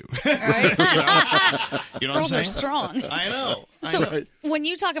thank you. Right? You know Girls what I'm are strong. I know. So when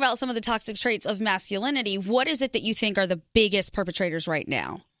you talk about some of the toxic traits of masculinity, what is it that you think are the biggest perpetrators right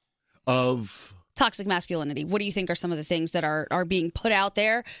now? Of toxic masculinity. What do you think are some of the things that are being put out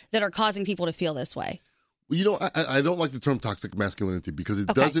there that are causing people to feel this way? You know, I don't like the term toxic masculinity because it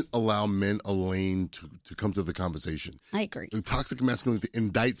doesn't allow men a lane to come to the conversation. I agree. The toxic masculinity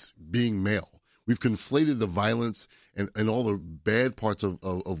indicts being male. We've conflated the violence and all the bad parts of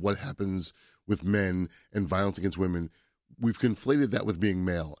what happens with men and violence against women. We've conflated that with being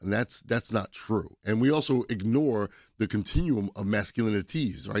male, and that's not true. And we also ignore the continuum of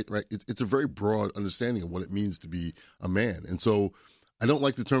masculinities, right? It's a very broad understanding of what it means to be a man. And so I don't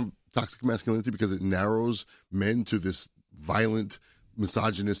like the term toxic masculinity because it narrows men to this violent,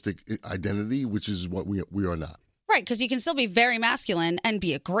 misogynistic identity, which is what we are not. Right, because you can still be very masculine and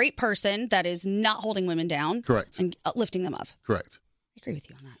be a great person that is not holding women down. Correct. And lifting them up. Correct. I agree with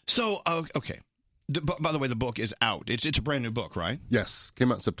you on that. So, okay. By the way, the book is out. It's a brand new book, right? Yes. Came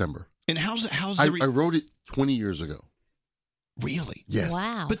out in September. And how's I wrote it 20 years ago. Really? Yes.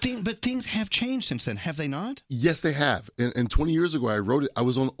 Wow. But things have changed since then, have they not? Yes, they have. And 20 years ago, I wrote it. I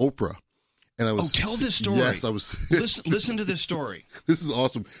was on Oprah. And I was, tell this story. Yes, I was. listen to this story. This is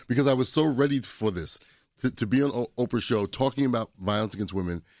awesome because I was so ready for this, to be on Oprah's show talking about violence against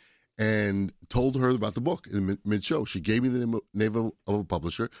women, and told her about the book in mid-show. She gave me the name of a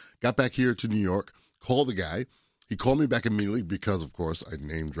publisher, got back here to New York, called the guy. He called me back immediately because, of course, I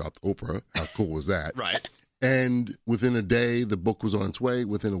name-dropped Oprah. How cool was that? Right. And within a day, the book was on its way.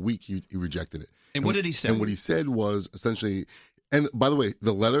 Within a week, he rejected it. And what did he say? And what he said was essentially, and by the way,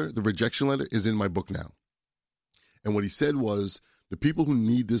 the rejection letter is in my book now. And what he said was, the people who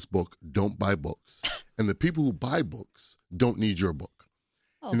need this book don't buy books. And the people who buy books don't need your book.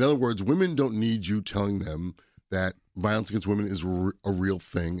 Oh. In other words, women don't need you telling them that violence against women is a real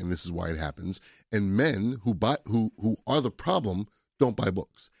thing and this is why it happens. And men who are the problem don't buy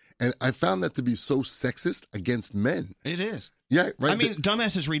books. And I found that to be so sexist against men. It is. Yeah, right. I mean,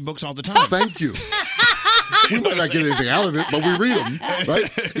 dumbasses read books all the time. Thank you. We might not get anything out of it, but we read them,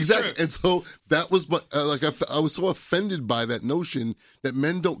 right? Exactly. And so that was, I was so offended by that notion that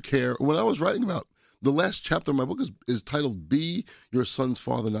men don't care. When I was writing about the last chapter of my book is titled "Be Your Son's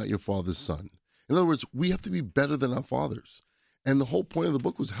Father, Not Your Father's Son." In other words, we have to be better than our fathers. And the whole point of the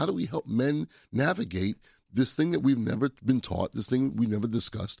book was, how do we help men navigate this thing that we've never been taught, this thing we never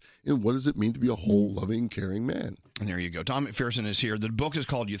discussed, and what does it mean to be a whole, loving, caring man? And there you go. Don McPherson is here. The book is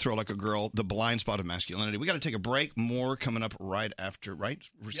called You Throw Like a Girl, The Blind Spot of Masculinity. We got to take a break. More coming up right after, right?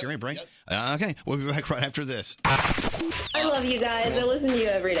 We're scaring a break? Yes. Okay. We'll be back right after this. I love you guys. I listen to you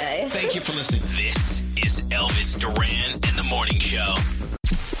every day. Thank you for listening. This is Elvis Duran and the Morning Show.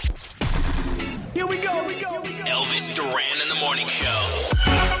 Here we go. Elvis Duran and the Morning Show.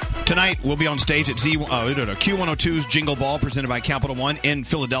 Tonight, we'll be on stage at Q102's Jingle Ball, presented by Capital One in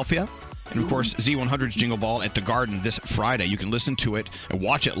Philadelphia. And, of course, Z100's Jingle Ball at the Garden this Friday. You can listen to it and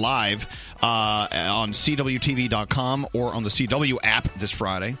watch it live on CWTV.com or on the CW app this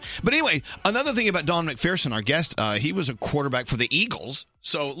Friday. But anyway, another thing about Don McPherson, our guest, he was a quarterback for the Eagles.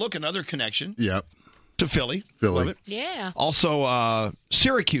 So, look, another connection. Yep. To Philly. Love it. Yeah. Also,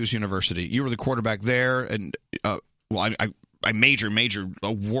 Syracuse University. You were the quarterback there. And, I a major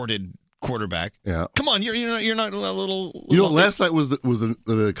awarded quarterback. Yeah. Come on, you're not a little. You know, last night was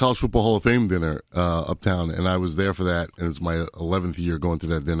the College Football Hall of Fame dinner uptown, and I was there for that, and it's my 11th year going to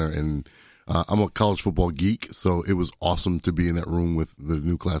that dinner, and I'm a college football geek, so it was awesome to be in that room with the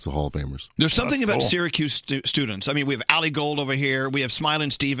new class of Hall of Famers. There's something about cool. Syracuse students. I mean, we have Allie Gold over here. We have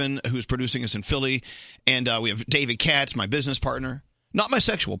Smiling Steven, who's producing us in Philly, and we have David Katz, my business partner, not my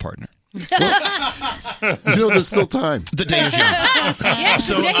sexual partner. There's still time. The day is young. Yes,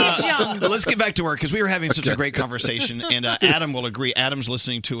 So the day is young. let's get back to work because we were having such a great conversation, and Adam will agree. Adam's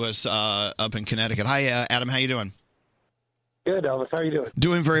listening to us up in Connecticut. Hi, Adam. How you doing? Good, Elvis. How are you doing?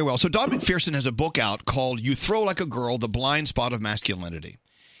 Doing very well. So Don McPherson has a book out called "You Throw Like a Girl: The Blind Spot of Masculinity,"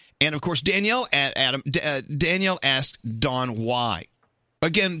 and of course Danielle asked Don why.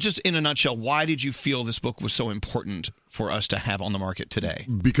 Again, just in a nutshell, why did you feel this book was so important for us to have on the market today?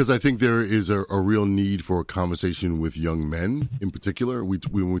 Because I think there is a real need for a conversation with young men in particular.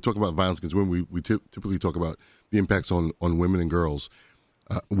 When we talk about violence against women, we typically talk about the impacts on women and girls.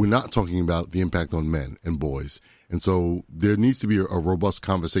 We're not talking about the impact on men and boys. And so there needs to be a robust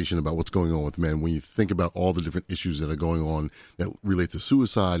conversation about what's going on with men when you think about all the different issues that are going on that relate to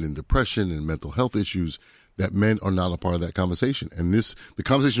suicide and depression and mental health issues, that men are not a part of that conversation. And the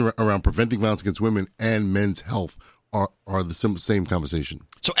conversation around preventing violence against women and men's health are the same conversation.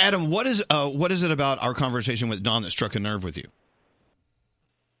 So, Adam, what is it about our conversation with Don that struck a nerve with you?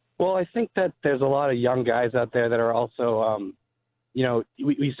 Well, I think that there's a lot of young guys out there that are also,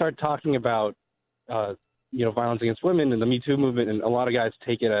 we start talking about, violence against women and the Me Too movement, and a lot of guys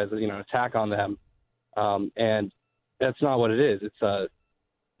take it as, an attack on them. And that's not what it is. It's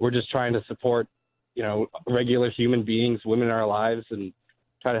we're just trying to support, regular human beings, women in our lives, and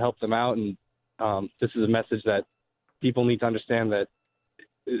try to help them out. And this is a message that people need to understand, that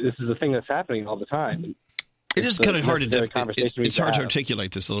this is a thing that's happening all the time. It is kind of hard it's hard to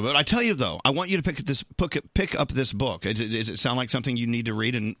articulate this a little bit. I tell you, though, I want you to pick up this book. Does it sound like something you need to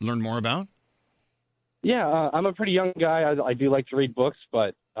read and learn more about? Yeah, I'm a pretty young guy. I do like to read books,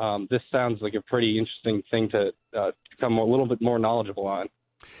 but this sounds like a pretty interesting thing to become a little bit more knowledgeable on.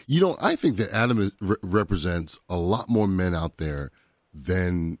 I think that Adam represents a lot more men out there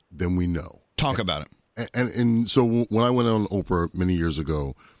than we know. Talk about it. And so when I went on Oprah many years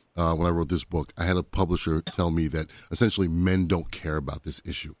ago, when I wrote this book, I had a publisher tell me that essentially men don't care about this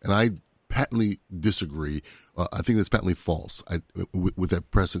issue. And I patently disagree. I think that's patently false. With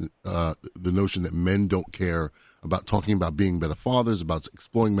that precedent, the notion that men don't care about talking about being better fathers, about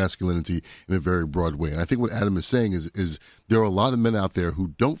exploring masculinity in a very broad way. And I think what Adam is saying is there are a lot of men out there who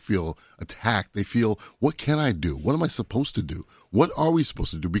don't feel attacked. They feel, what can I do? What am I supposed to do? What are we supposed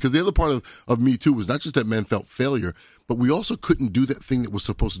to do? Because the other part of Me Too was not just that men felt failure, but we also couldn't do that thing that we're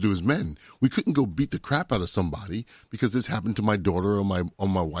supposed to do as men. We couldn't go beat the crap out of somebody because this happened to my daughter or my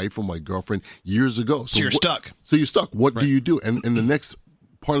wife or my girlfriend years ago. So you're stuck. So you're stuck. What do you do? And the next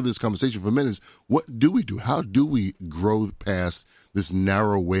part of this conversation for men is, what do we do? How do we grow past this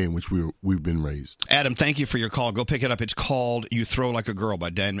narrow way in which we've been raised? Adam, thank you for your call. Go pick it up. It's called "You Throw Like a Girl" by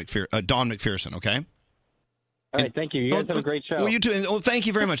Don McPherson. Okay. All right, thank you. You guys have a great show. Well, you too. And, thank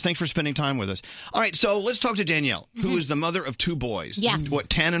you very much. Thanks for spending time with us. All right, so let's talk to Danielle, who is the mother of two boys. Yes. What,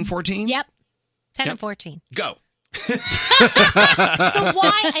 10 and 14? Yep. 10 and 14. Go. So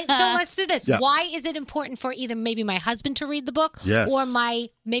let's do this. Yeah. Why is it important for either maybe my husband to read the book, Yes. or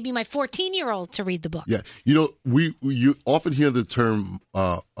maybe my 14-year-old to read the book? Yeah. You often hear the term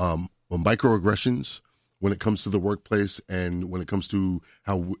microaggressions when it comes to the workplace and when it comes to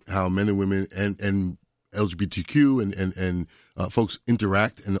how men and women and LGBTQ and folks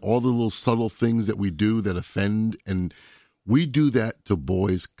interact, and all the little subtle things that we do that offend, and we do that to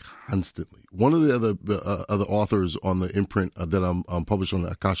boys constantly. One of the other authors on the imprint that I'm published on the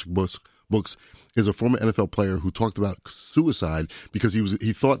Akashic Books is a former NFL player who talked about suicide because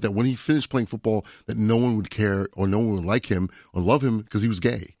he thought that when he finished playing football that no one would care or no one would like him or love him because he was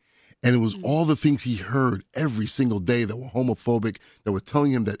gay. And it was all the things he heard every single day that were homophobic, that were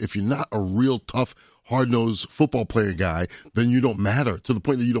telling him that if you're not a real tough, hard-nosed football player guy, then you don't matter, to the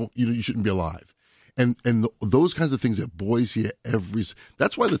point that you shouldn't be alive. And those kinds of things that boys hear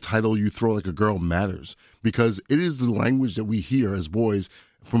that's why the title "You Throw Like a Girl" matters, because it is the language that we hear as boys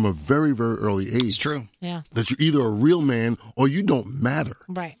from a very, very early age. It's true. Yeah. That you're either a real man or you don't matter.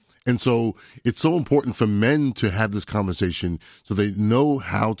 Right. And so it's so important for men to have this conversation so they know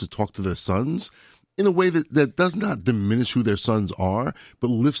how to talk to their sons in a way that does not diminish who their sons are, but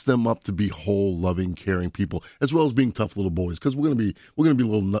lifts them up to be whole, loving, caring people, as well as being tough little boys. Because we're gonna be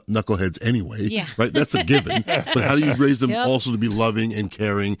little knuckleheads anyway, yeah. Right? That's a given. But how do you raise them Yep. also to be loving and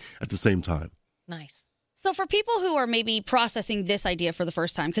caring at the same time? Nice. So for people who are maybe processing this idea for the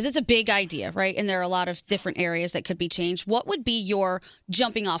first time, because it's a big idea, right? And there are a lot of different areas that could be changed. What would be your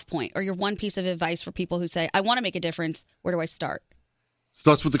jumping off point or your one piece of advice for people who say, I want to make a difference. Where do I start?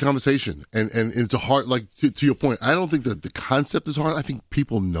 Starts with the conversation. And it's a hard, like to your point, I don't think that the concept is hard. I think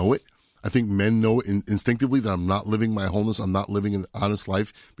people know it. I think men know instinctively that I'm not living my wholeness. I'm not living an honest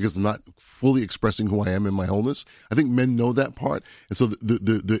life because I'm not fully expressing who I am in my wholeness. I think men know that part. And so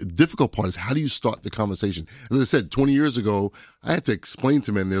the difficult part is how do you start the conversation? As I said, 20 years ago, I had to explain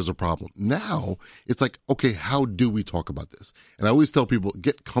to men there's a problem. Now it's like, okay, how do we talk about this? And I always tell people,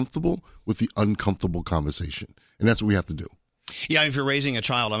 get comfortable with the uncomfortable conversation. And that's what we have to do. Yeah, if you're raising a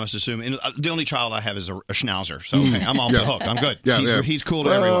child, I must assume. And the only child I have is a schnauzer. So okay, I'm off the hook. I'm good. He's cool to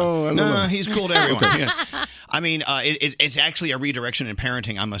everyone. No, he's cool to everyone. Okay. Yeah. I mean, it's actually a redirection in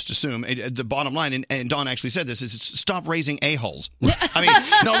parenting, I must assume. The bottom line, and Dawn actually said this, is stop raising a-holes. I mean,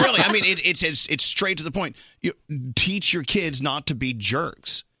 no, really. I mean, it's straight to the point. You teach your kids not to be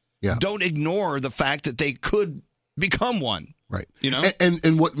jerks. Yeah. Don't ignore the fact that they could become one. Right. You know?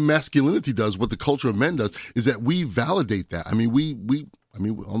 And what masculinity does, what the culture of men does, is that we validate that. I mean, we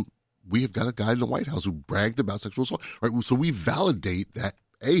have got a guy in the White House who bragged about sexual assault, right? So we validate that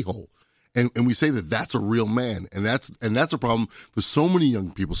a-hole. And we say that that's a real man. And that's a problem for so many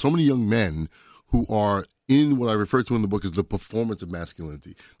young people, so many young men who are in what I refer to in the book as the performance of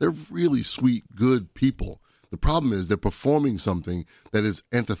masculinity. They're really sweet, good people. The problem is they're performing something that is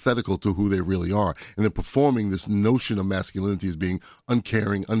antithetical to who they really are. And they're performing this notion of masculinity as being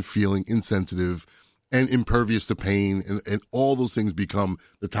uncaring, unfeeling, insensitive, and impervious to pain. And all those things become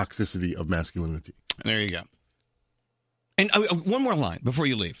the toxicity of masculinity. There you go. And one more line before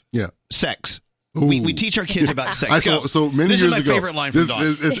you leave. Yeah. Sex. We teach our kids about sex. So many this years is my ago, favorite line from Dawn.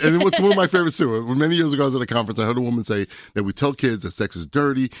 And it's one of my favorites too. Many years ago, I was at a conference. I heard a woman say that we tell kids that sex is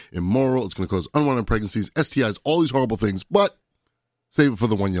dirty, immoral, it's going to cause unwanted pregnancies, STIs, all these horrible things. But save it for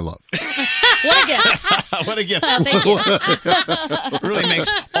the one you love. What a gift. What a gift. Thank you. Really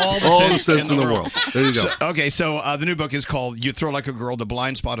makes all the sense in the world. There you go. So the new book is called You Throw Like a Girl, The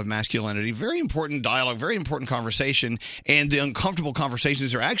Blind Spot of Masculinity. Very important dialogue, very important conversation. And the uncomfortable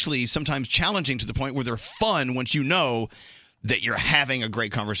conversations are actually sometimes challenging to the point where they're fun once you know that you're having a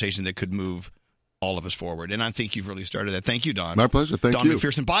great conversation that could move all of us forward. And I think you've really started that. Thank you, Don. My pleasure. Thank Don you.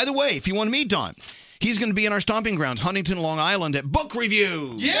 McPherson. By the way, if you want to meet Don, he's going to be in our stomping grounds, Huntington, Long Island, at Book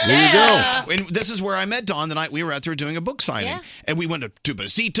Review. Yeah. There you go. And this is where I met Don the night we were out there doing a book signing. Yeah. And we went to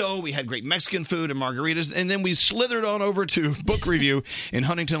Besito. We had great Mexican food and margaritas. And then we slithered on over to Book Review in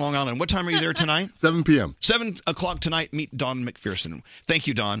Huntington, Long Island. What time are you there tonight? 7 p.m. 7 o'clock tonight. Meet Don McPherson. Thank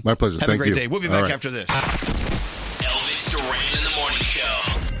you, Don. My pleasure. Have Thank a great you. day. We'll be All back right. after this. Elvis Duran in the Morning Show.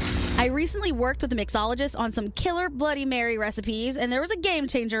 I recently worked with a mixologist on some killer Bloody Mary recipes, and there was a game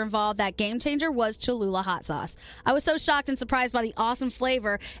changer involved. That game changer was Cholula hot sauce. I was so shocked and surprised by the awesome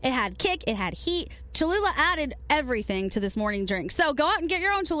flavor. It had kick, it had heat. Cholula added everything to this morning drink. So go out and get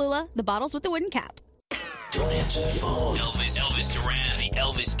your own Cholula, the bottles with the wooden cap. Don't answer the phone. Elvis Duran, the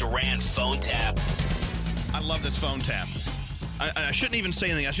Elvis Duran phone tap. I love this phone tap. I shouldn't even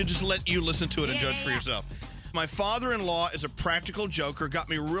say anything. I should just let you listen to it and judge for yourself. My father-in-law is a practical joker, got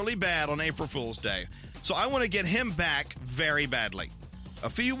me really bad on April Fool's Day. So I want to get him back very badly. A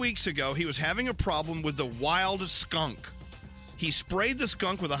few weeks ago, he was having a problem with the wild skunk. He sprayed the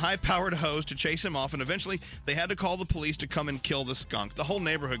skunk with a high-powered hose to chase him off, and eventually they had to call the police to come and kill the skunk. The whole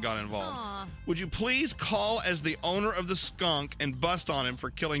neighborhood got involved. Aw. Would you please call as the owner of the skunk and bust on him for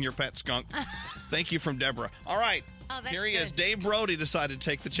killing your pet skunk? Thank you from Deborah. All right. Oh, that's Here he is. good. Dave Brody decided to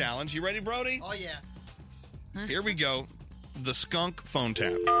take the challenge. You ready, Brody? Oh, yeah. Here we go. The skunk phone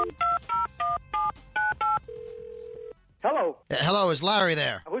tap. Hello. Hello, is Larry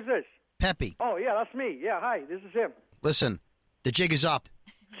there? Who's this? Peppy. Oh, yeah, that's me. Yeah, hi, this is him. Listen, the jig is up.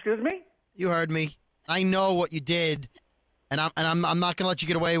 Excuse me? You heard me. I know what you did, and I'm not going to let you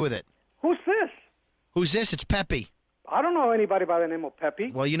get away with it. Who's this? Who's this? It's Peppy. I don't know anybody by the name of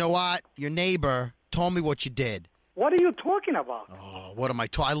Peppy. Well, you know what? Your neighbor told me what you did. What are you talking about? Oh, what am I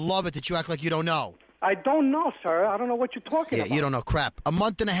talking? I love it that you act like you don't know. I don't know, sir. I don't know what you're talking Yeah, about. you don't know crap. A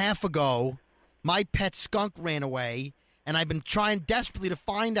month and a half ago, my pet skunk ran away, and I've been trying desperately to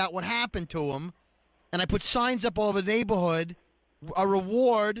find out what happened to him. And I put signs up all over the neighborhood, a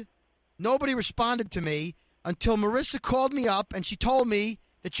reward. Nobody responded to me until Marissa called me up, and she told me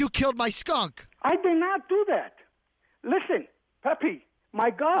that you killed my skunk. I did not do that. Listen, Peppy,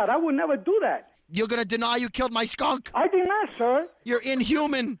 my God, I would never do that. You're going to deny you killed my skunk? I did not, sir. You're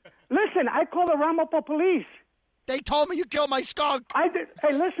inhuman. Listen, I called the Ramapo police. They told me you killed my skunk. I did.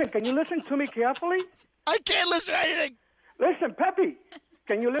 Hey, listen, can you listen to me carefully? I can't listen to anything. Listen, Peppy,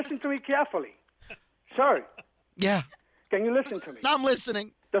 can you listen to me carefully? Sir, Yeah, can you listen to me? I'm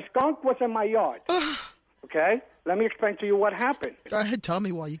listening. The skunk was in my yard. Okay? Let me explain to you what happened. Go ahead, tell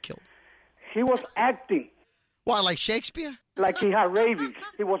me why you killed him. He was acting Why, like Shakespeare? like he had rabies.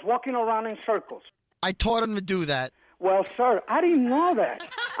 He was walking around in circles. I taught him to do that. Well, sir, I didn't know that.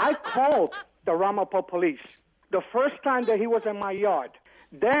 I called the Ramapo police the first time that he was in my yard.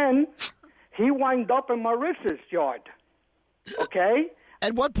 Then he wound up in Marissa's yard. Okay?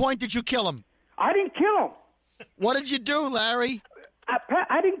 At what point did you kill him? I didn't kill him. What did you do, Larry?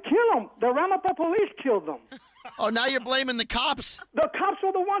 I didn't kill him. The Ramapo police killed him. Oh, now you're blaming the cops? The cops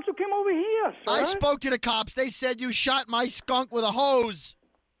were the ones who came over here, sir. I spoke to the cops. They said you shot my skunk with a hose.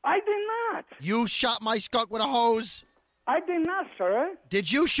 I did not. You shot my skunk with a hose? I did not, sir.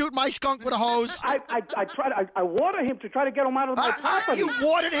 Did you shoot my skunk with a hose? I tried. I watered him to try to get him out of my property. You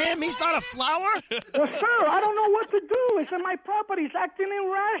watered him? He's not a flower? Well, sir, I don't know what to do. It's in my property. He's acting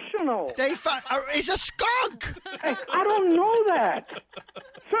irrational. He's a skunk. Hey, I don't know that.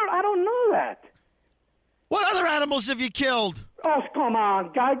 Sir, I don't know that. What other animals have you killed? Oh, come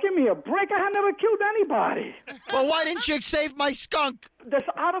on, guy. Give me a break. I have never killed anybody. Well, why didn't you save my skunk? There's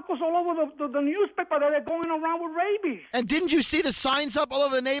articles all over the newspaper that are going around with rabies. And didn't you see the signs up all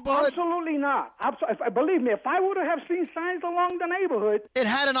over the neighborhood? Absolutely not. Believe me, if I would have seen signs along the neighborhood... It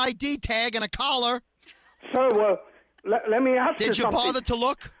had an ID tag and a collar. Sir, well, let me ask you Did you something. bother to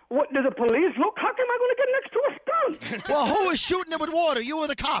look? What, did the police look? How come I going to get next to a skunk? Well, who was shooting him with water? You or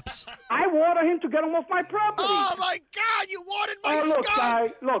the cops? I water him to get him off my property. Oh, my God, you watered my look, skunk.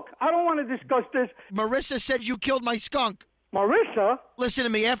 guy, look, I don't want to discuss this. Marissa said you killed my skunk. Marissa? Listen to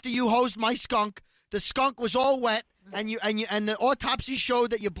me. After you hosed my skunk, the skunk was all wet, and the autopsy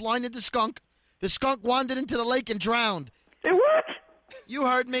showed that you blinded the skunk. The skunk wandered into the lake and drowned. Hey, what? You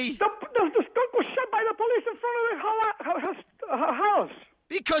heard me. The skunk was shot by the police in front of her house.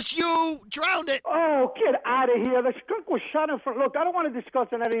 Because you drowned it. Oh, get out of here. The skunk was shot in front. Look, I don't want to discuss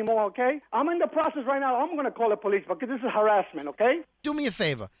it anymore, okay? I'm in the process right now. I'm going to call the police because this is harassment, okay? Do me a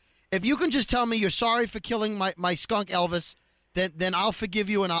favor. If you can just tell me you're sorry for killing my skunk, Elvis, then I'll forgive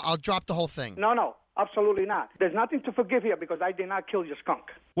you and I'll drop the whole thing. No, absolutely not. There's nothing to forgive here because I did not kill your skunk.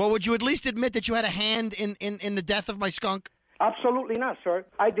 Well, would you at least admit that you had a hand in the death of my skunk? Absolutely not, sir.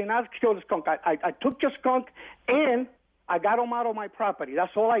 I did not kill the skunk. I took your skunk and I got him out of my property.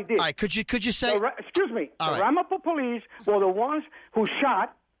 That's all I did. All right, could you say... excuse me. All the right. Ramapo police were the ones who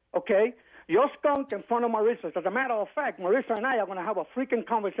shot, okay, your skunk in front of Marissa's. As a matter of fact, Marissa and I are going to have a freaking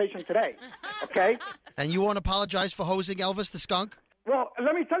conversation today, okay? And you won't apologize for hosing Elvis the skunk? Well,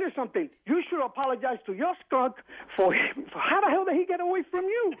 let me tell you something. You should apologize to your skunk for how the hell did he get away from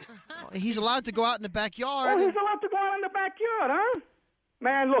you? Well, he's allowed to go out in the backyard. Oh, he's allowed to go out in the backyard, huh?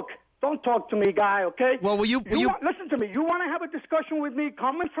 Man, look. Don't talk to me, guy, okay? Well, listen to me. You want to have a discussion with me?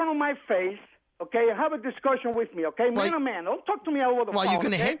 come in front of my face, okay? Have a discussion with me, okay? Man to man. Don't talk to me over the phone, you're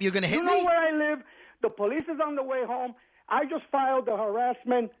gonna okay? you're gonna hit me? me? You know where I live. The police is on the way home. I just filed a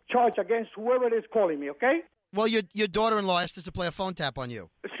harassment charge against whoever it is calling me, okay? Well, your daughter-in-law asked us to play a phone tap on you.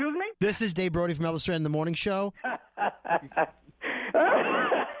 Excuse me? This is Dave Brody from Elvis Duran in the Morning Show.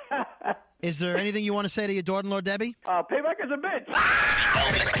 Is there anything you want to say to your daughter-in-law, Debbie? Payback is a bitch.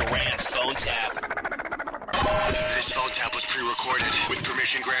 Elvis Duran phone tap. This phone tap was pre-recorded with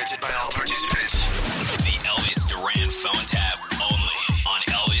permission granted by all participants. The Elvis Duran phone tap only on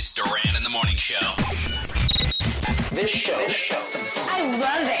Elvis Duran in the Morning Show. This show. I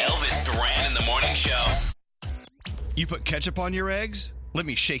love it. Elvis Duran in the Morning Show. You put ketchup on your eggs? Let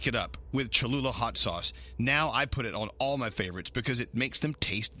me shake it up with Cholula hot sauce. Now I put it on all my favorites because it makes them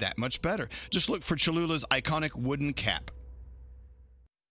taste that much better. Just look for Cholula's iconic wooden cap.